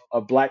of a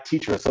Black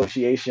Teacher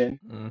Association,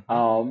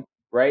 Mhm.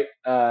 right?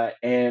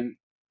 And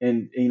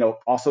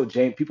also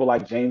people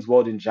like James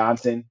Weldon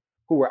Johnson,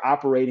 who were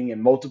operating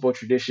in multiple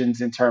traditions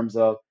in terms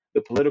of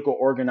the political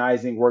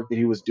organizing work that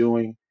he was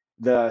doing,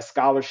 the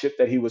scholarship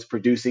that he was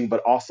producing,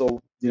 but also,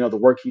 the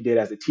work he did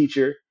as a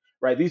teacher,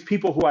 right? These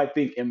people who I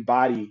think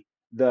embody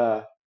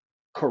the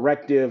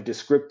corrective,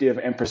 descriptive,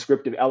 and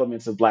prescriptive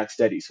elements of Black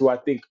studies, who I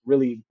think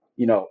really,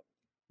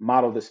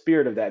 model the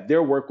spirit of that.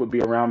 Their work would be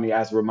around me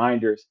as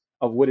reminders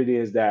of what it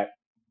is that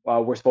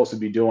we're supposed to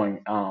be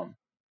doing,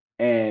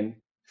 and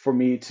for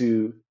me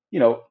to,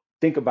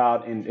 think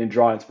about and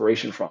draw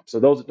inspiration from. So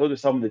those are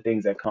some of the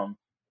things that come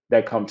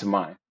to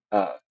mind.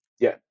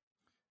 Yeah.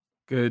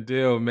 Good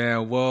deal,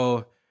 man.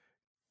 Well,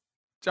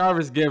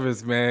 Jarvis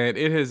Givens, man,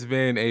 it has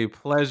been a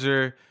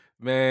pleasure,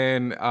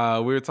 man.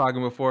 We were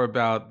talking before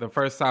about the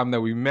first time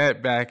that we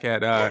met back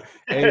at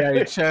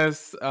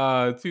AIHS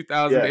Yeah.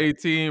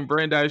 2018,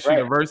 Brandeis Right.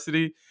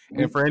 University.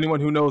 And for anyone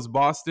who knows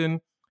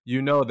Boston,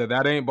 you know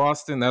that ain't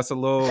Boston. That's a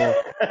little,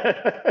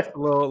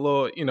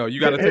 you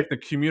got to take the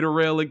commuter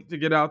rail to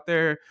get out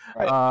there.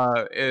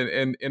 Right.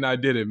 And I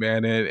did it,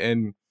 man.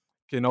 And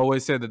can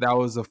always say that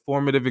was a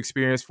formative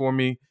experience for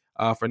me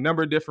for a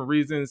number of different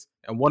reasons.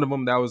 And one of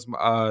them, that was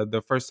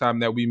the first time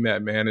that we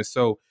met, man. And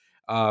so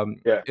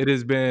it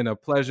has been a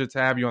pleasure to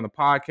have you on the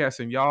podcast.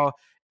 And y'all,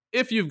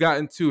 if you've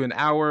gotten to an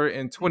hour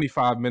and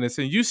 25 minutes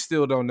and you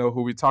still don't know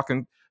who we're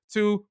talking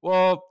to,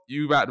 well,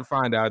 you about to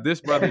find out. This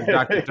brother is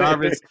Dr.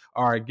 Jarvis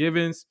R.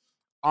 Givens,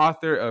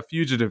 author of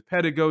Fugitive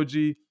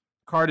Pedagogy,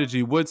 Carter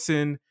G.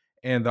 Woodson,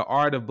 and The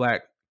Art of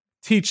Black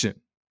Teaching.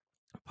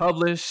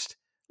 Published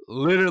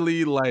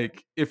literally,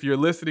 like, if you're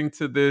listening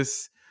to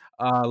this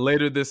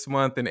later this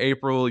month in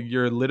April,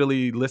 you're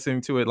literally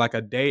listening to it like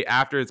a day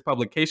after its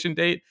publication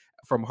date,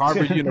 from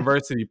Harvard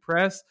University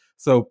Press.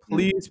 So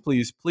please,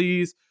 please,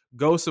 please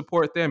go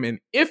support them. And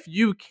if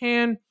you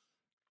can,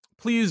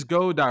 please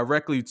go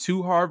directly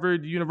to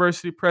Harvard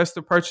University Press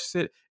to purchase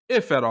it,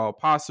 if at all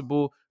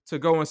possible, to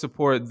go and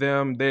support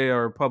them. They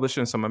are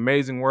publishing some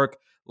amazing work,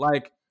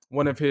 like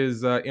one of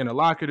his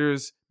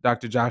interlocutors,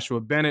 Dr.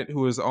 Joshua Bennett,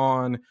 who was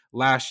on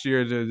last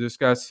year to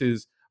discuss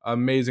his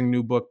amazing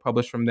new book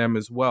published from them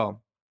as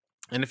well.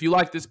 And if you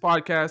like this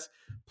podcast,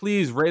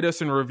 please rate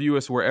us and review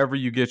us wherever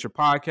you get your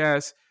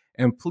podcasts.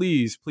 And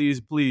please,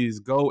 please, please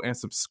go and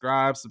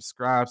subscribe.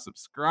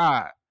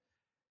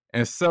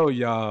 And so,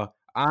 y'all,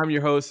 I'm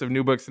your host of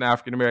New Books in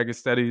African American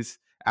Studies,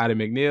 Adam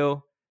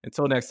McNeil.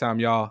 Until next time,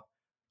 y'all,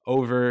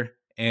 over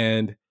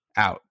and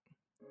out.